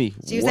almost hit me.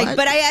 She was like,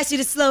 but I asked you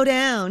to slow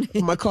down.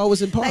 My car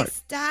was in park. Like,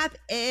 stop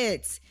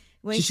it.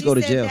 When she go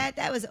to said jail.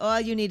 that was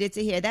all you needed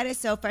to hear. That is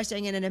so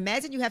frustrating. And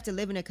imagine you have to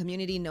live in a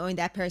community knowing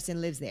that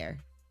person lives there.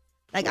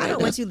 Like, I don't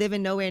want you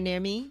living nowhere near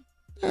me.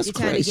 That's You're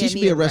trying crazy. to get She should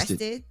me be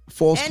arrested.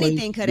 False claim,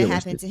 Anything could be have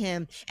happened arrested. to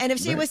him. And if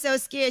she was so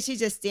scared, she's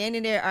just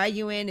standing there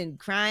arguing and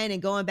crying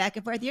and going back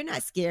and forth. You're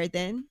not scared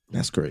then.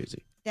 That's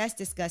crazy. That's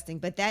disgusting.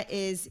 But that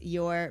is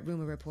your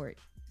rumor report.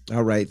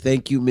 All right.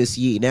 Thank you, Miss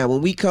Yee. Now,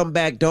 when we come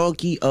back,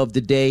 Donkey of the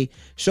Day.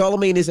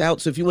 Charlamagne is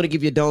out. So if you want to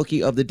give your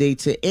Donkey of the Day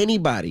to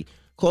anybody,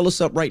 call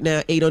us up right now,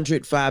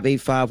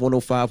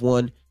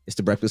 800-585-1051. It's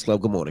The Breakfast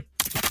Club. Good morning.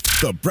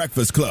 The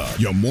Breakfast Club.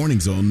 Your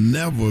mornings will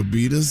never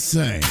be the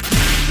same.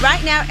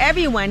 Right now,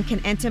 everyone can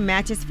enter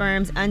Mattress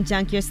Firm's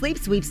Unjunk Your Sleep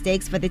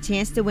sweepstakes for the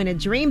chance to win a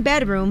dream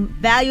bedroom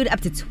valued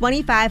up to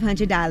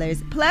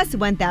 $2,500 plus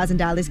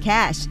 $1,000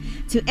 cash.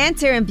 To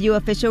enter and view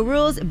official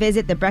rules,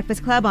 visit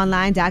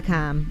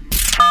thebreakfastclubonline.com.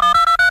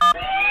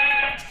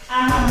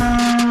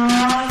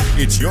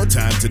 It's your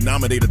time to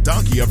nominate a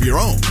donkey of your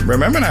own.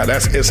 Remember now,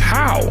 it's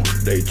how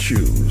they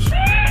choose.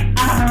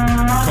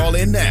 Call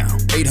in now,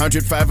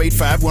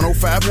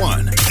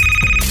 800-585-1051.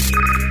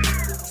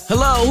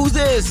 Hello, who's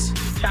this?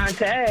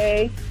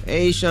 Shantae.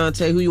 Hey,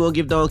 Shantae, who you want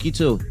to give donkey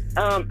to?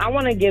 I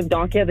want to give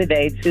donkey of the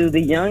day to the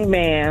young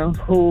man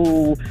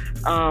who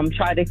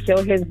tried to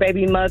kill his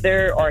baby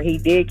mother, or he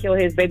did kill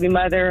his baby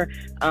mother.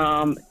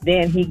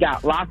 Then he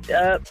got locked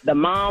up. The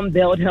mom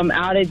bailed him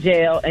out of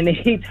jail, and then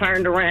he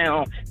turned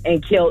around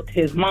and killed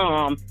his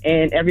mom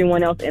and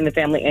everyone else in the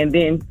family, and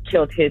then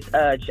killed his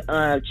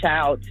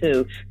child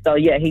too. So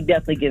yeah, he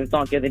definitely gets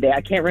donkey of the day.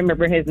 I can't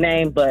remember his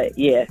name, but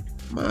yeah.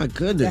 My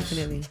goodness.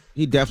 Definitely.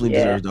 He definitely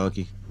deserves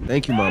donkey.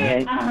 Thank you, Mama.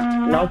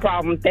 Yeah, no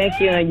problem. Thank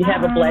you, and you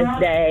have a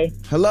blessed day.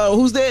 Hello,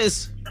 who's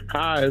this?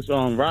 Hi, it's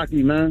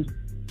Rocky, man.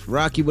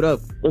 Rocky, what up?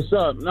 What's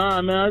up? Nah,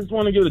 man, I just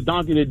want to give a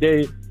donkey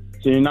today to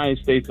the United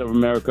States of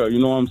America. You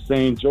know what I'm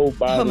saying? Joe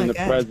Biden, the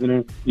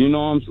president. You know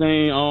what I'm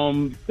saying?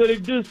 Could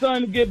have did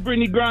something to get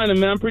Brittany Griner,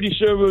 man. I'm pretty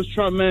sure if it was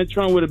Trump, man,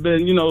 Trump would have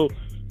been,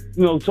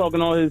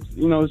 talking all his,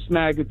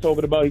 smack and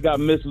talking about he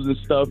got missiles and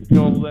stuff. You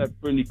don't let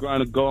Brittany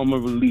Griner go. I'm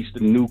gonna release the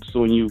nukes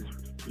on you.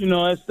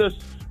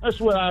 That's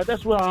what I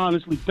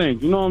honestly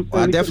think. You know what I'm saying?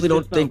 Well, I definitely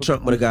don't think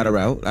Trump would have got her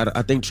out.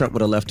 I think Trump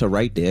would have left her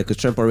right there because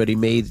Trump already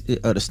made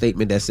the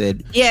statement that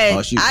said,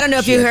 I don't know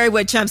if you heard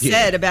what Trump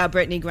said about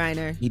Brittany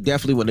Griner. He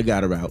definitely wouldn't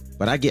have got her out.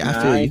 But I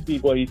feel you. See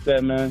what he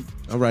said, man.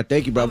 All right,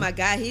 thank you, Oh brother. my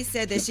God, he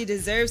said that she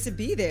deserves to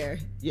be there.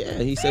 Yeah,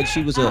 he said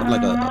she was a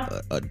drug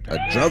That was or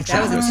a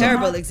something.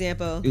 terrible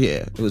example.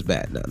 Yeah, it was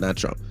bad. No, not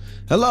Trump.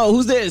 Hello,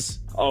 who's this?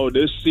 Oh,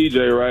 this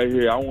CJ right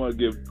here. I want to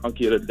give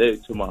donkey of the day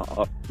to my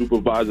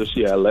supervisor.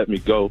 She had let me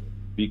go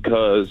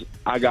because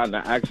I got in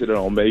an accident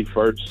on May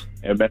 1st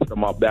and messed up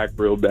my back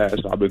real bad.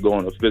 So I've been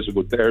going to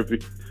physical therapy.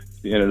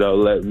 She ended up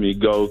letting me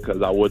go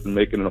because I wasn't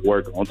making it to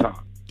work on time.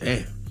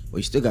 Damn. Well,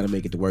 you still got to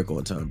make it to work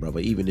on time, brother.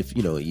 Even if,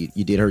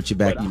 you did hurt your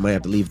back, you might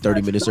have to leave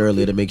 30 minutes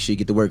earlier to make sure you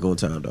get to work on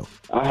time, though.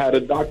 I had a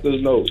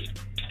doctor's note,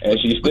 and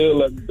she still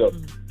let me go.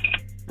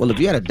 Well, if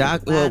you had a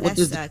doc, Wow, that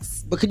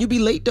sucks. But can you be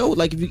late, though?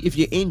 Like, if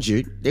you're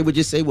injured, they would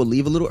just say, well,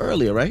 leave a little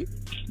earlier, right?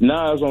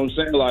 Nah, that's what I'm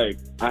saying. Like,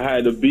 I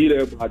had to be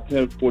there by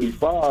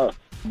 10:45,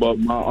 but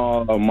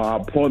my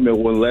appointment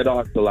wouldn't let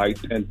off till like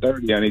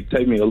 10:30, and it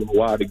take me a little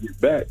while to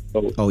get back.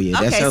 So. Oh, yeah,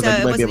 that sounds like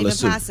you might be able to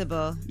sue.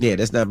 Possible. Yeah,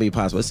 that's not being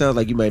possible. It sounds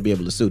like you might be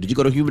able to sue. Did you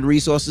go to Human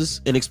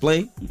Resources and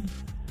explain?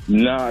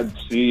 Nah,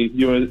 see,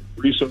 Human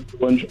Resources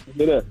wasn't trying to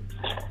do that.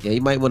 Yeah,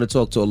 you might want to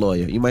talk to a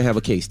lawyer. You might have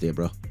a case there,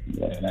 bro.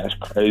 Man, that's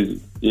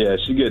crazy. Yeah,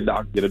 she get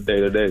docked a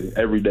day to day,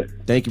 every day.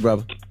 Thank you,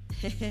 brother.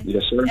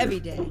 Yes, sir. Every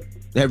day.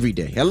 Every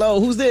day. Hello,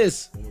 who's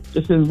this?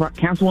 This is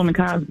Councilwoman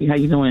Cosby. How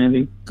you doing,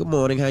 Envy? Good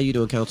morning. How you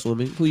doing,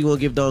 Councilwoman? Who you want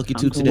to give donkey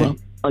to today? Well,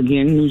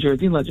 again, New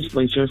Jersey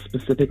legislature,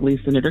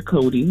 specifically Senator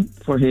Cody,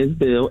 for his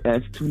bill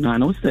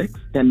S-2906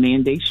 that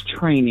mandates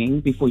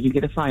training before you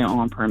get a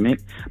firearm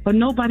permit. But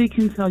nobody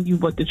can tell you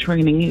what the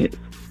training is.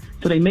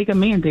 So they make a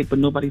mandate, but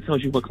nobody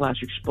tells you what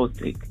class you're supposed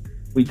to take.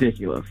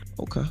 Ridiculous.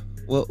 Okay.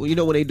 Well,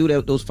 when they do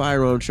those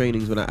firearm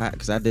trainings,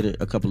 because I did it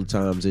a couple of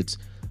times, it's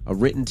a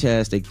written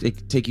test. They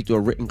take you through a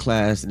written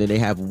class, and then they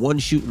have one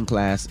shooting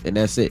class, and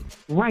that's it.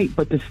 Right,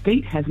 but the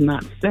state has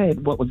not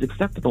said what was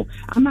acceptable.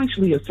 I'm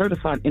actually a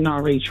certified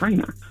NRA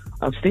trainer.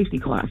 of safety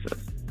classes.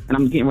 And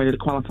I'm getting ready to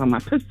qualify my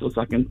pistol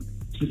so I can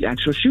teach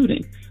actual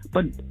shooting.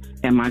 But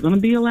am I going to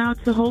be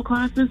allowed to hold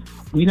classes?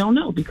 We don't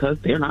know because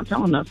they're not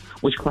telling us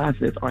which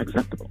classes are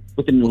acceptable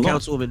with the new law.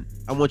 Councilwoman,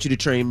 I want you to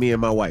train me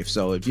and my wife.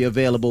 So if you're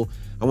available,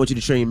 I want you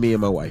to train me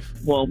and my wife.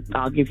 Well,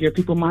 I'll give your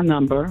people my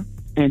number,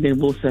 and then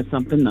we'll set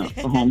something up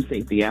for home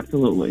safety.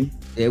 Absolutely.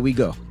 There we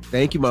go.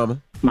 Thank you,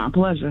 Mama. My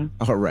pleasure.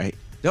 All right.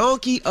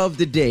 Donkey of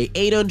the day,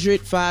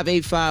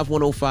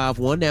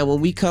 800-585-1051. Now,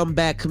 when we come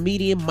back,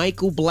 comedian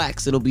Michael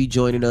Blackson will be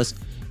joining us,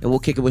 and we'll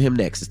kick it with him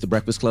next. It's The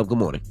Breakfast Club. Good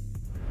morning.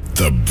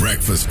 The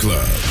Breakfast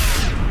Club.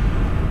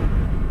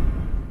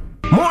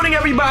 Morning,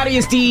 everybody.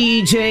 It's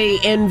DJ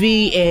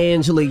Envy,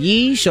 Angela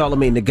Yee,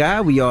 Charlamagne the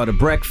Guy. We are The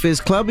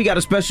Breakfast Club. We got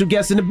a special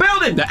guest in the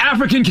building. The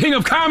African King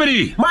of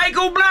Comedy,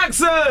 Michael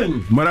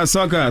Blackson. What up,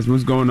 suckers?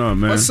 What's going on,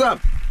 man? What's up?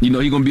 You know,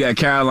 he's going to be at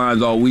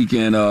Caroline's all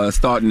weekend,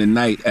 starting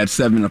tonight at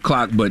 7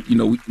 o'clock. But, you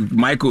know,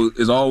 Michael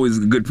is always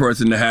a good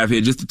person to have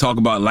here just to talk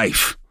about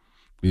life.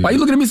 Yeah. Why are you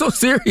looking at me so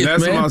serious,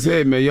 That's man? what I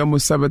said, man. You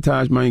almost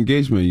sabotaged my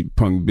engagement, you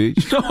punk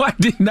bitch. No, I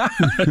did not.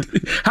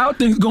 How are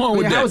things going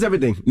with that? How's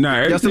everything?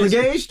 Nah, Y'all still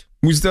engaged?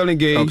 We still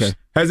engaged. Okay.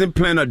 Hasn't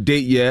planned a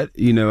date yet.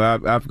 You know,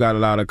 I've got a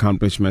lot of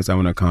accomplishments I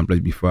want to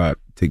accomplish before I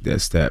take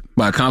that step.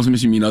 By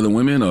accomplishments, you mean other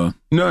women, or?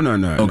 No.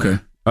 Okay. No.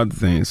 Other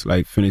things,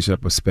 like finish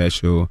up a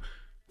special,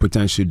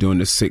 potentially doing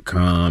a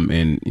sitcom,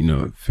 and, you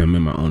know,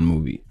 filming my own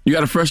movie. You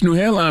got a fresh new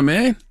hairline,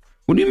 man.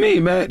 What do you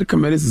mean, man?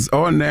 Come on, this is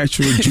all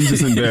natural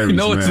juices and berries.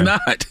 No, it's man.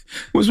 not.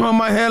 What's wrong with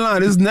my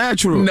hairline? It's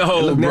natural.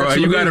 No, bro. Natural.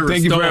 You got to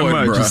Thank you restore very it,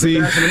 much. bro. You see?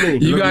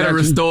 You got to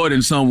restore it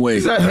in some way.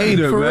 He's a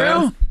hater, For man.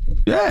 real?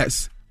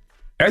 Yes.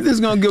 Everything's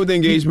going to get with the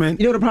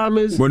engagement. You know what the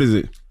problem is? What is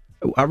it?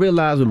 I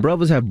realize when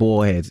brothers have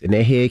bald heads and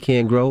their hair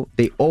can't grow,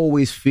 they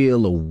always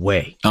feel a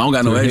way. I don't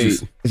got no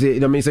edges. Is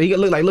it, I mean, so he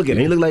look at him.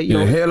 He look like, you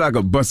know. Hair like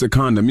a busted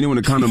condom. You know when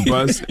the condom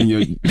busts and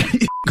you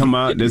come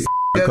out, this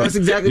that's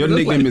exactly your what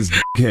it nickname looks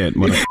is head.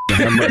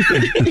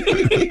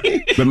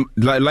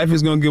 But life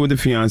is gonna get with the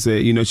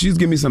fiance. You know, she's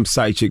giving me some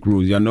side chick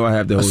rules. Y'all know I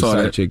have the whole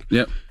side chick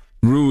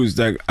rules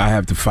that I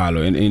have to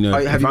follow. And you know,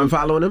 have you been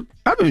following them?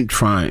 I've been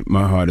trying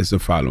my hardest to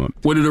follow them.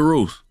 What are the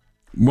rules?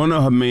 One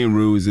of her main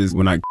rules is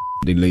when the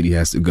lady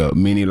has to go.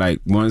 Meaning, like,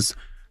 once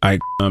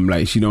I'm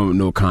like, she don't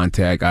know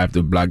contact, I have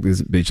to block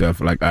this bitch off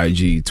like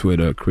IG,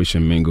 Twitter,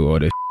 Christian Mingle, all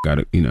that.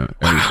 Gotta, you know.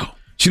 Wow.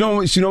 She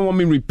don't want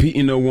me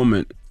repeating a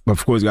woman. But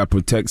of course, you gotta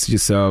protect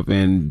yourself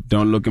and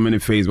don't look him in the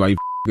face while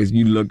because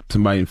you look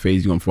somebody in the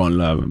face, you're gonna fall in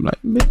love. I'm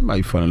like, man,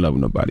 nobody fall in love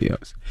with nobody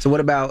else. So what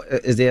about,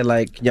 is there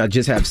like, y'all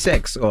just have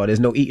sex, or there's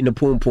no eating the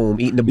poom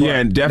poom, eating the butt?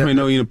 Yeah, definitely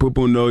no eating the poom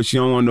poom. No, she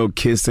don't want no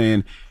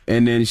kissing.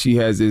 And then she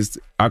has this,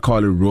 I call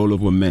it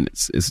rollover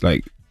minutes. It's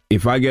like,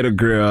 if I get a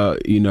girl,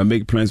 you know,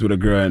 make plans with a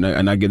girl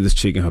and I get this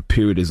chick and her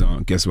period is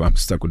on, guess what? I'm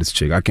stuck with this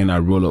chick. I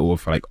cannot roll her over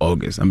for like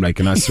August. I'm like,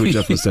 can I switch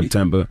up for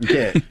September?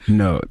 Yeah.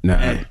 No.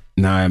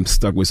 Now I'm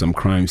stuck with some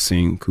crime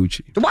scene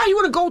coochie. Why do you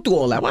want to go through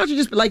all that? Why don't you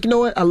just be like, you know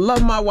what? I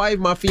love my wife,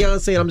 my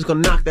fiance, and I'm just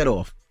going to knock that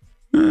off.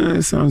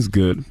 It sounds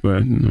good,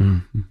 but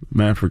no,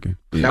 I'm African.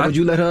 Now, would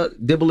you let her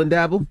dibble and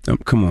dabble?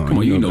 Come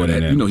on. You know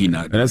that. You know he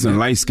not. That's some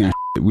light skin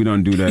shit. We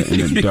don't do that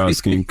in the dark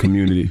skin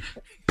community.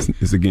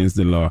 It's against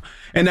the law.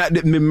 And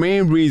the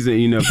main reason,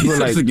 you know, people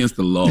like, against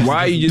the law.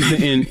 Why you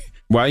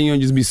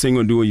don't just be single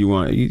and do what you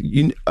want?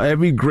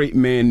 Every great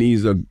man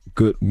needs a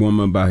good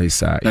woman by his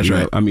side. That's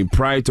right. I mean,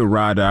 prior to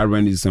Ryder, I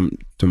ran into some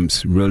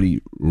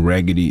really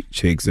raggedy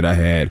chicks that I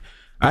had.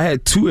 I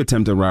had 2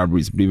 attempted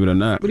robberies, believe it or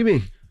not. What do you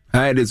mean?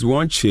 I had this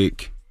one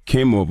chick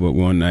came over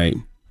one night,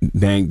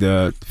 banged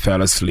her,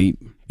 fell asleep,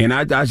 and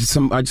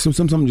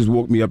something just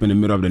woke me up in the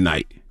middle of the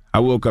night. I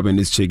woke up and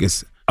this chick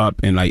is up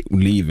and like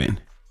leaving.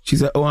 She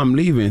said, "Oh, I'm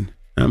leaving."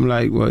 I'm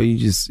like, "Well, you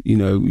just, you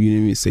know, you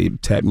didn't even say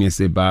tap me and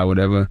say bye,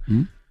 whatever."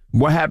 Mm-hmm.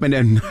 What happened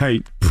that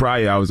night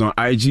prior? I was on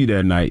IG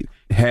that night.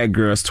 Had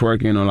girls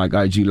twerking on like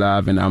IG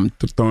Live, and I'm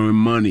throwing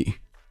money.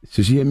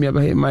 So she hit me up.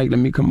 Hey, Mike, let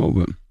me come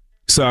over.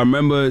 So I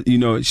remember, you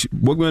know, she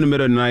woke me in the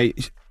middle of the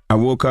night. I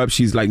woke up.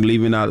 She's like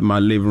leaving out my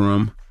living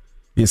room,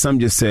 and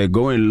something just said,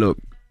 "Go and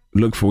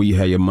look for where you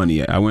had your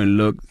money at." I went and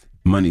looked.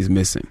 Money's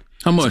missing.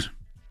 How much?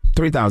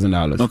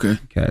 $3,000. Okay,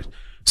 cash.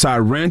 So I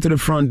ran to the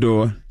front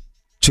door.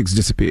 Chicks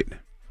disappeared.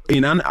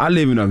 And I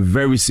live in a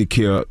very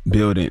secure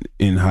building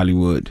in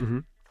Hollywood. Mm-hmm.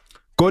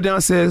 Go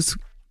downstairs,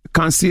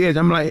 concierge.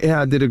 I'm like,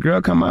 yeah, did a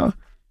girl come out?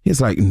 He's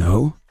like,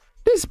 no.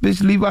 This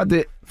bitch leave out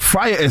the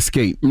fire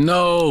escape.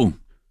 No.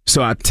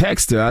 So I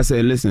text her. I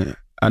said, listen,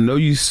 I know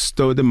you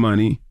stole the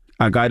money.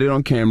 I got it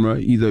on camera.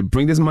 Either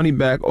bring this money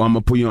back or I'm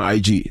going to put you on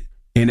IG.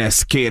 And that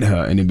scared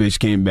her. And the bitch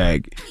came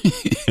back.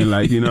 And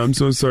like, you know, I'm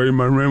so sorry.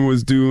 My rent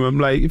was due. I'm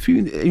like, if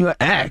you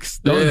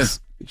ask, don't. Yeah.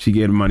 She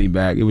gave the money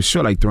back. It was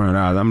sure like $300.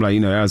 I'm like,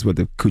 you know, that's what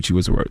the coochie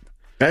was worth.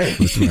 Hey.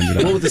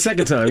 What was the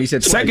second time? You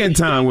said twice. Second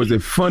time was the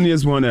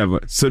funniest one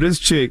ever. So this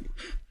chick,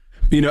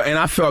 you know, and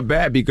I felt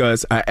bad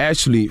because I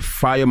actually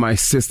fired my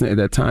assistant at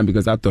that time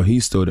because I thought he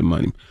stole the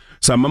money.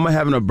 So I remember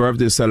having a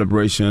birthday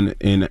celebration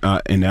in LA,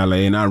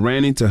 and I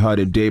ran into her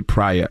the day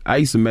prior. I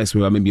used to mess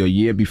with her maybe a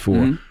year before.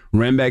 Mm-hmm.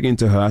 Ran back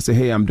into her. I said,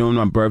 hey, I'm doing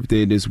my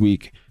birthday this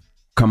week.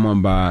 come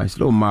on by. She's a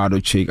little model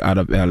chick out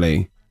of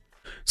LA.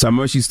 So I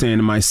remember she's staying,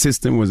 and my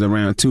assistant was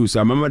around too. So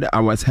I remember that I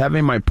was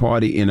having my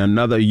party in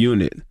another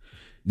unit.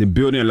 The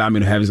building allowed me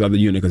to have this other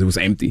unit because it was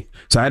empty.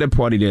 So I had a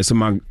party there. So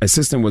my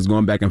assistant was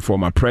going back and forth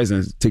my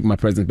presents, taking my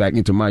presents back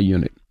into my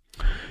unit.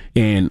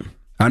 And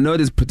I know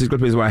this particular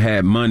place where I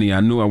had money.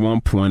 I knew at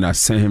one point I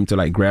sent him to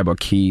like grab a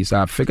key. So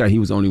I figured he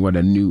was the only one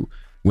that knew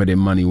where their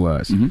money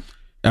was. Mm-hmm.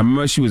 I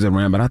remember she was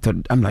around, but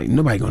I'm like,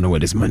 nobody gonna know where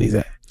this money's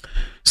at.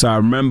 So I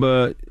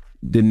remember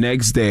the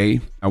next day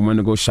I went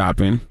to go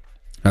shopping.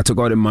 I took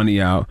all the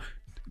money out.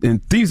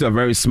 And thieves are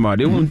very smart.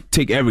 They won't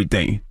take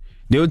everything.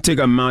 They'll take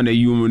an amount that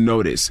you will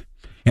notice.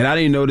 And I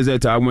didn't notice that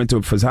until I went to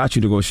Versace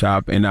to go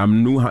shop, and I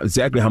knew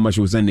exactly how much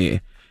was in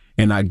there.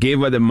 And I gave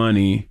her the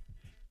money,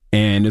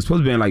 and it's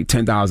supposed to be like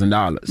 $10,000.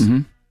 Mm-hmm.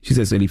 She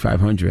says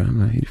 $8,500.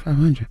 I'm like,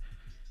 $8,500?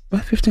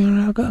 But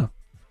 $1,500 I'll go.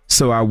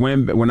 So I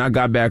went, when I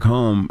got back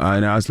home,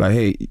 and I was like,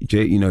 hey,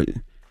 Jay,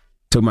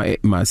 told my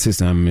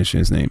assistant, I'm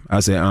mentioning his name. I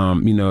said,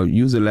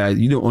 use the last,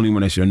 you're the only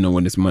one that should know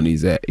when this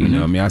money's at. You know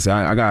what I mean? I said,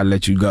 I gotta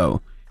let you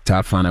go till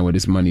I find out where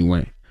this money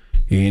went.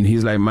 And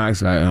he's like,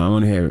 Max, I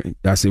want to hear it.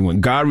 I said,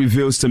 when God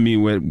reveals to me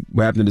what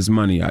happened to this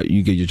money,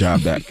 you get your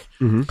job back.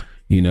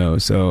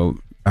 So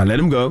I let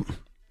him go.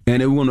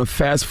 And we're going to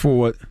fast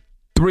forward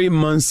 3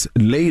 months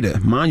later.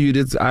 Mind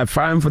you, I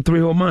fired him for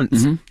 3 whole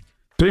months.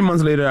 3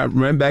 months later, I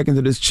ran back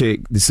into this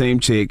chick, the same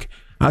chick.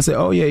 I said,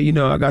 oh,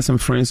 yeah, I got some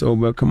friends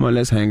over. Come on,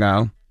 let's hang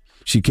out.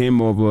 She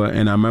came over,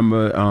 and I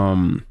remember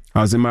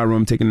I was in my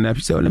room taking a nap.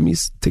 She said, oh, let me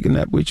take a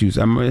nap with you.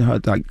 So I remember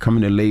her like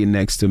coming to lay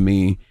next to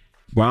me.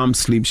 While I'm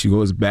asleep, she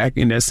goes back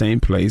in that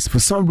same place. For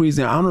some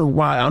reason, I don't know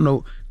why. I don't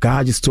know.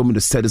 God just told me to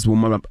set this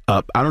woman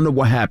up. I don't know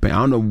what happened. I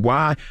don't know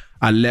why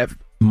I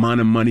left my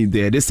money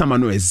there. This time I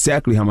know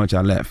exactly how much I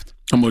left.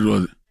 How much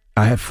was it?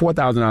 I had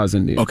 $4,000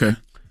 in there. Okay.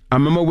 I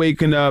remember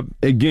waking up,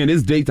 again,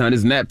 it's daytime,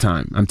 it's nap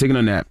time. I'm taking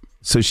a nap.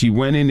 So she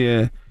went in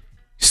there,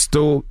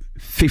 stole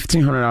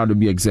 $1,500 to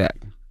be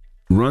exact,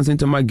 runs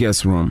into my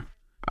guest room.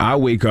 I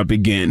wake up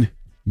again,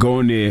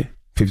 go in there,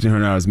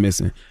 $1,500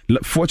 missing.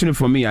 Fortunate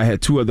for me, I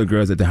had 2 other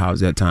girls at the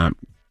house at that time.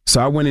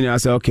 So I went in there, I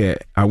said, okay.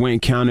 I went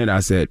and counted.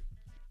 I said,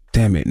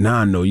 damn it, now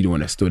I know you the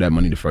one that stole that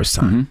money the first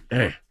time.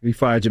 We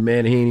fired your man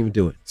and he didn't even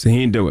do it. So he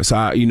didn't do it. So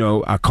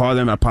I called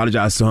him, I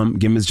apologized to him,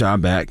 give him his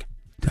job back.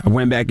 I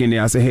went back in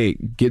there, I said, hey,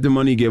 get the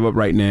money, give up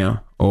right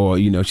now. Or,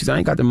 she said, I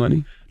ain't got the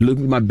money. Look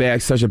at my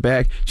bag, search her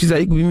bag. She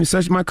said, you can even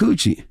search my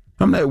coochie.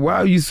 I'm like, why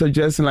are you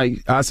suggesting,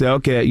 I said,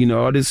 okay,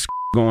 all this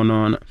going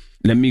on.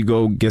 Let me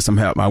go get some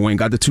help. I went and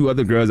got the 2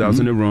 other girls that was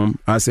in the room.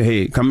 I said,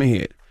 hey, come in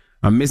here.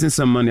 I'm missing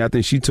some money. I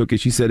think she took it.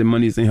 She said the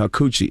money is in her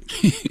coochie.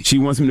 She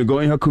wants me to go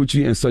in her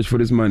coochie and search for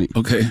this money.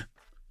 Okay.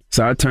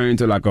 So I turned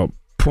into like a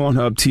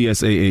Pornhub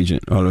TSA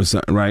agent all of a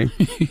sudden, right?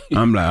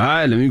 I'm like, all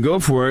right, let me go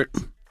for it.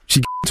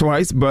 She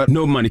twice, but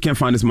no money. Can't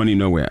find this money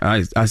nowhere.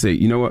 I say,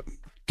 you know what?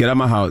 Get out of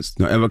my house.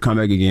 Don't ever come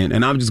back again.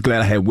 And I'm just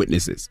glad I had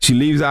witnesses. She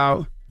leaves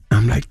out.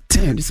 I'm like,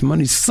 damn, this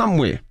money's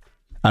somewhere.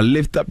 I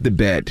lift up the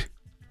bed.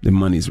 The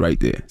money's right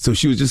there. So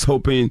she was just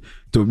hoping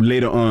to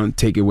later on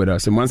take it with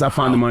us. And once I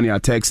found the money, I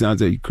texted her. I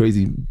said, you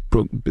crazy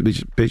broke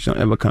bitch, don't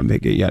ever come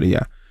back here, yada,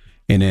 yada.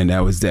 And then that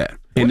was that. What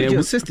and did then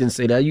your assistant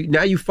say? Now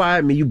you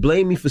fired me. You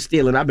blame me for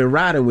stealing. I've been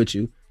riding with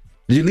you.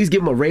 Did you at least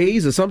give him a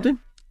raise or something?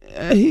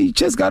 He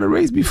just got a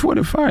raise before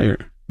the fire.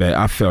 But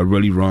I felt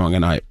really wrong,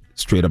 and I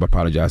straight up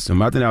apologized to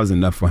him. I think that was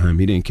enough for him.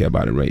 He didn't care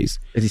about a raise.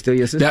 Is he still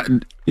your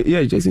assistant?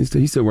 Yeah, Jason,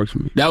 he still works for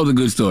me. That was a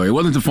good story. It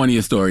wasn't the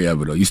funniest story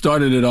ever, though. You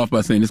started it off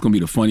by saying this is going to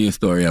be the funniest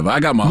story ever. I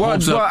got my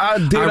hopes up. I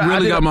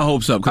really got my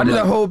hopes up. I did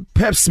a whole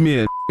pep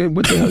smear.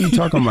 What the hell are you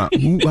talking about?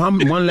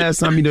 One last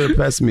time you did a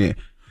pep smear.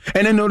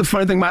 And then the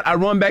funny thing about it, I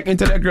run back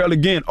into that girl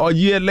again a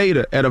year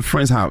later at a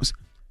friend's house.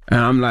 And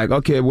I'm like,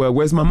 okay, well,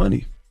 where's my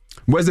money?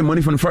 Where's the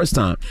money from the first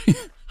time?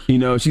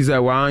 She said,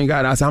 well, I ain't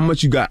got it. I said, how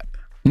much you got?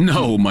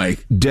 No,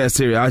 Mike. Dead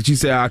serious. She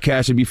said, I'll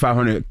cash it, be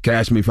 $500.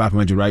 Cash me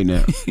 $500 right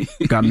now.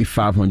 Got me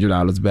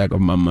 $500 back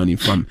of my money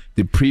from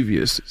the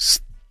previous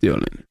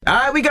stealing. All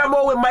right, we got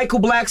more with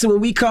Michael Blackson.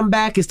 When we come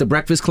back, it's The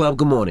Breakfast Club.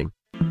 Good morning.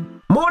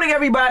 Morning,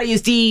 everybody.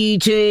 It's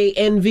DJ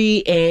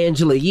Envy,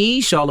 Angela Yee,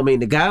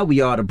 Charlamagne the Guy.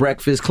 We are The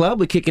Breakfast Club.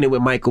 We're kicking it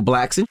with Michael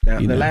Blackson. Now,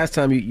 the last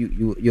time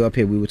you up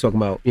here, we were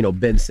talking about,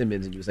 Ben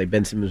Simmons, and you was like,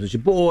 Ben Simmons was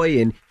your boy,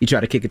 and you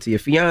tried to kick it to your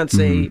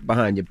fiance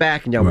behind your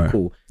back, and y'all were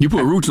cool. You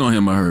put roots on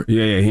him, I heard.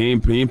 Yeah, he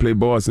ain't played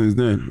ball since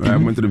then. Right? I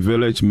went to the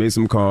village, made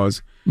some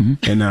calls,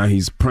 and now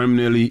he's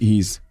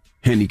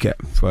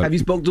handicapped. Have you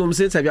spoke to him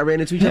since? Have y'all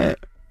ran into each other?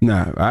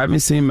 Nah, I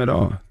haven't seen him at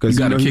all. Because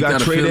he got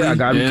traded. I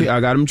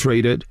got him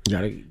traded.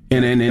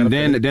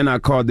 Then I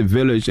called the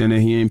village, and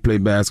then he ain't play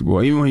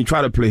basketball. Even when he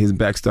tried to play, his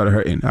back started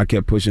hurting. I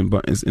kept pushing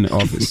buttons in the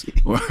office.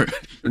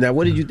 Now,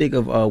 what did you think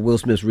of Will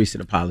Smith's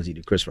recent apology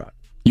to Chris Rock?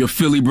 Your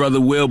Philly brother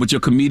Will, but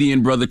your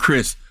comedian brother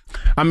Chris.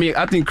 I mean,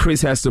 I think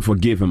Chris has to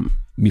forgive him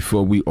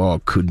before we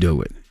all could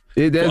do it.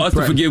 For us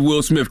to forgive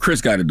Will Smith,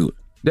 Chris got to do it.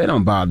 That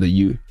don't bother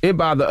you. It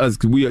bother us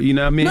because we, you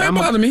know what I mean? No, it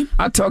bother me.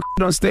 I talk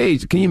on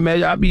stage. Can you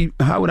imagine?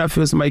 How would I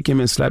feel if somebody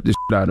came and slapped the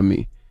shit out of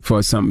me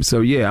for something?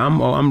 So yeah,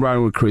 I'm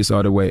riding with Chris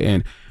all the way.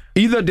 And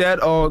Either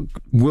that or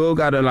Will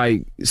gotta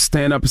like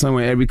stand up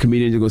somewhere. Every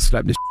comedian to go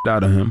slap the shit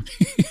out of him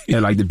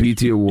at like the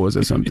BT Awards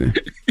or something.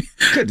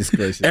 Goodness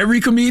gracious. Every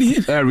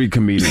comedian? Every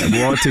comedian.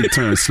 We'll all take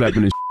turns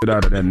slapping the shit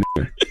out of that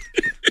nigga.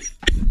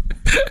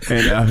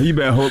 And he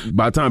better hope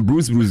by the time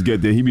Bruce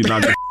get there, he be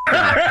knocked the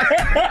out.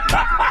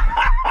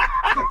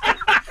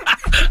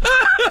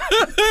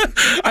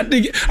 I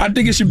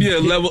think it should be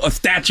a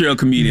stature of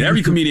comedian.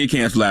 Every comedian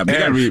can't slap.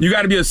 You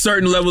got to be a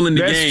certain level in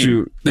the game.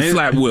 True. To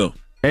slap Will.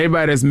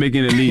 Everybody that's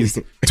making at least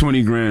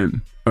 20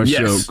 grand a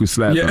show could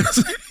slap him.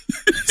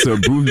 So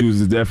Bruce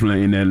is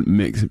definitely in that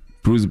mix.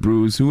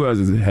 Bruce, who else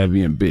is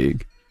heavy and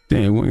big?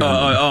 Damn,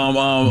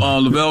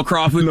 Lavelle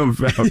Crawford. I'm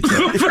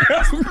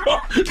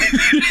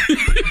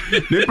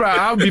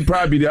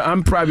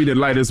probably the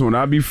lightest one.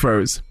 I'll be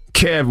first.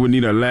 Kev would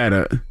need a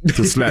ladder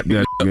to slap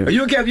that.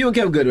 You and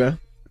Kev good, man?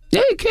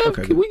 Yeah, Kev,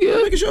 okay. We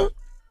good. Making sure.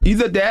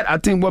 Either that, I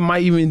think what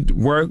might even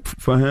work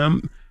for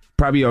him,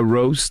 probably a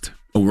roast.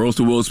 A roast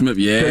of Will Smith,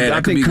 yeah.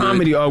 I think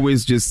comedy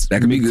always just that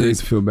could be good. Things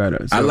feel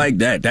better. So. I like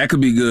that. That could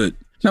be good.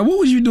 Now, what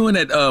was you doing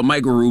at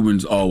Michael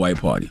Rubin's all-white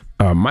party?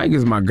 Mike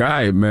is my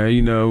guy, man.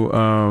 You know,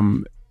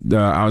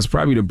 I was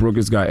probably the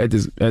brokest guy at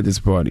this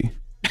party.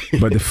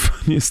 But the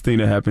funniest thing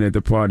that happened at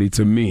the party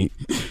to me,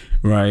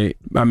 right?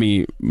 I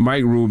mean,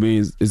 Mike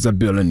Rubin is a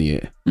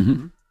billionaire.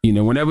 Mm-hmm. You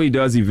know, whenever he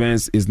does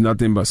events, it's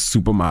nothing but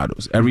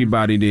supermodels.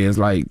 Everybody there is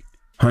like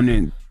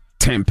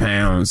 110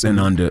 pounds and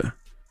under.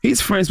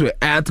 He's friends with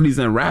athletes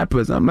and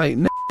rappers. I'm like,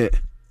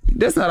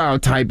 that's not our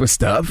type of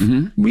stuff.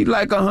 Mm-hmm. We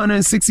like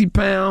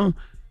 160-pound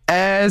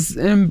ass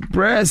and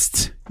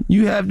breast.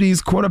 You have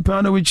these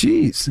quarter-pounder with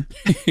cheese.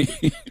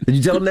 Did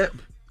you tell him that?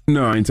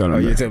 No, I ain't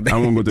telling him that. I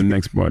won't go to the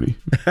next party.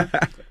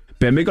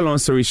 But make a long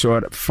story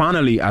short,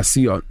 finally I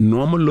see a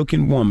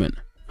normal-looking woman,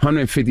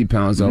 150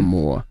 pounds or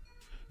more.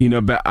 You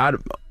know, but I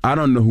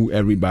don't know who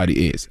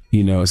everybody is.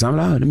 You know, so I'm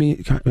like, let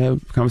me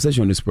have a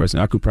conversation with this person.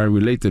 I could probably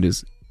relate to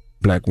this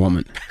black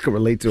woman. I can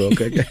relate to her,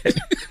 okay.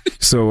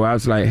 So I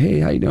was like, hey,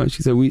 how you doing?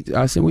 She said,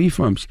 I said, where you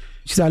from? She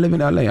said, I live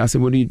in LA. I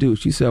said, what do you do?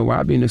 She said, well,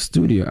 I be in the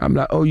studio. I'm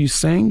like, oh, you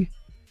sing?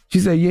 She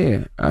said,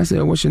 yeah. I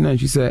said, what's your name?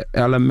 She said,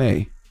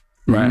 LMA.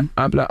 Right?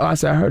 I'm like, oh, I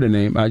said, I heard her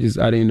name. I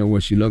didn't know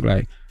what she looked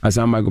like. I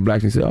said, I'm Michael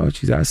Blackson. She said, oh,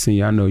 she said, I see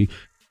you. I know you.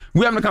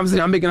 We having a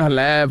conversation. I'm making her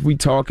laugh. We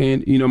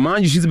talking. You know,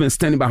 mind you, she's been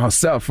standing by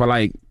herself for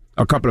like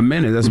a couple of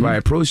minutes. That's why I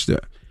approached her.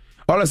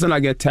 All of a sudden, I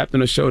get tapped on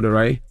the shoulder,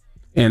 right?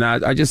 And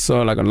I just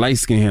saw like a light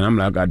skin hand. I'm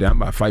like, goddamn, I'm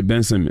about to fight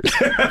Ben Simmons.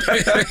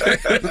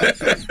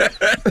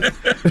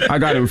 I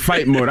got in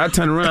fight mode. I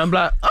turn around. I'm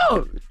like,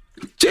 oh,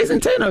 Jason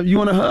Tatum, you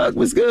want a hug?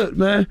 What's good,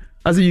 man?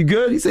 I said, you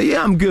good? He said,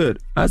 yeah, I'm good.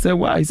 I said,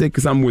 why? He said,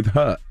 because I'm with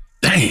her.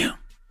 Damn.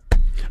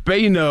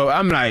 But, you know,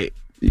 I'm like,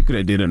 you could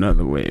have did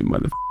another way,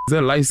 motherfucker. Is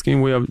that a light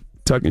skin way of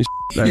tucking shit?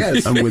 Like,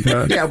 yes. I'm with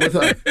her. Yeah, I'm with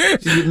her.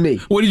 She's with me.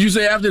 What did you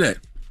say after that?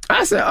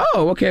 I said,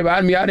 oh, okay, but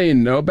I mean, I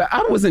didn't know. But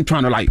I wasn't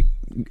trying to, like,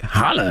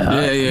 holler at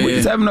her. Yeah, We're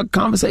just having a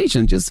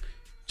conversation.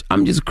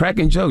 I'm just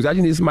cracking jokes. I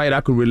just need somebody that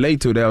I could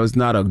relate to that was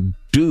not a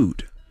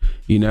dude,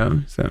 you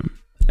know? So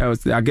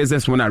I guess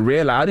that's when I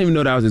realized. I didn't even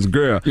know that was this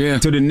girl. Yeah.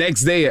 Till the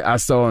next day I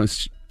saw,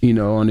 you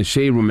know, on the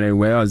Shade Room and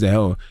everywhere, I was like,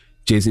 oh,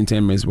 Jason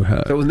Tatum is with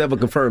her. So it was never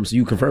confirmed, so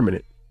you confirming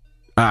it?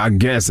 I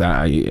guess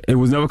it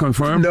was never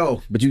confirmed.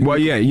 No, but you. Well,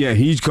 yeah.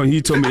 He told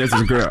me that's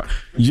his girl.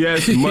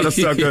 Yes,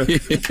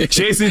 motherfucker.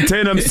 Jason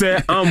Tatum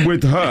said I'm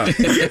with her.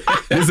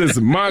 This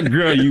is my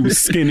girl. You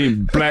skinny,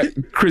 black,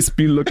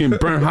 crispy looking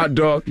burnt hot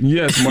dog.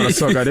 Yes,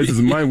 motherfucker. This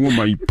is my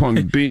woman. You punk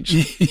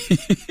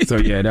bitch. So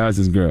yeah, that was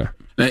his girl.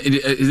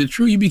 Is it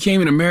true you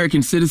became an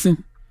American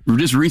citizen?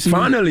 Just recently?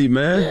 Finally,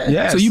 man.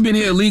 Yeah. So you've been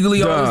here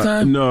illegally all this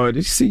time? No.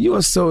 See, you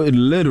are so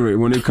illiterate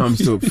when it comes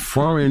to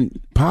foreign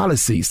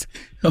policies.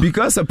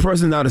 Because a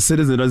person not a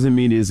citizen doesn't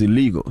mean it's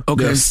illegal.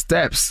 Okay. There's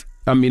steps.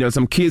 I mean, there's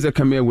some kids that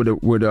come here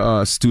with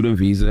a student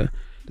visa.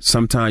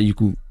 Sometimes you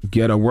could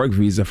get a work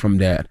visa from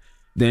that.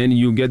 Then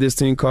you get this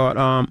thing called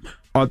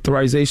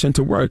authorization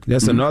to work.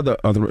 That's another.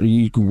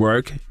 You could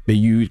work, but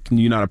you're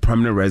not a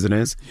permanent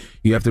resident.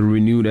 You have to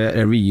renew that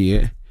every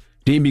year.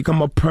 Then you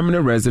become a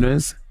permanent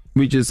resident,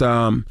 which is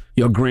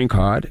your green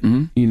card,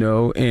 you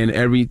know, and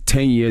every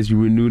 10 years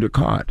you renew the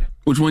card.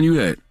 Which one you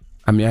had?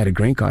 I mean, I had a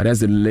green card.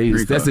 That's the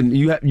latest.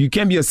 You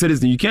can't be a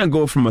citizen. You can't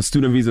go from a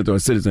student visa to a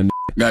citizen.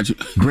 Gotcha.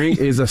 Green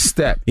is a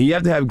step. And you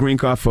have to have a green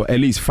card for at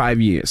least 5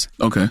 years.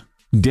 Okay.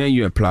 Then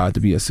you apply to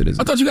be a citizen.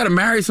 I thought you got to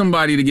marry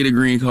somebody to get a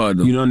green card,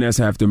 though. You don't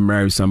necessarily have to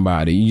marry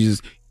somebody.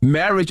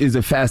 Marriage is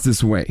the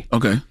fastest way.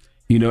 Okay.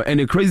 You know, and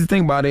the crazy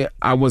thing about it,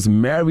 I was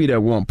married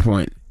at one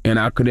point, and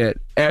I could have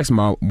asked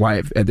my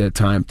wife at that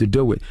time to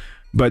do it.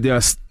 But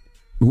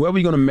whoever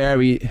you're going to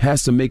marry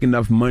has to make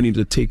enough money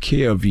to take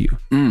care of you.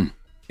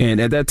 And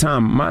at that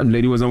time, my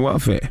lady was on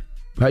welfare.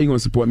 How you going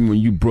to support me when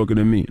you broke it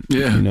than me?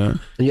 Yeah. You know? And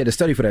you had to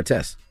study for that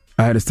test.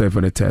 I had to study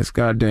for the test.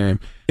 God damn.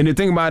 And the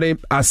thing about it,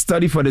 I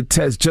studied for the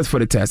test just for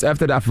the test.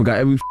 After that, I forgot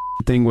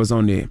everything was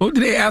on there. What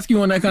did they ask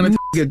you on that kind of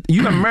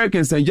You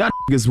Americans saying, y'all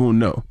niggas won't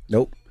know.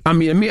 Nope. I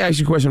mean, let me ask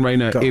you a question right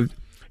now. Go.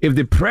 If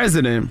the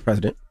president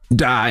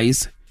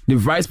dies The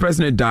vice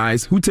president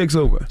dies. Who takes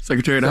over?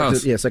 Secretary of the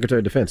House. Yeah, Secretary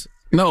of Defense.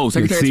 No,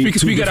 Speaker of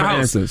the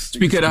House.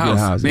 Speaker of the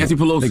House. Nancy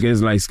Pelosi. Nigga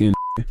is light skinned.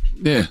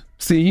 Yeah.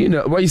 See, you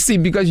know, well, you see,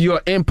 because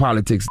you're in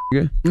politics,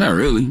 nigga. Not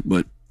really,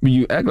 but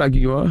you act like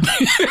you are.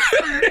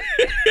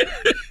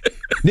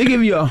 They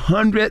give you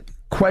 100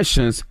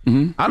 questions.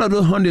 Out of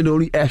the 100, they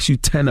only ask you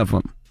 10 of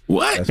them.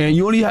 What? And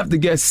you only have to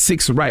get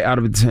 6 right out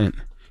of the 10.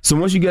 So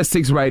once you get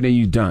 6 right, then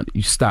you're done.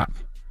 You stop.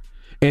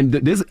 And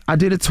this, I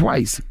did it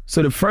twice.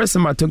 So the first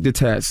time I took the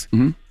test,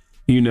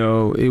 you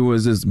know, it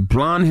was this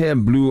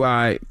blonde-haired,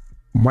 blue-eyed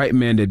white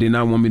man that did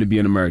not want me to be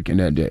an American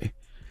that day.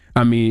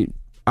 I mean,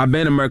 I've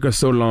been in America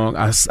so long.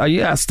 I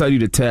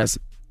studied the test,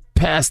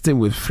 passed it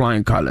with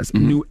flying colors,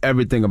 knew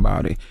everything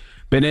about it.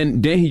 But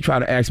then he tried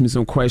to ask me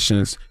some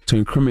questions to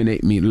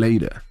incriminate me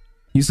later.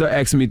 He started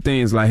asking me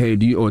things like, hey,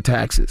 do you owe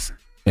taxes?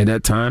 At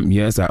that time,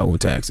 yes, I owe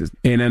taxes.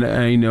 And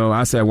then, you know,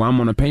 I said, well,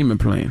 I'm on a payment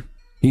plan.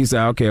 He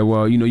said, okay,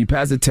 well, you know, you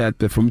passed the test,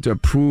 but for me to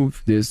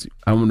approve this,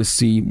 I want to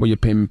see what your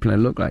payment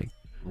plan look like.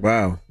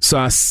 Wow. So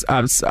I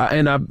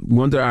ended up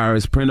going to the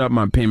IRS, print up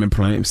my payment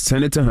plan,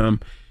 send it to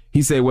him.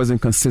 He said it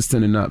wasn't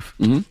consistent enough.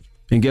 And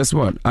guess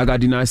what? I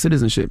got denied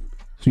citizenship.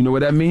 So you know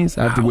what that means?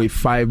 I have to wait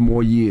 5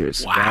 more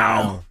years.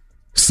 Wow.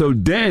 So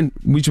then,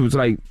 which was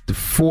like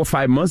 4 or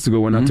 5 months ago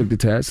when I took the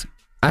test,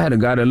 I had a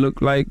guy that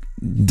looked like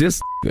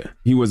this.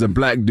 He was a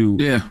black dude.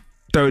 Yeah.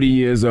 30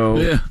 years old.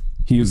 Yeah.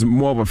 He was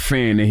more of a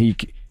fan than he...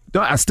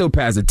 I still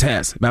passed the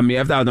test. I mean,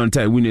 after I was done the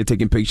test, we ended up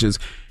taking pictures,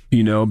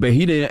 you know, but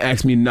he didn't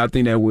ask me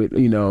nothing that would,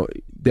 you know,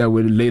 that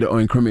would later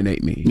on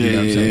incriminate me. You know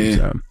what I'm saying?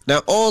 So,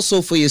 now,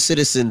 also for your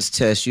citizens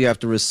test, you have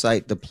to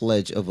recite the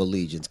Pledge of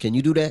Allegiance. Can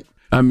you do that?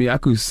 I mean, I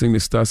could sing the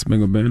Star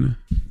Spangled Banner.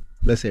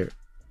 Let's hear it.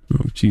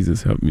 Oh,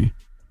 Jesus, help me.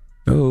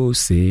 Oh,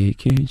 say,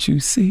 can't you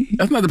see?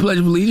 That's not the Pledge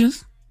of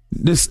Allegiance.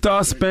 The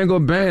Star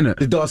Spangled Banner.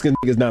 The dark-skinned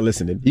nigga's not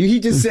listening.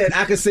 He just said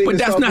I could say. But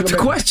that's not the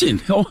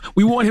question. Oh,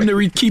 we want him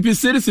to keep his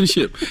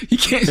citizenship. He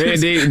can't.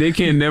 They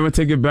can never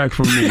take it back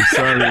from me.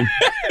 Sorry.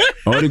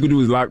 All they could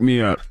do is lock me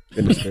up.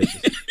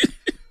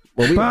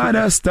 By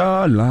the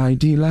starlight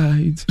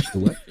delight.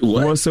 What?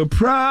 Oh, so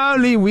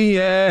proudly we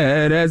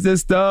had as the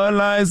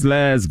starlight's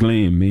last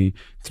gleaming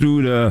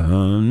through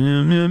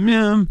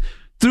the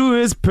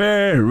through his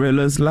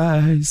perilous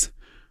lies.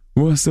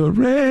 Was so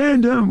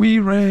random we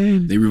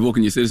ran. They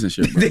revoking your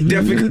citizenship. They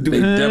definitely do. They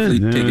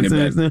definitely taking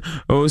it back.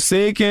 Oh,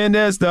 say can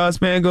the Star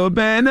Spangled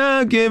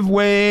Banner give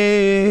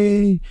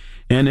way,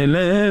 and the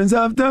lands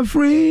of the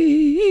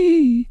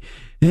free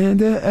and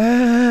the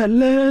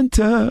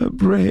Atlanta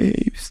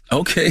Braves.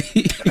 Okay.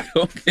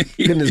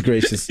 Goodness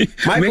gracious.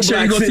 Make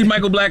sure you go see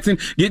Michael Blackson.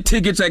 Get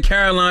tickets at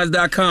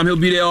carolines.com. He'll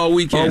be there all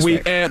weekend.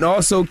 And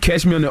also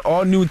catch me on the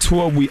all-new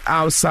tour. We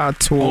Outside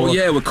tour. Oh,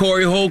 yeah, with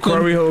Corey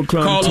Holcomb.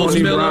 Carlos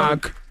Tony Miller.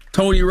 Rock.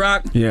 Tony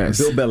Rock. Yes.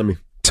 Bill Bellamy.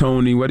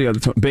 Tony. What the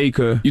other?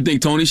 Baker. You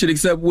think Tony should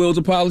accept Will's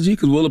apology?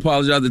 Because Will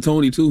apologized to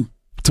Tony, too.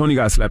 Tony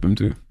got to slap him,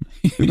 too.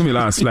 There's going to be a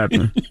lot of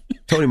slapping.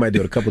 Tony might do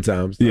it a couple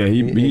times. Yeah,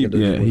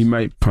 he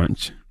might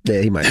punch.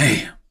 Yeah, he might.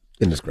 Damn.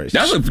 Goodness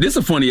gracious. This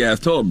a funny-ass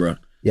tour, bro.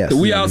 Yes. The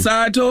We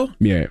Outside tour?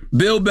 Yeah.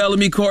 Bill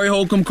Bellamy, Corey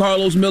Holcomb,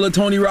 Carlos Miller,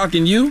 Tony Rock,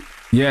 and you?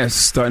 Yes,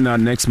 starting out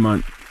next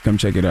month. Come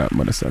check it out,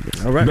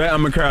 motherfuckers. All right. But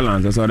I'm in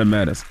Carolines. That's all that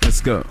matters. Let's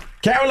go.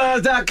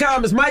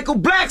 Carolines.com is Michael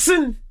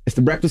Blackson. It's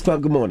The Breakfast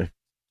Club. Good morning.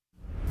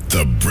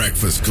 The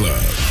Breakfast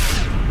Club.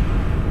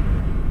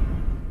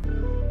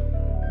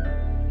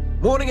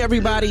 Morning,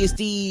 everybody. It's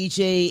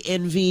DJ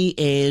Envy,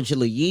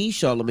 Angela Yee,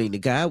 Charlamagne the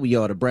Guy. We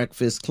are The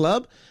Breakfast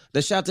Club.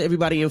 Let's shout out to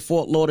everybody in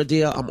Fort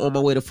Lauderdale. I'm on my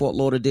way to Fort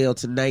Lauderdale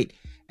tonight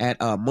at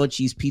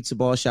Munchie's Pizza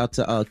Bar. Shout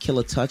out to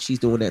Killer Touch. He's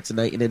doing that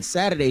tonight. And then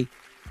Saturday,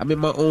 I'm in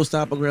my own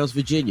stomping grounds,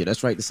 Virginia.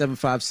 That's right, the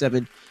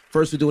 757.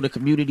 First, we're doing a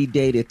community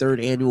day, their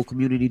 3rd annual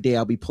community day.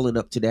 I'll be pulling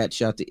up to that.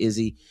 Shout out to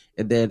Izzy.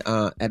 And then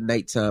at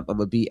nighttime, I'm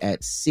going to be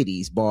at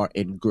Cities Bar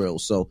and Grill.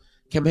 So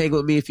come hang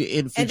with me if you're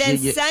in Virginia. And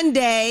then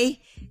Sunday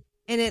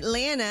in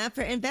Atlanta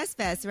for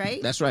InvestFest,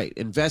 right? That's right.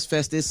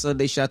 InvestFest this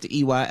Sunday. Shout out to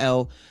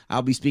EYL.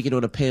 I'll be speaking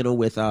on a panel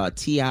with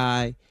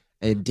T.I.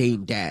 and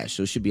Dame Dash.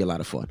 So it should be a lot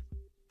of fun.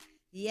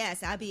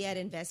 Yes, I'll be at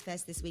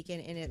InvestFest this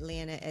weekend in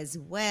Atlanta as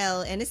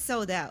well. And it's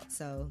sold out,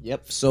 so.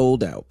 Yep,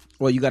 sold out.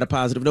 Well, you got a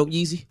positive note,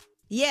 Yeezy?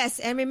 Yes,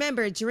 and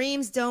remember,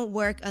 dreams don't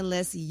work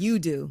unless you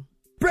do.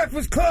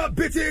 Breakfast Club,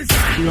 bitches!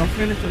 Y'all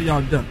finished or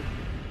y'all done?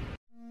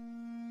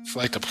 It's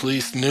like the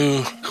police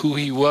knew who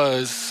he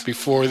was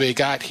before they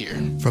got here.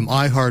 From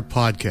iHeart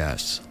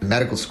Podcasts. The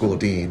medical school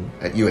dean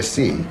at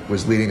USC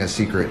was leading a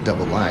secret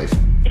double life.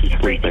 He's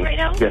breathing right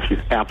now? Yes, he's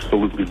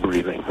absolutely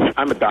breathing.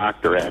 I'm a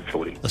doctor,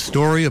 actually. A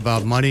story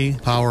about money,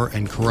 power,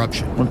 and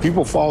corruption. When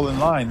people fall in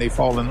line, they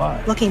fall in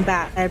line. Looking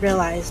back, I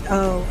realized,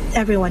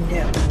 everyone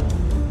knew.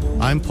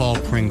 I'm Paul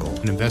Pringle,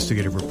 an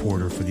investigative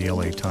reporter for the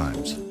LA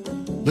Times.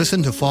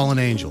 Listen to Fallen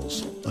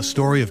Angels, a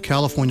story of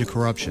California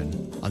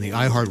corruption on the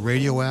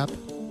iHeartRadio app,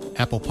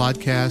 Apple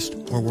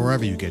Podcast, or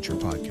wherever you get your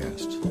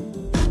podcasts.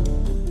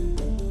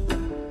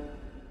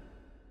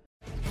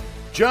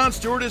 Jon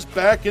Stewart is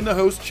back in the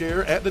host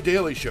chair at The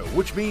Daily Show,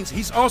 which means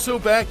he's also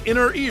back in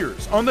our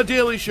ears on The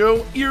Daily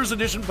Show Ears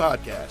Edition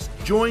podcast.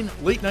 Join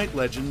late-night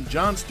legend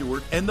Jon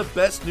Stewart and the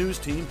best news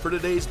team for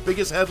today's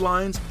biggest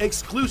headlines,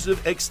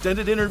 exclusive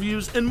extended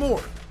interviews, and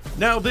more.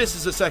 Now this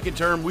is a second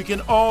term we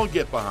can all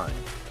get behind.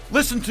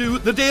 Listen to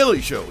The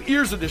Daily Show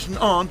Ears Edition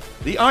on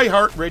the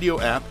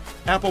iHeartRadio app,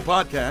 Apple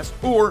Podcasts,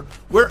 or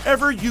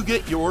wherever you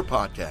get your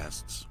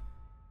podcasts.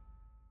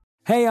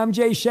 Hey, I'm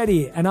Jay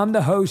Shetty, and I'm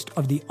the host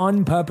of the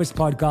On Purpose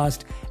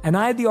podcast, and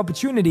I had the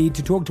opportunity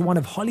to talk to one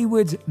of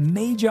Hollywood's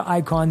major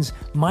icons,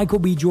 Michael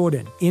B.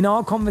 Jordan. In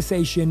our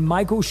conversation,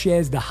 Michael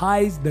shares the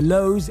highs, the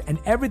lows, and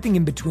everything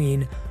in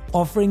between,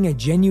 offering a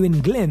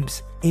genuine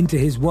glimpse into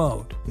his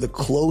world. The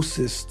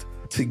closest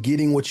to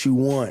getting what you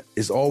want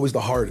is always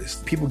the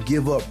hardest. People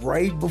give up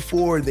right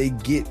before they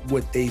get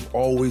what they've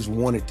always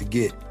wanted to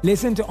get.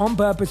 Listen to On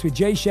Purpose with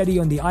Jay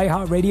Shetty on the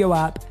iHeartRadio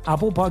app,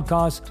 Apple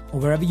Podcasts, or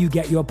wherever you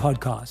get your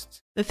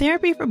podcasts. The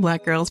Therapy for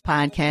Black Girls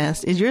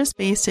podcast is your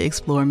space to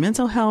explore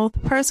mental health,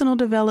 personal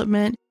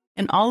development,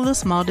 and all of the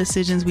small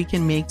decisions we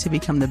can make to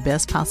become the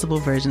best possible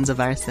versions of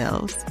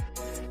ourselves.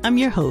 I'm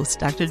your host,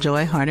 Dr.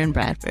 Joy Harden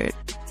Bradford,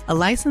 a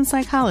licensed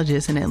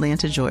psychologist in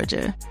Atlanta,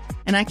 Georgia,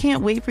 and I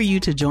can't wait for you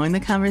to join the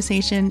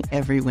conversation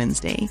every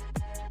Wednesday.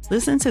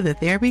 Listen to the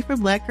Therapy for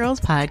Black Girls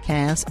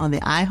podcast on the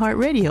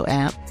iHeartRadio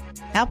app,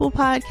 Apple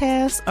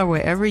Podcasts, or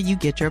wherever you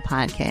get your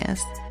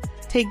podcasts.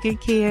 Take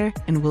good care,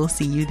 and we'll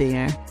see you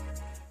there.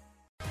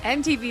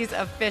 MTV's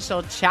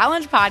official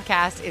Challenge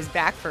podcast is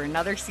back for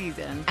another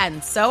season.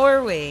 And so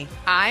are we.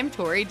 I'm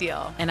Tori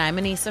Deal. And I'm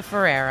Anissa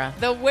Ferreira.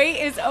 The wait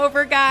is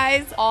over,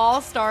 guys. All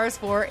Stars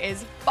 4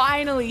 is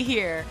finally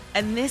here.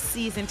 And this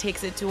season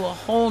takes it to a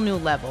whole new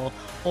level.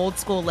 Old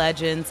school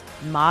legends,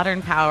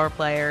 modern power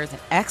players,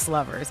 and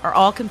ex-lovers are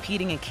all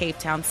competing in Cape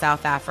Town,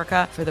 South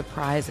Africa for the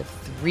prize of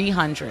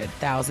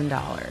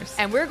 $300,000.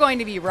 And we're going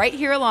to be right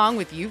here along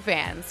with you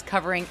fans,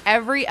 covering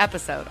every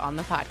episode on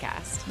the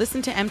podcast.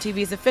 Listen to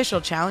MTV's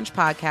official Challenge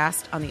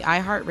podcast on the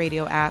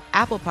iHeartRadio app,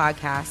 Apple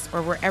Podcasts,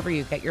 or wherever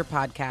you get your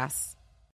podcasts.